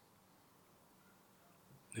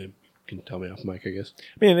 You can tell me off mic, I guess.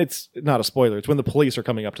 I mean, it's not a spoiler. It's when the police are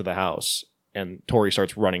coming up to the house and Tori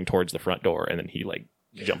starts running towards the front door and then he like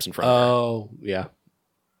jumps in front of her. Oh, yeah.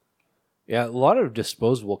 Yeah, a lot of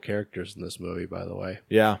disposable characters in this movie, by the way.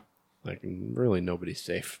 Yeah. Like, really nobody's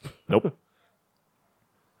safe. Nope.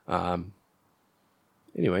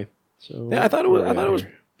 Anyway, so Yeah, I thought it was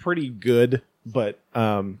pretty good, but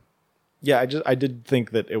yeah, I did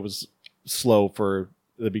think that it was slow for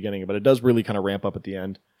the beginning, but it does really kind of ramp up at the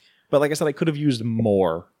end. But like I said, I could have used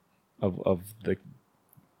more of the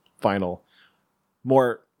final,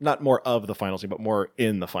 not more of the final scene, but more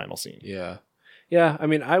in the final scene. Yeah. Yeah, I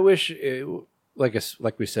mean, I wish it,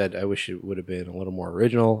 like we said, I wish it would have been a little more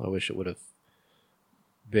original. I wish it would have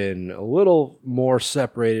been a little more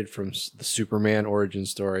separated from the Superman origin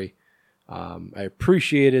story. I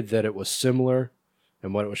appreciated that it was similar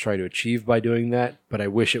and what it was trying to achieve by doing that, but I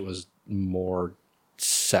wish it was more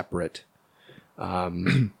separate.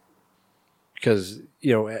 Because,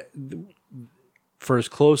 for as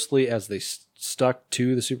closely as they stuck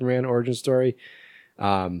to the Superman origin story,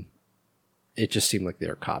 it just seemed like they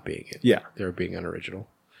were copying it. Yeah. They were being unoriginal.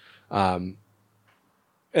 And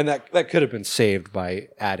that could have been saved by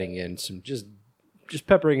adding in some, just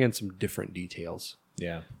peppering in some different details.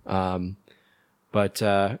 Yeah. But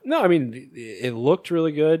no, I mean, it looked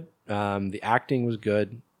really good. The acting was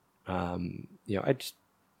good. I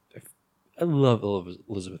love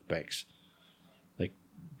Elizabeth Banks. Like,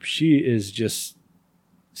 she is just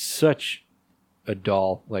such a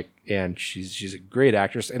doll. Like, and she's a great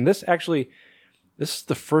actress. And this is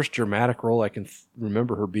the first dramatic role I can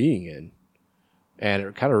remember her being in, and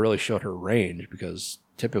it kind of really showed her range because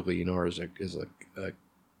typically you know her as a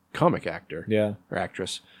comic actor, or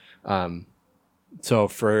actress. So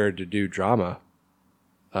for her to do drama,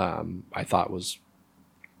 I thought was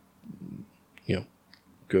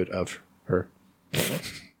good of her.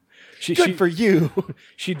 Good for you.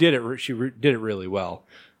 She did it. Did it really well.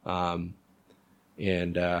 Fuck,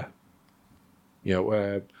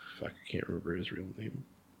 I can't remember his real name.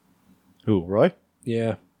 Who, Roy?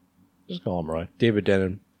 Yeah, Just call him Roy. David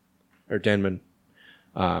Denman.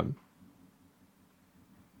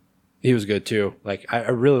 He was good too. Like I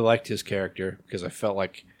really liked his character because I felt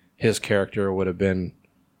like his character would have been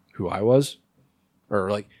who I was,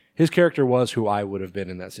 or like his character was who I would have been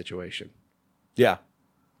in that situation. Yeah.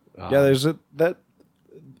 There's that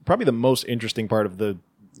probably the most interesting part of the,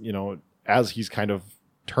 as he's kind of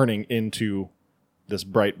turning into this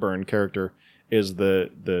Brightburn character is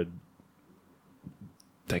the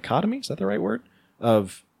dichotomy, is that the right word?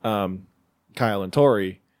 Of Kyle and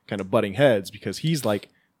Tori kind of butting heads because he's like,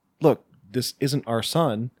 look, this isn't our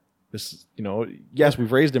son. This, yes,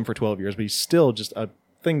 we've raised him for 12 years, but he's still just a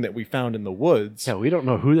thing that we found in the woods. Yeah, we don't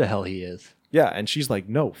know who the hell he is. Yeah, and she's like,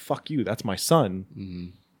 no, fuck you, that's my son. Mm-hmm.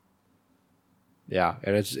 Yeah,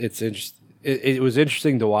 and it's interesting. It was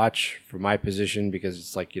interesting to watch from my position because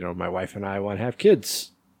it's like, my wife and I want to have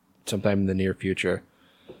kids sometime in the near future.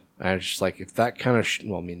 And it's just like, if that kind of,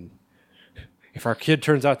 if our kid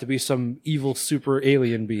turns out to be some evil super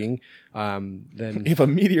alien being, then if a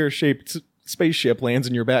meteor-shaped spaceship lands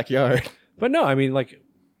in your backyard. But no, we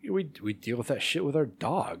deal with that shit with our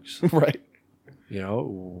dogs, right?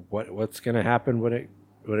 What's going to happen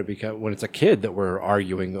when it's a kid that we're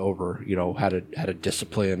arguing over, how to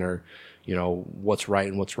discipline or, what's right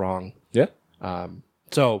and what's wrong. Yeah.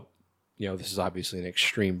 So, this is obviously an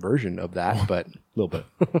extreme version of that, but a little bit.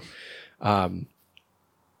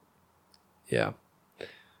 Yeah.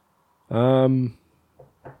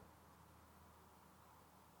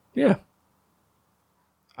 Yeah.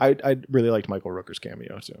 I really liked Michael Rooker's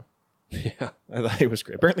cameo too. Yeah. I thought he was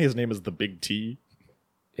great. Apparently his name is the Big T.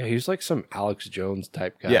 Yeah, he's like some Alex Jones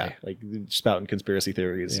type guy. Yeah, like spouting conspiracy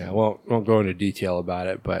theories. Yeah, won't go into detail about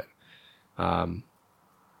it, but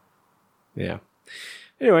yeah.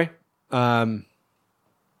 Anyway,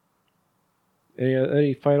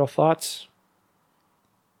 any final thoughts?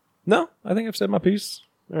 No, I think I've said my piece.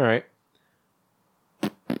 All right.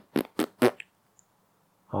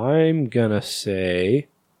 I'm gonna say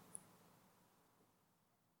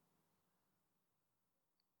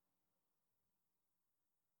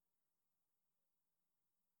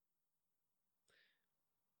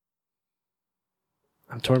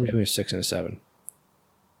I'm torn between a 6 and a 7.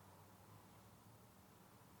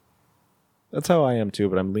 That's how I am too,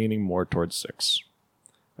 but I'm leaning more towards 6.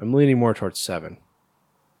 I'm leaning more towards 7.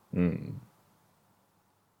 No,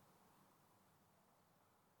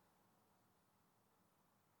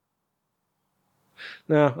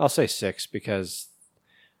 I'll say 6 because,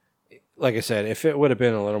 like I said, if it would have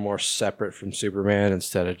been a little more separate from Superman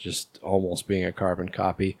instead of just almost being a carbon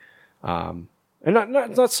copy, and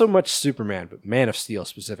not so much Superman, but Man of Steel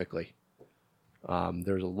specifically,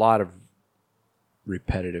 there's a lot of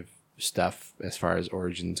repetitive stuff as far as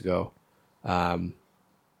origins go. I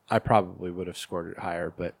probably would have scored it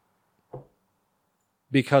higher, but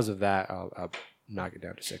because of that, I'll knock it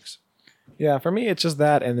down to 6. Yeah, for me, it's just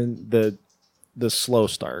that, and then the slow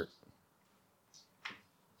start.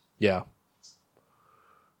 Yeah.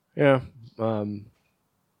 Yeah. I'm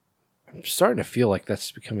starting to feel like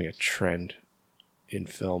that's becoming a trend in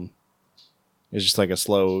film. It's just like a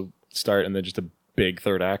slow start and then just a big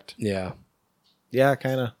third act. Yeah. Yeah,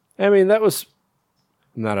 kind of. I mean, that was...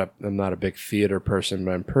 I'm not a big theater person,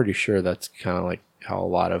 but I'm pretty sure that's kind of like how a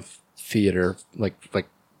lot of theater, like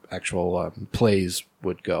actual plays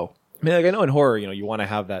would go. I mean, like, I know in horror, you want to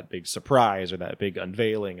have that big surprise or that big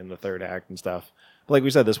unveiling in the third act and stuff. But like we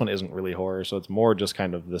said, this one isn't really horror, so it's more just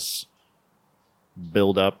kind of this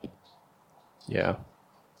build up. Yeah.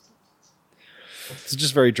 It's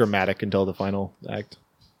just very dramatic until the final act.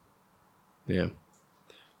 Yeah.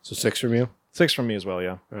 So 6 from you? 6 from me as well,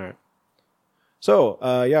 yeah. All right. So,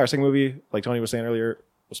 our second movie, like Tony was saying earlier,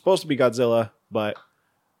 was supposed to be Godzilla, but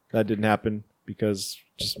that didn't happen because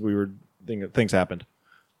things happened.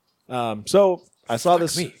 So I saw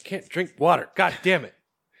this. Me, I can't drink water. God damn it!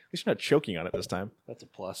 At least you're not choking on it this time. That's a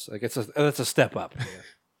plus. Like that's a step up.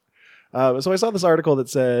 So I saw this article that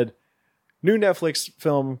said new Netflix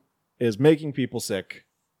film is making people sick,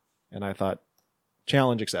 and I thought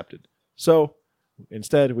challenge accepted. So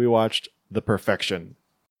instead, we watched The Perfection.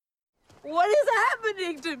 What is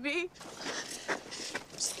happening to me?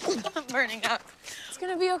 I'm burning up. It's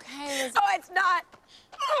gonna be okay, Liz. Oh, it's not.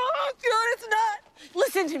 Oh, God, it's not.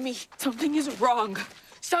 Listen to me. Something is wrong.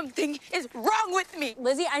 Something is wrong with me.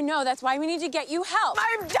 Lizzie, I know. That's why we need to get you help.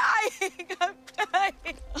 I'm dying. I'm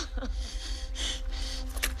dying.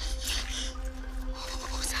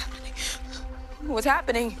 What's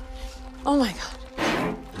happening? Oh my God.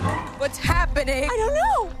 What's happening? I don't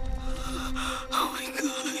know. Oh my God.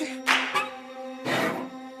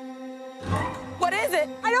 What is it?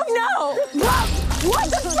 I don't know. Mom, what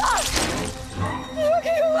the fuck?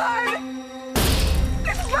 Okay, Lord.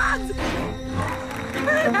 It's bugs.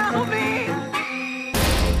 Help me.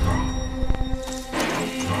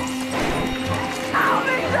 Help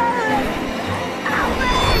me, Charlotte. Help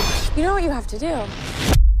me. You know what you have to do?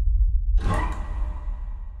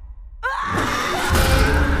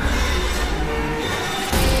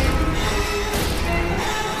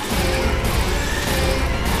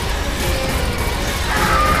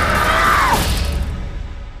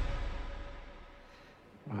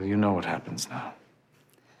 Well, you know what happens now.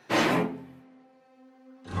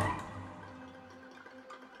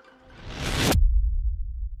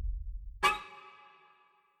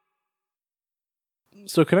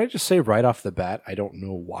 So can I just say right off the bat, I don't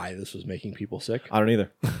know why this was making people sick. I don't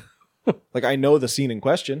either. Like, I know the scene in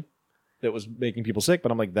question that was making people sick,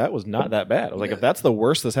 but I'm like, that was not that bad. I was like, if that's the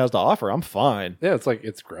worst this has to offer, I'm fine. Yeah, it's like,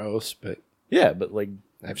 it's gross, but Yeah, but like,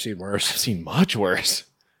 I've seen worse. I've seen much worse.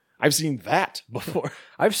 I've seen that before.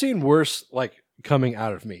 I've seen worse, like, coming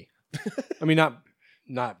out of me. I mean,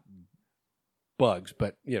 not bugs,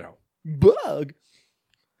 but, you know. Bug.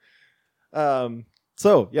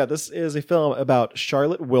 So, yeah, this is a film about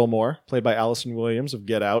Charlotte Wilmore, played by Allison Williams of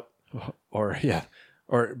Get Out.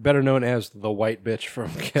 Or better known as the white bitch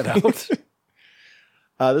from Get Out.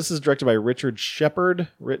 This is directed by Richard Shepard,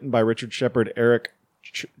 written by Richard Shepard, Eric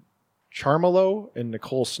Charmelo, and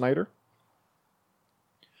Nicole Snyder.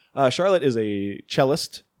 Charlotte is a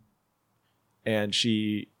cellist, and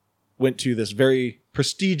she went to this very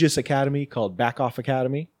prestigious academy called Back Off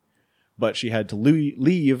Academy, but she had to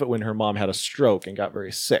leave when her mom had a stroke and got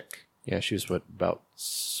very sick. Yeah, she was was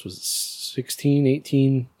it 16,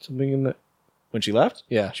 18, something in that? When she left?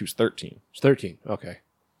 Yeah. She was 13. She was 13, okay.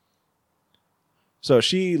 So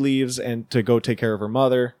she leaves and to go take care of her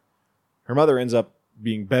mother. Her mother ends up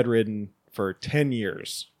being bedridden for 10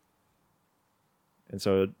 years. And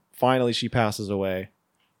so finally she passes away.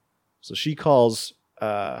 So she calls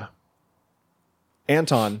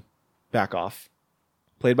Anton back off,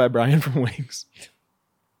 played by Brian from Wings.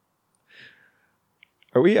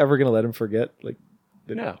 Are we ever going to let him forget? Like,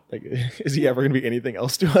 No. Like, is he ever going to be anything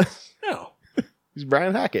else to us? No. He's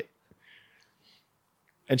Brian Hackett.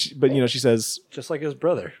 And she says, Just like his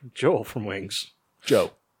brother, Joel from Wings.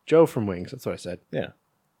 Joe from Wings, that's what I said. Yeah.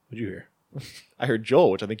 What'd you hear? I heard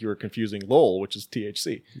Joel, which I think you were confusing Lowell, which is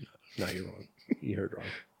THC. No, you're wrong. You heard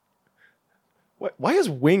wrong. Why is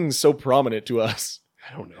Wings so prominent to us?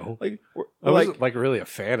 I don't know. Like, I wasn't like really a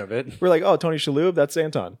fan of it. We're like, oh, Tony Shalhoub, that's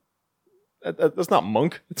Anton. That's not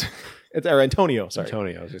Monk. It's Antonio. Sorry,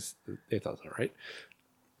 Antonio. They thought that right.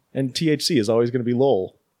 And THC is always going to be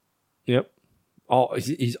Lowell. Yep.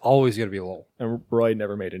 He's always going to be Lowell. And Roy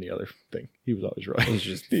never made any other thing. He was always Roy. He's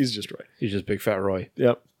just Roy. He's just big fat Roy.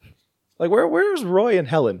 Yep. Like, where's Roy and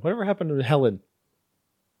Helen? Whatever happened to Helen?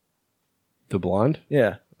 The blonde?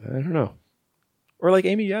 Yeah. I don't know. Or like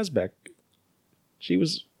Amy Yazbek. She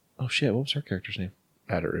was... Oh, shit. What was her character's name?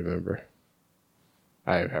 I don't remember.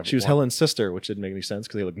 She was Helen's sister, which didn't make any sense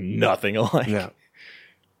because they look nothing alike. No.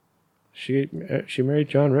 She married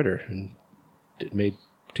John Ritter and made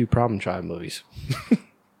 2 Problem Child movies.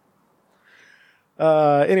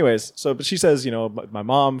 Anyways, but she says, my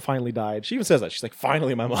mom finally died. She even says that. She's like,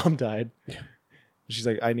 finally, my mom died. Yeah. She's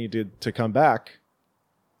like, I need to come back.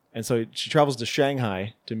 And so she travels to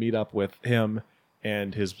Shanghai to meet up with him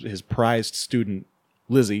and his prized student,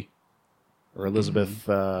 Lizzie, or Elizabeth.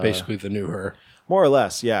 Basically the new her. More or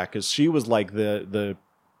less, yeah, because she was like the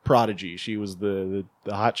prodigy. She was the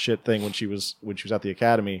hot shit thing when she was at the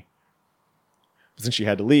academy. But since she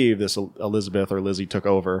had to leave, this Elizabeth or Lizzie took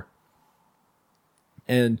over.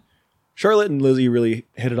 And Charlotte and Lizzie really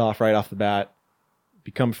hit it off right off the bat.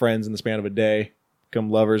 Become friends in the span of a day. Become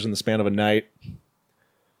lovers in the span of a night.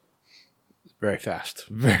 Very fast.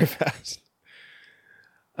 Very fast.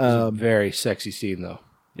 Very sexy scene, though.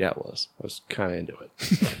 Yeah, it was. I was kind of into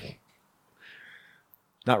it.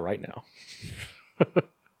 Not right now.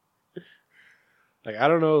 Like, I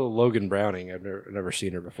don't know Logan Browning. I've never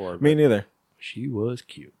seen her before. Me neither. She was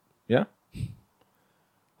cute. Yeah.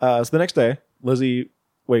 So the next day, Lizzie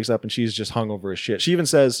wakes up and she's just hungover as shit. She even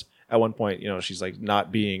says at one point, she's like,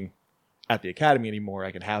 not being at the academy anymore,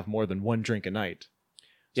 I can have more than 1 drink a night.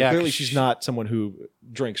 So clearly she's not someone who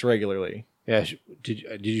drinks regularly. Yeah.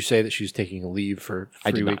 Did you say that she's taking a leave for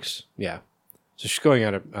 3 weeks? Not. Yeah. So she's going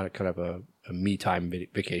on a kind of a me time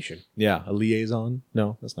vacation. Yeah. A liaison?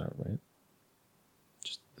 No, that's not right.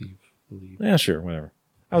 Just leave. Yeah, sure. Whatever.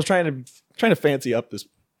 I was trying to fancy up this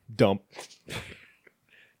dump.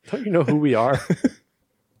 Don't you know who we are?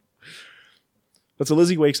 But so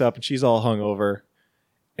Lizzie wakes up and she's all hungover,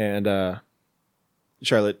 and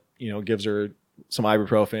Charlotte, gives her some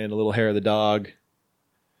ibuprofen, a little hair of the dog.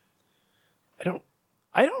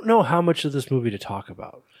 I don't know how much of this movie to talk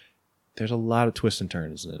about. There's a lot of twists and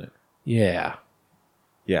turns in it. Yeah.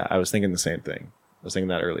 Yeah, I was thinking the same thing. I was thinking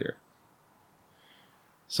that earlier.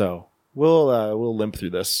 So we'll limp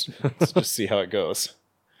through this. Let's just see how it goes.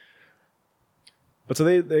 But so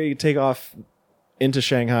they take off into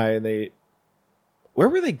Shanghai, and where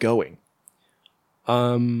were they going?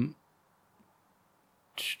 I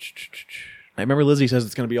remember Lizzie says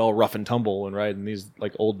it's going to be all rough and tumble and riding these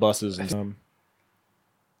like old buses, and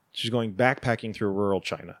she's going backpacking through rural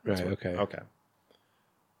China. Right. Okay.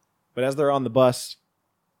 But as they're on the bus,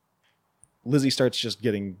 Lizzie starts just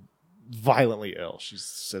getting violently ill. She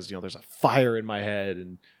says, there's a fire in my head,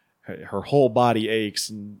 and her whole body aches,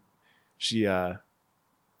 and she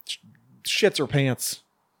shits her pants.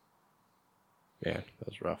 Yeah, that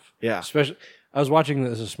was rough. Yeah. Especially, I was watching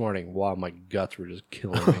this morning while my guts were just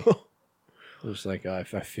killing me. I was like, I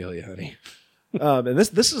feel you, honey. And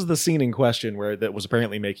this is the scene in question that was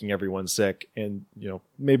apparently making everyone sick. And,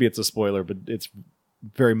 maybe it's a spoiler, but it's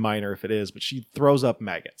very minor if it is. But she throws up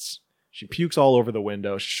maggots. She pukes all over the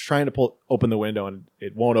window. She's trying to open the window, and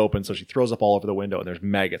it won't open. So she throws up all over the window, and there's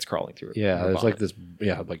maggots crawling through it. Yeah, there's like this,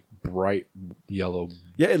 like bright yellow.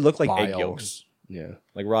 Yeah, it looked like bile. egg yolks. Yeah.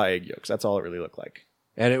 Like raw egg yolks. That's all it really looked like.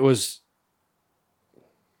 And it was.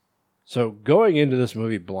 So going into this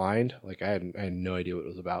movie blind, like I had no idea what it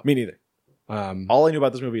was about. Me neither. All I knew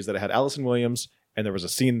about this movie is that it had Allison Williams, and there was a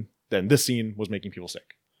scene. Then this scene was making people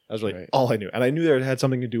sick. That was really all I knew, and I knew that it had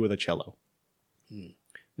something to do with a cello.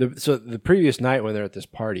 So the previous night when they're at this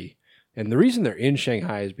party, and the reason they're in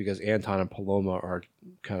Shanghai is because Anton and Paloma are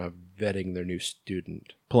kind of vetting their new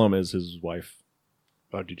student. Paloma is his wife.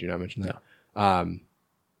 Oh, did you not mention that? No.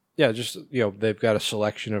 Yeah, just they've got a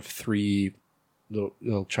selection of 3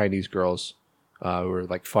 little Chinese girls who are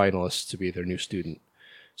like finalists to be their new student.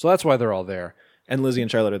 So that's why they're all there. And Lizzie and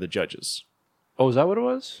Charlotte are the judges. Oh, is that what it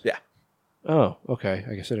was? Yeah. Oh, okay.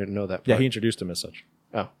 I guess I didn't know that part. Yeah, he introduced him as such.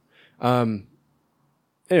 Oh.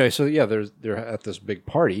 Anyway, so yeah, they're at this big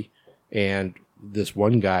party, and this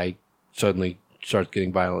one guy suddenly starts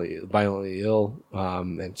getting violently ill,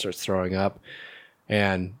 and starts throwing up.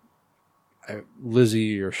 And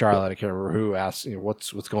Lizzie or Charlotte, I can't remember who, asks,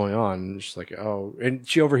 what's going on? And she's like, oh, and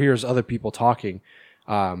she overhears other people talking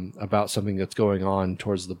about something that's going on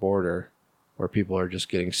towards the border, where people are just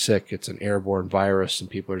getting sick. It's an airborne virus, and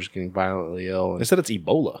people are just getting violently ill. They said it's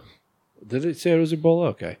Ebola. Did it say it was Ebola?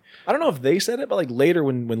 Okay. I don't know if they said it, but like later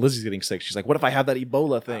when Lizzie's getting sick, she's like, what if I have that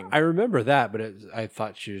Ebola thing? I remember that, but I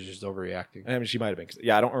thought she was just overreacting. I mean, she might have been.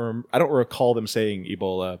 Yeah, I don't recall them saying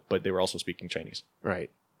Ebola, but they were also speaking Chinese.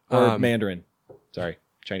 Right. Or Mandarin. Sorry.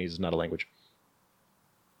 Chinese is not a language.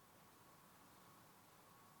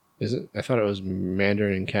 Is it? I thought it was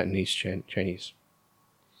Mandarin and Cantonese Chinese.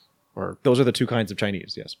 Or those are the 2 kinds of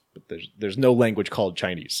Chinese, yes. But there's no language called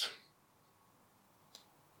Chinese.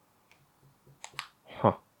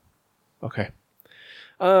 Huh. Okay.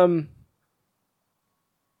 Where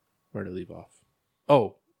to leave off?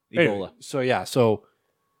 Oh, Ebola. Anyway, so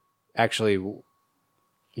actually,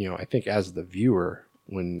 I think as the viewer,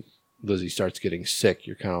 when Lizzie starts getting sick,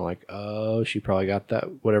 you're kind of like, oh, she probably got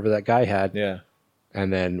that, whatever that guy had. Yeah.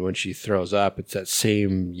 And then when she throws up, it's that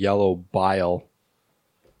same yellow bile.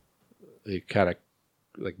 It kind of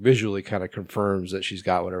like visually kind of confirms that she's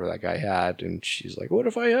got whatever that guy had. And she's like, what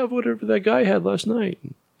if I have whatever that guy had last night?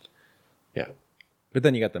 Yeah. But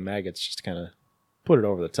then you got the maggots just to kind of put it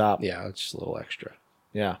over the top. Yeah, it's just a little extra.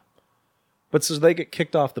 Yeah. But so they get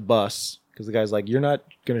kicked off the bus because the guy's like, you're not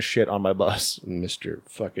going to shit on my bus. Mr.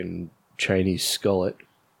 fucking Chinese Skullet.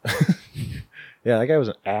 Yeah, that guy was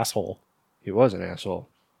an asshole. He was an asshole.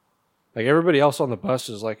 Like everybody else on the bus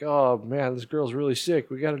is like, oh man, this girl's really sick.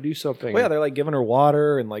 We got to do something. Well, yeah, they're like giving her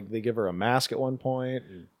water and like they give her a mask at one point.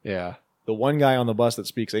 Yeah. The one guy on the bus that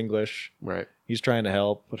speaks English. Right. He's trying to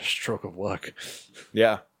help. What a stroke of luck.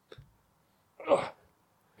 Yeah. Ugh.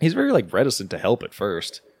 He's very like reticent to help at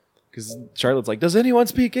first. Because Charlotte's like, does anyone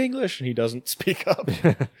speak English? And he doesn't speak up.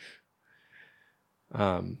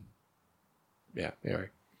 Yeah, anyway.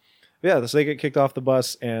 Yeah, so they get kicked off the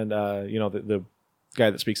bus, and the guy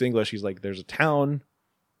that speaks English, he's like, there's a town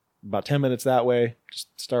about 10 minutes that way. Just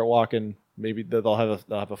start walking. Maybe they'll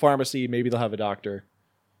have a pharmacy. Maybe they'll have a doctor.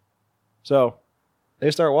 So they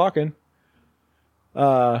start walking.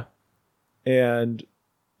 And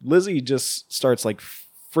Lizzie just starts like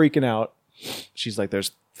freaking out. she's like,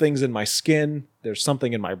 there's things in my skin. There's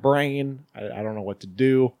something in my brain. I don't know what to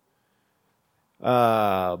do.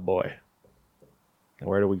 Boy.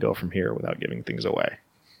 Where do we go from here without giving things away?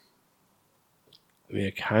 I mean,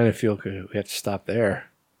 I kind of feel we have to stop there.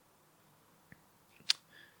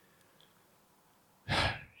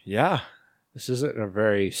 Yeah. This isn't a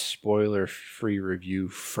very spoiler-free review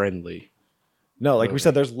friendly. No, like we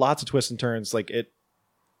said, there's lots of twists and turns. Like it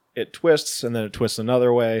twists and then it twists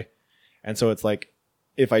another way. And so it's like,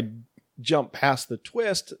 if I jump past the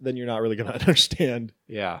twist, then you're not really going to understand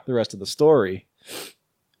the rest of the story.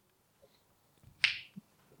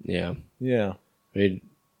 Yeah. Yeah. I mean,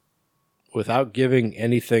 without giving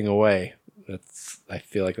anything away, I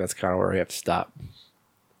feel like that's kind of where we have to stop.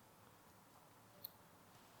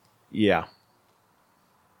 Yeah.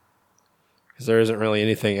 Because there isn't really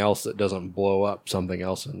anything else that doesn't blow up something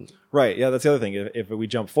else. Right. Yeah, that's the other thing. If we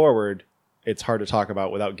jump forward, it's hard to talk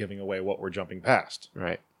about without giving away what we're jumping past.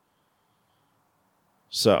 Right.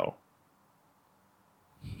 So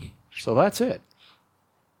that's it.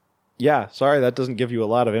 Yeah, sorry, that doesn't give you a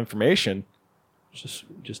lot of information. Just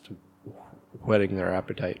whetting their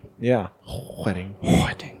appetite. Yeah. Whetting.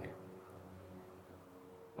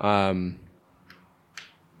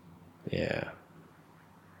 Yeah.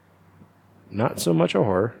 Not so much a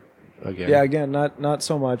horror. Again. Yeah, again, not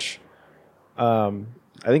so much. I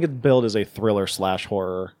think it's billed as a thriller /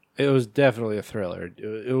 horror. It was definitely a thriller.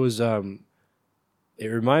 It was it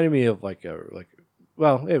reminded me of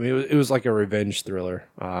it was like a revenge thriller.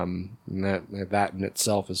 And that in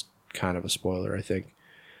itself is kind of a spoiler, I think.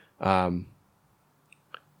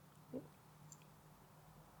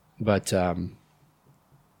 But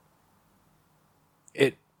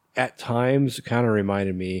it at times kind of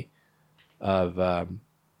reminded me of I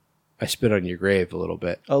Spit on Your Grave a little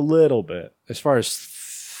bit. A little bit. As far as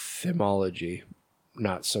themology,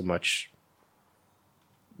 not so much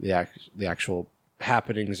the actual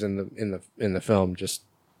happenings in the film. Just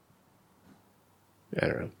I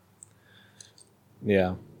don't know.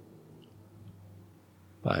 Yeah.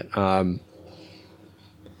 But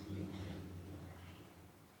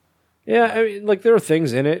yeah, I mean, there were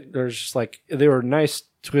things in it. There's just they were nice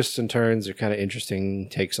twists and turns. They're kind of interesting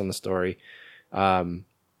takes on the story. There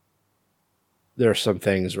are some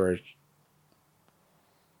things where it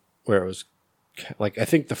was I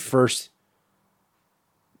think the first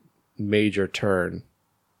major turn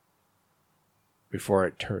before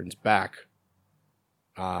it turns back,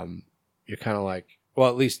 you're kind of well,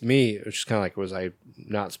 at least me, it was just kind of was I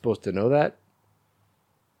not supposed to know that?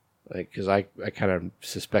 Because I kind of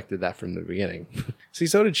suspected that from the beginning. See,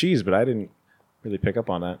 so did Cheese, but I didn't really pick up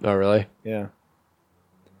on that. Oh, really? Yeah.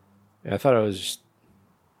 I thought it was just,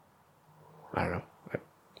 I don't know. I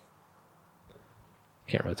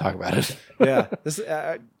can't really talk about it. Yeah.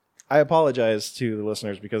 I apologize to the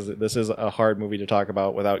listeners because this is a hard movie to talk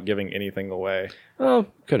about without giving anything away. Oh,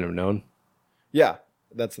 couldn't have known. Yeah,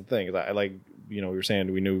 that's the thing. I we were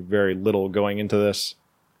saying we knew very little going into this.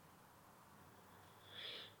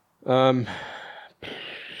 But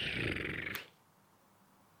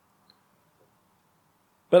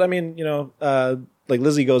I mean,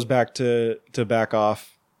 Lizzie goes back to back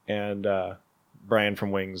off, and Brian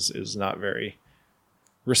from Wings is not very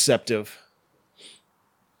receptive.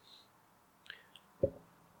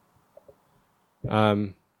 He's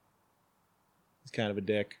kind of a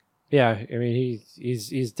dick. Yeah, I mean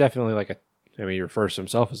he's definitely he refers to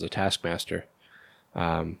himself as a taskmaster.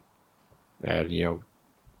 And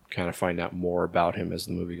kind of find out more about him as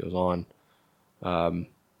the movie goes on.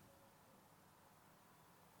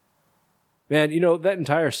 Man, that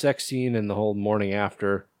entire sex scene and the whole morning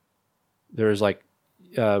after, there's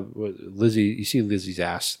Lizzie, you see Lizzie's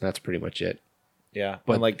ass. That's pretty much it. Yeah.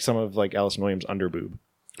 But and some of Allison Williams' underboob.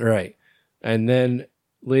 Right. And then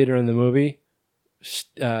later in the movie,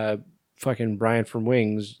 fucking Brian from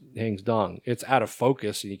Wings hangs dong. It's out of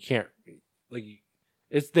focus and you can't,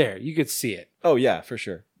 it's there. You could see it. Oh, yeah, for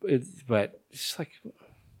sure. But it's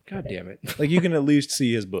God damn it. You can at least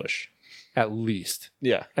see his bush. At least.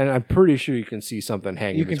 Yeah. And I'm pretty sure you can see something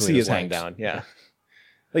hanging. You can see his hang down. Yeah.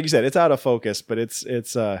 Like you said, it's out of focus, but it's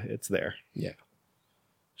there. Yeah.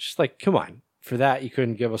 It's just come on. For that, you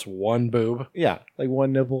couldn't give us one boob. Yeah.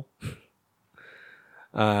 One nipple.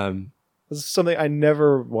 This is something I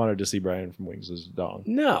never wanted to see Brian from Wings' dong.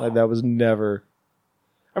 No. That was never.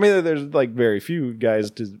 I mean, there's very few guys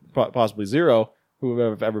to possibly zero who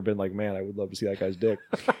have ever been man, I would love to see that guy's dick.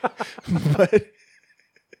 But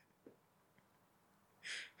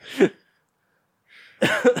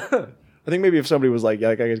I think maybe if somebody was yeah,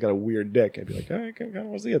 that guy's got a weird dick, I'd be I kind of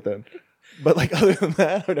want to see it then. But other than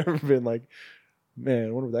that, I've never been man,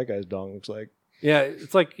 I wonder what that guy's dong looks like. Yeah,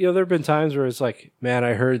 it's like, there have been times where it's like, man,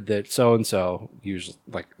 I heard that so-and-so, usually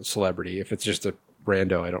like a celebrity. If it's just a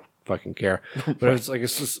rando, I don't fucking care. But it's like,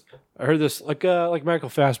 I heard this, like Michael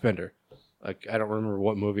Fassbender. Like, I don't remember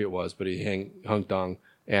what movie it was, but he hung dong.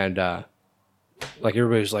 And, like,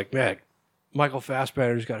 everybody's like, man, Michael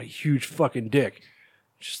Fassbender's got a huge fucking dick.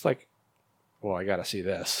 It's just like, well, I got to see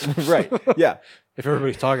this. Right. Yeah. If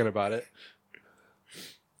everybody's talking about it.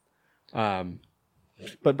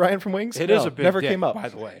 But Brian from Wings? It is a big never dick, came up. by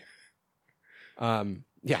the way.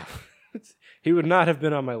 Yeah. He would not have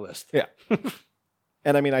been on my list. Yeah.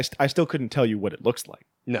 And I mean, I still couldn't tell you what it looks like.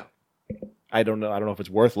 No. I don't know. I don't know if it's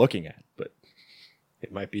worth looking at, but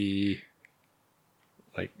it might be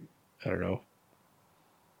like, I don't know.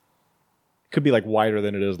 Could be like wider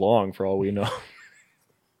than it is long for all we know.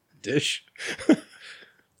 Dish.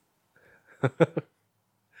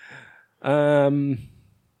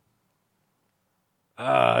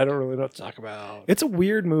 I don't really know what to talk about. It's a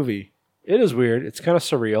weird movie. It is weird. It's kind of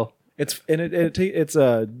surreal. It's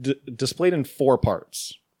displayed in 4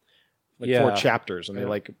 parts, like 4 chapters, and they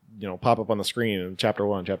like pop up on the screen in chapter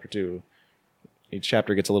 1, chapter 2. Each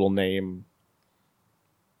chapter gets a little name.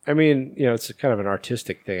 I mean, it's kind of an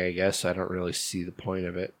artistic thing, I guess. I don't really see the point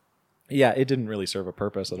of it. Yeah, it didn't really serve a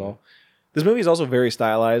purpose at all. This movie is also very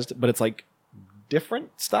stylized, but it's like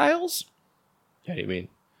different styles. What do you mean?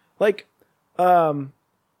 Like,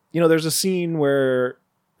 there's a scene where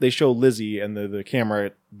they show Lizzie and the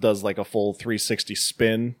camera does like a full 360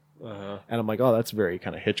 spin. And I'm like, oh, that's very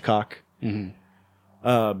kind of Hitchcock. Mm-hmm.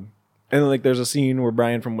 And then like there's a scene where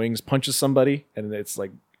Brian from Wings punches somebody and it's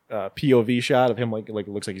like a POV shot of him like it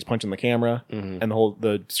looks like he's punching the camera, and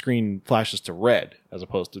the screen flashes to red as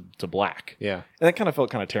opposed to black. Yeah. And that kind of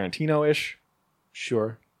felt kind of Tarantino-ish.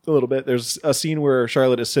 Sure. A little bit. There's a scene where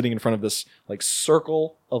Charlotte is sitting in front of this like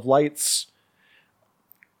circle of lights.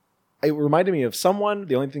 It reminded me of someone.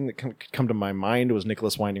 The only thing that could come to my mind was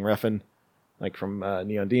Nicholas Winding Refn, like from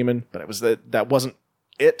Neon Demon. But it was that wasn't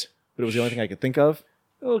it. But it was the only thing I could think of.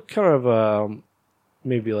 Well, kind of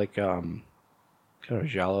maybe like kind of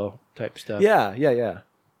giallo type stuff. Yeah.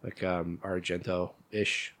 Like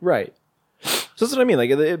Argento-ish. Right. So that's what I mean. Like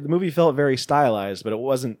the movie felt very stylized, but it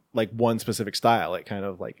wasn't like one specific style. It kind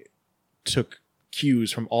of like took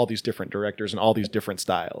cues from all these different directors and all these different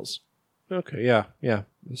styles. Okay, yeah. I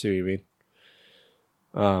see what you mean.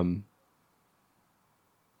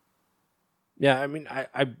 Yeah, I mean,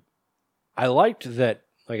 I liked that.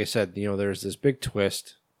 Like I said, there's this big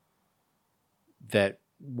twist that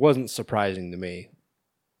wasn't surprising to me.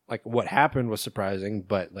 Like what happened was surprising,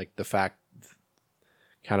 but like the fact,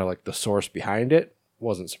 kind of like the source behind it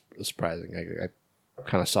wasn't surprising. I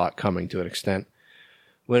kind of saw it coming to an extent.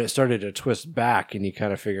 When it started to twist back and you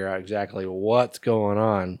kind of figure out exactly what's going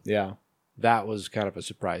on. Yeah. That was kind of a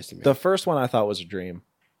surprise to me. The first one I thought was a dream.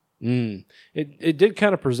 It did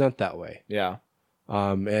kind of present that way. Yeah.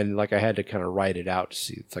 And like I had to kind of write it out to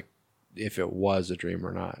see it's like if it was a dream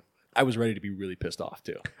or not. I was ready to be really pissed off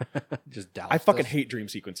too. Just doubt. I fucking hate dream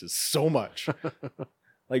sequences so much.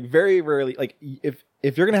 Like very rarely, like if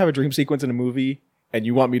you're gonna have a dream sequence in a movie and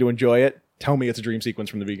you want me to enjoy it, tell me it's a dream sequence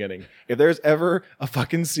from the beginning. If there's ever a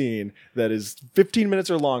fucking scene that is 15 minutes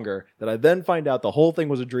or longer that I then find out the whole thing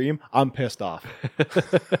was a dream, I'm pissed off.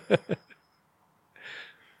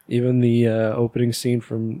 Even the opening scene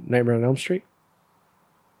from Nightmare on Elm Street?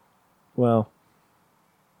 Well,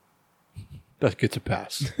 that gets a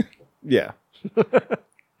pass. Yeah. The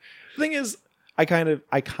thing is, I kind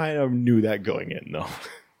of knew that going in though.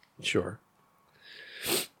 Sure.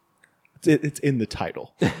 It's in the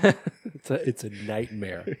title. It's a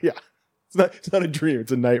nightmare. Yeah. It's not a dream,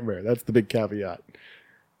 it's a nightmare. That's the big caveat.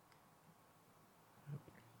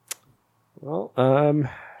 Well,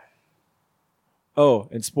 oh,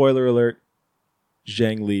 and spoiler alert,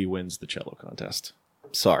 Zhang Li wins the cello contest.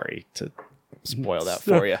 Sorry to spoil that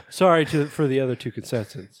for you. Sorry for the other two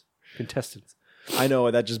contestants. I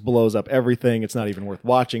know that just blows up everything. It's not even worth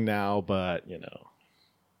watching now, but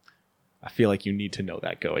I feel like you need to know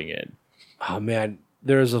that going in. Oh man,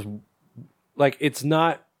 there's it's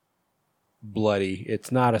not bloody.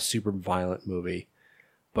 It's not a super violent movie,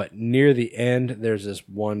 but near the end, there's this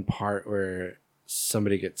one part where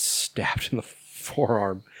somebody gets stabbed in the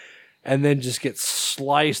forearm and then just gets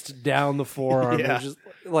sliced down the forearm. Yeah. It's just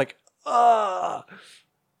like, ah.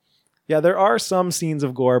 Yeah, there are some scenes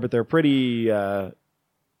of gore, but they're pretty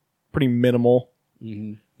minimal.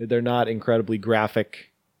 Mm-hmm. They're not incredibly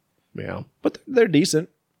graphic. Yeah, but they're decent.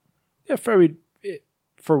 Yeah, for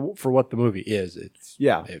what the movie is, it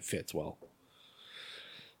fits well.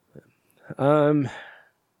 And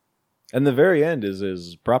the very end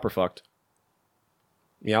is proper fucked.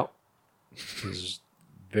 Yeah. This is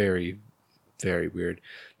very, very weird.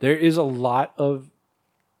 There is a lot of,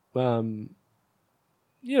 you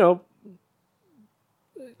know,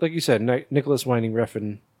 like you said, Nicholas Winding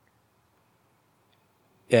Refn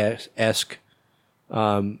esque.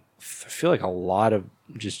 I feel like a lot of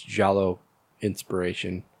just Giallo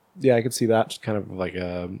inspiration. Yeah, I could see that. Just kind of like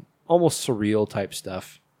almost surreal type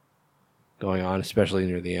stuff going on, especially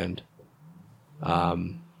near the end. I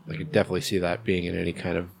could definitely see that being in any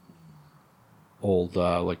kind of old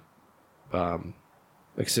like Argento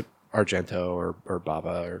or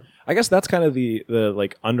Bava or. I guess that's kind of the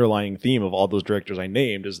like underlying theme of all those directors I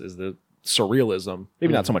named is the surrealism.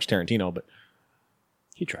 Maybe not so much Tarantino, but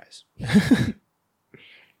he tries.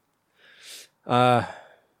 I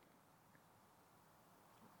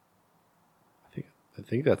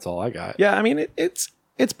think that's all I got. Yeah, I mean it's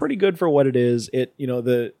pretty good for what it is. It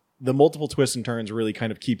the multiple twists and turns really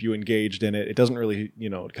kind of keep you engaged in it. It doesn't really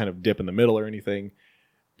kind of dip in the middle or anything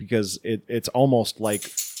because it's almost like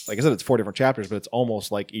I said, it's 4 different chapters, but it's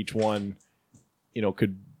almost like each one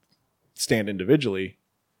could stand individually.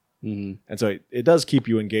 Mm-hmm. And so it does keep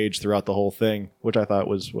you engaged throughout the whole thing, which I thought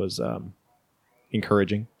was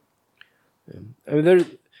encouraging. I mean,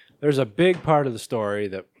 there's a big part of the story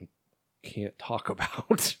that we can't talk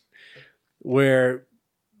about where,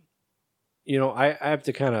 I have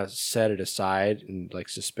to kind of set it aside and like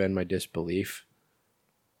suspend my disbelief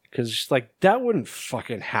because it's like that wouldn't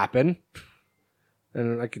fucking happen.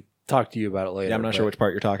 And I could talk to you about it later. Yeah, I'm not sure which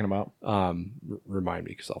part you're talking about. Remind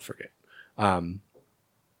me because I'll forget.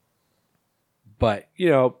 But,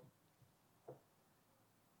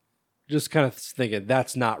 just kind of thinking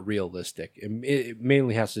that's not realistic. It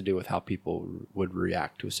mainly has to do with how people would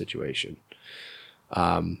react to a situation.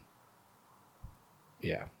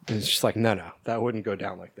 Yeah. And it's just like, no, that wouldn't go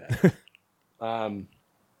down like that.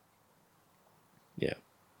 Yeah.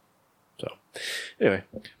 So, anyway.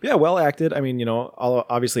 Yeah, well acted. I mean,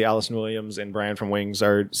 obviously Allison Williams and Brian from Wings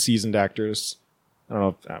are seasoned actors. I don't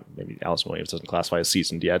know if maybe Allison Williams doesn't classify as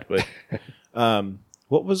seasoned yet, but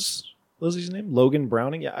what was Lizzie's name? Logan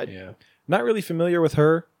Browning? Yeah. Not really familiar with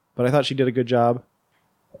her, but I thought she did a good job.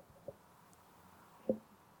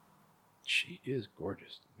 She is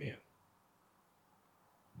gorgeous, man.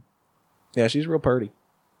 Yeah, she's real pretty.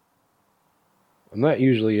 I'm not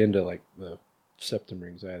usually into like the septum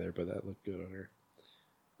rings either, but that looked good on her.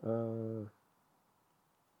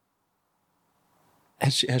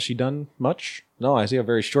 Has she done much? No, I see a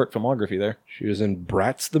very short filmography there. She was in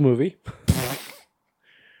Bratz the movie,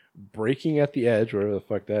 Breaking at the Edge, whatever the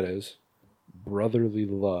fuck that is, Brotherly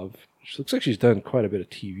Love. She looks like she's done quite a bit of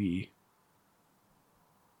TV.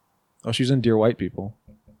 Oh, she's in Dear White People.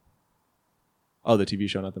 Oh, the TV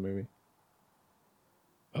show, not the movie.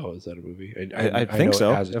 Oh, is that a movie? I think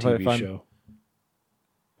so. It has a TV show.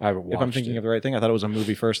 I haven't watched it. If I'm thinking of the right thing, I thought it was a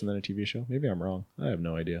movie first and then a TV show. Maybe I'm wrong. I have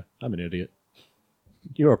no idea. I'm an idiot.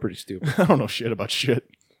 You are pretty stupid. I don't know shit about shit.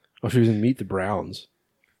 Oh, she was in Meet the Browns.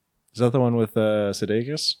 Is that the one with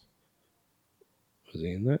Sudeikis? Was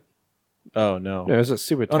he in that? Oh, no. No, it was a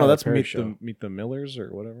stupid Oh, no, that's Tyler Perry Meet the Millers or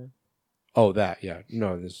whatever. Oh, that, yeah.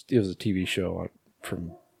 No, it was a TV show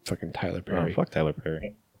from fucking Tyler Perry. Oh, fuck Tyler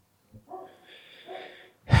Perry.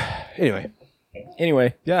 Anyway,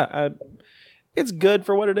 yeah, it's good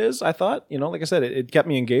for what it is, I thought. Like I said, it kept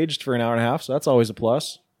me engaged for an hour and a half, so that's always a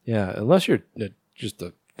plus. Yeah, unless you're just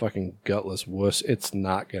a fucking gutless wuss, it's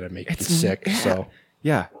not going to make you sick. Yeah. So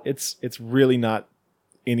yeah, it's really not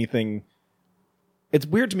anything. It's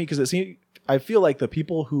weird to me because I feel like the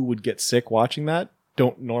people who would get sick watching that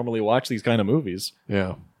don't normally watch these kind of movies.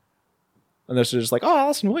 Yeah. And they're just like, oh,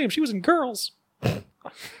 Allison Williams, she was in Girls.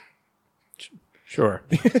 Sure.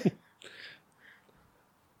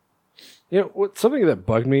 Something that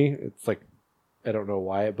bugged me, it's like, I don't know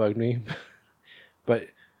why it bugged me, but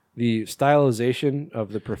the stylization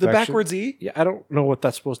of the perfection. The backwards E? Yeah, I don't know what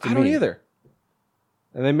that's supposed to mean. I don't either.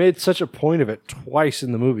 And they made such a point of it twice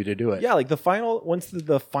in the movie to do it. Yeah, like once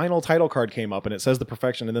the final title card came up and it says the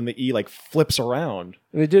perfection and then the E like flips around.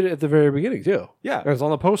 And they did it at the very beginning too. Yeah. It was on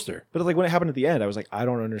the poster. But like when it happened at the end, I was like, I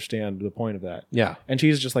don't understand the point of that. Yeah. And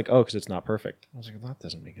she's just like, oh, because it's not perfect. I was like, that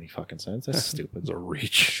doesn't make any fucking sense. That's stupid. It's a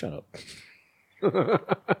reach. Shut up.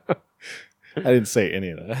 I didn't say any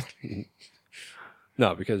of that.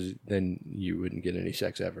 No, because then you wouldn't get any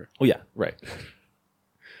sex ever. Oh yeah, right.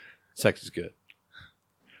 Sex is good.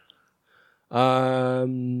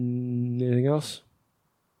 Anything else?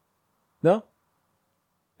 No.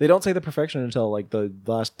 They don't say the perfection until like the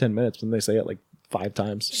last 10 minutes when they say it like 5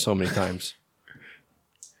 times. So many times.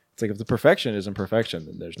 It's like if the perfection isn't perfection,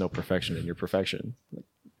 then there's no perfection in your perfection.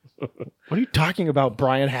 What are you talking about,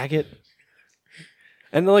 Brian Hackett?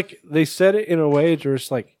 And like they said it in a way where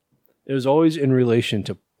it's like it was always in relation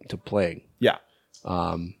to playing. Yeah.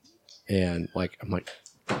 And like I'm like,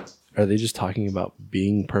 are they just talking about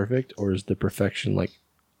being perfect, or is the perfection like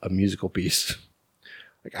a musical piece?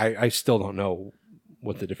 Like I still don't know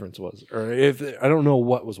what the difference was, or if I don't know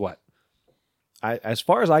what was what. As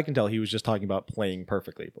far as I can tell, he was just talking about playing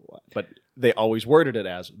perfectly, but they always worded it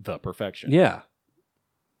as the perfection. Yeah.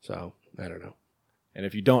 So I don't know. And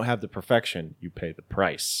if you don't have the perfection, you pay the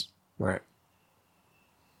price. Right.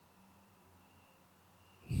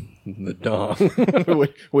 The dong.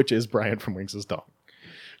 which is Brian from Wings' dong.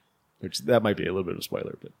 Which that might be a little bit of a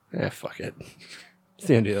spoiler, but fuck it. It's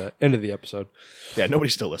the end of the episode. Yeah,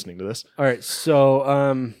 nobody's still listening to this. All right, so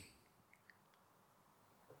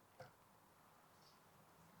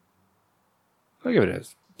I'll give it a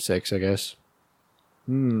 6, I guess.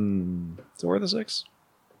 So worth a 6?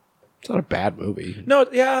 It's not a bad movie. No,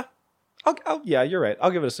 yeah. Yeah, you're right. I'll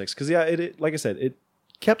give it a 6 because it like I said, it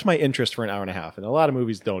kept my interest for an hour and a half, and a lot of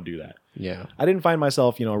movies don't do that. Yeah, I didn't find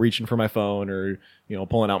myself, reaching for my phone or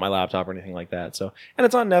pulling out my laptop or anything like that. So, and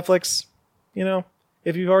it's on Netflix.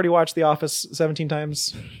 If you've already watched The Office 17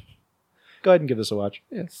 times, go ahead and give this a watch.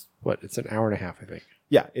 It's an hour and a half, I think.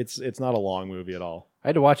 Yeah, it's not a long movie at all. I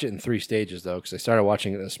had to watch it in 3 stages though, because I started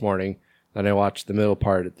watching it this morning, then I watched the middle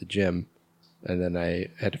part at the gym, and then I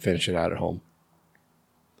had to finish it out at home.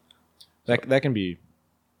 That can be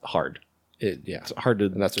hard. It's hard to.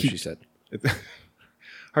 And that's what she said.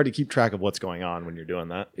 Hard to keep track of what's going on when you're doing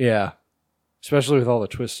that. Yeah, especially with all the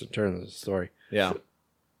twists and turns of the story. Yeah.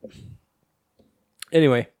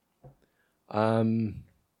 Anyway,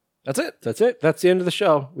 that's it. That's the end of the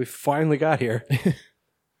show. We finally got here.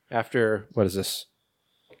 After, what is this?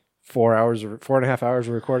 4.5 hours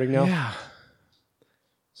of recording now? Yeah.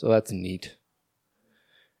 So that's neat.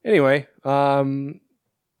 Anyway, but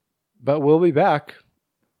we'll be back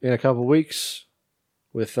in a couple weeks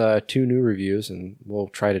with 2 new reviews, and we'll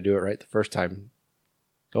try to do it right the first time.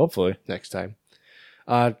 Hopefully. Next time.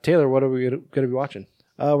 Taylor, what are we going to be watching?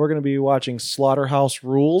 We're going to be watching Slaughterhouse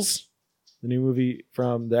Rules, the new movie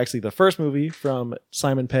the first movie from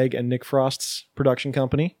Simon Pegg and Nick Frost's production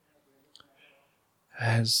company,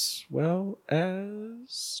 as well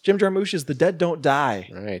as Jim Jarmusch's The Dead Don't Die.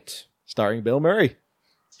 Right. Starring Bill Murray.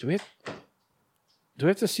 Do we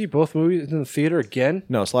have to see both movies in the theater again?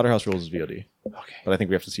 No, Slaughterhouse Rules is VOD. Okay. But I think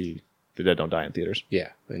we have to see The Dead Don't Die in theaters. Yeah,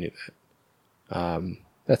 I knew that.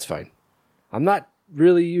 That's fine. I'm not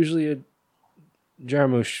really usually a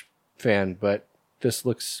Jarmusch fan, but this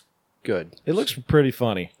looks good. It looks pretty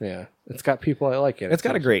funny. Yeah. It's got people I like in it. It's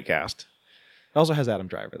got a great cast. It also has Adam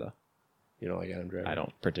Driver, though. You don't like Adam Driver? I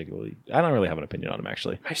don't really have an opinion on him,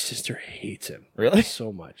 actually. My sister hates him. Really?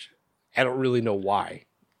 So much. I don't really know why.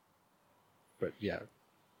 But yeah.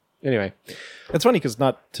 Anyway. It's funny because,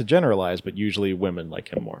 not to generalize, but usually women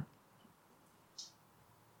like him more.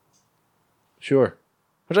 Sure.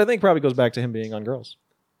 Which I think probably goes back to him being on Girls.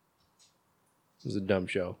 It was a dumb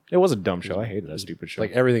show. It was a dumb show. I hated that stupid show.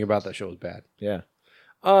 Like, everything about that show was bad. Yeah.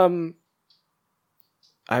 I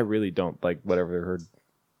really don't like the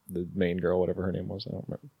main girl, whatever her name was. I don't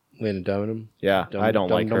remember. Lena Dunham? Yeah, I don't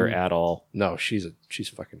like her at all. No, she's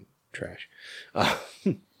fucking trash.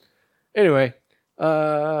 Anyway,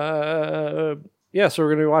 yeah, so we're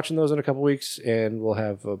going to be watching those in a couple weeks, and we'll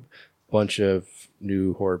have a bunch of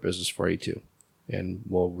new horror business for you too. And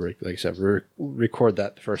we'll, like I said, record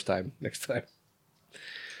that the first time next time.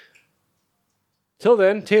 Till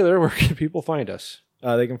then, Taylor, where can people find us?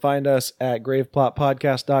 They can find us at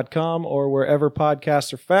graveplotpodcast.com or wherever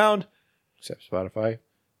podcasts are found. Except Spotify.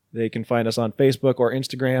 They can find us on Facebook or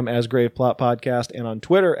Instagram as Graveplot Podcast and on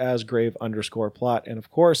Twitter as Grave_plot. And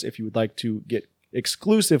of course, if you would like to get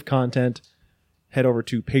exclusive content, head over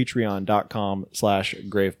to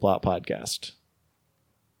patreon.com/graveplotpodcast.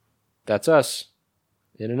 That's us.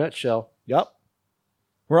 In a nutshell. Yep.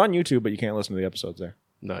 We're on YouTube, but you can't listen to the episodes there.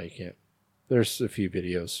 No, you can't. There's a few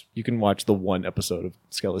videos. You can watch the one episode of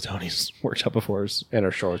Skeletoni's Workshop of Horrors. And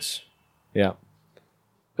our shorts. Yeah.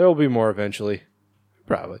 There will be more eventually.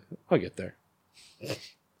 Probably. I'll get there.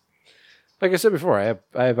 Like I said before, I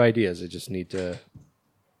have ideas. I just need to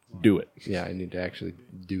do it. Yeah, I need to actually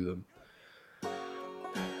do them.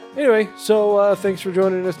 Anyway, so thanks for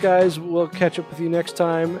joining us, guys. We'll catch up with you next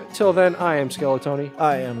time. Till then, I am Skeletoni.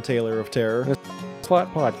 I am Taylor of Terror. This is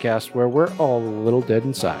Plot Podcast, where we're all a little dead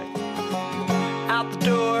inside. Out the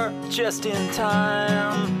door, just in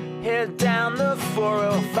time. Head down the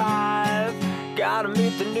 405. Gotta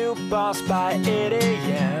meet the new boss by 8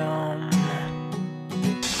 a.m.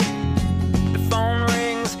 The phone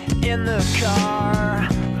rings in the car.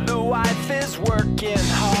 The wife is working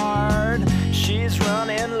hard. She she's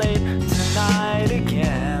running late tonight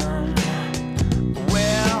again.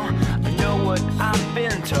 Well, I know what I've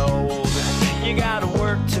been told. You gotta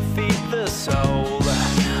work to feed the soul.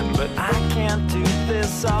 But I can't do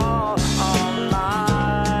this all on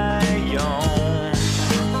my own.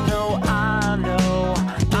 No, I know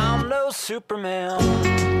I'm no Superman.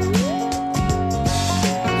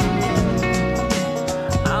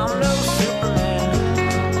 I'm no Superman.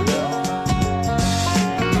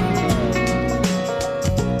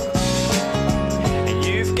 And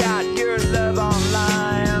you've got your love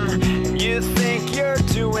online, and you think you're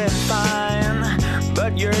doing fine,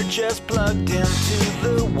 but you're just plugged into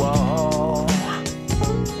the wall.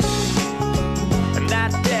 And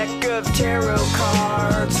that deck of tarot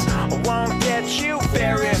cards won't get you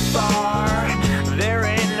very far. There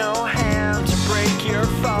ain't no hand to break your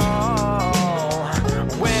fall.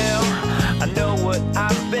 Well, I know what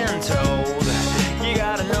I've been told. You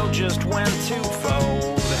gotta know just when to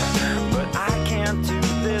fold. But I can't do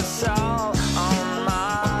this all on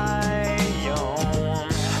my own.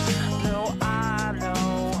 No, I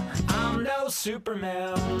know I'm no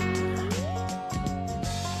Superman.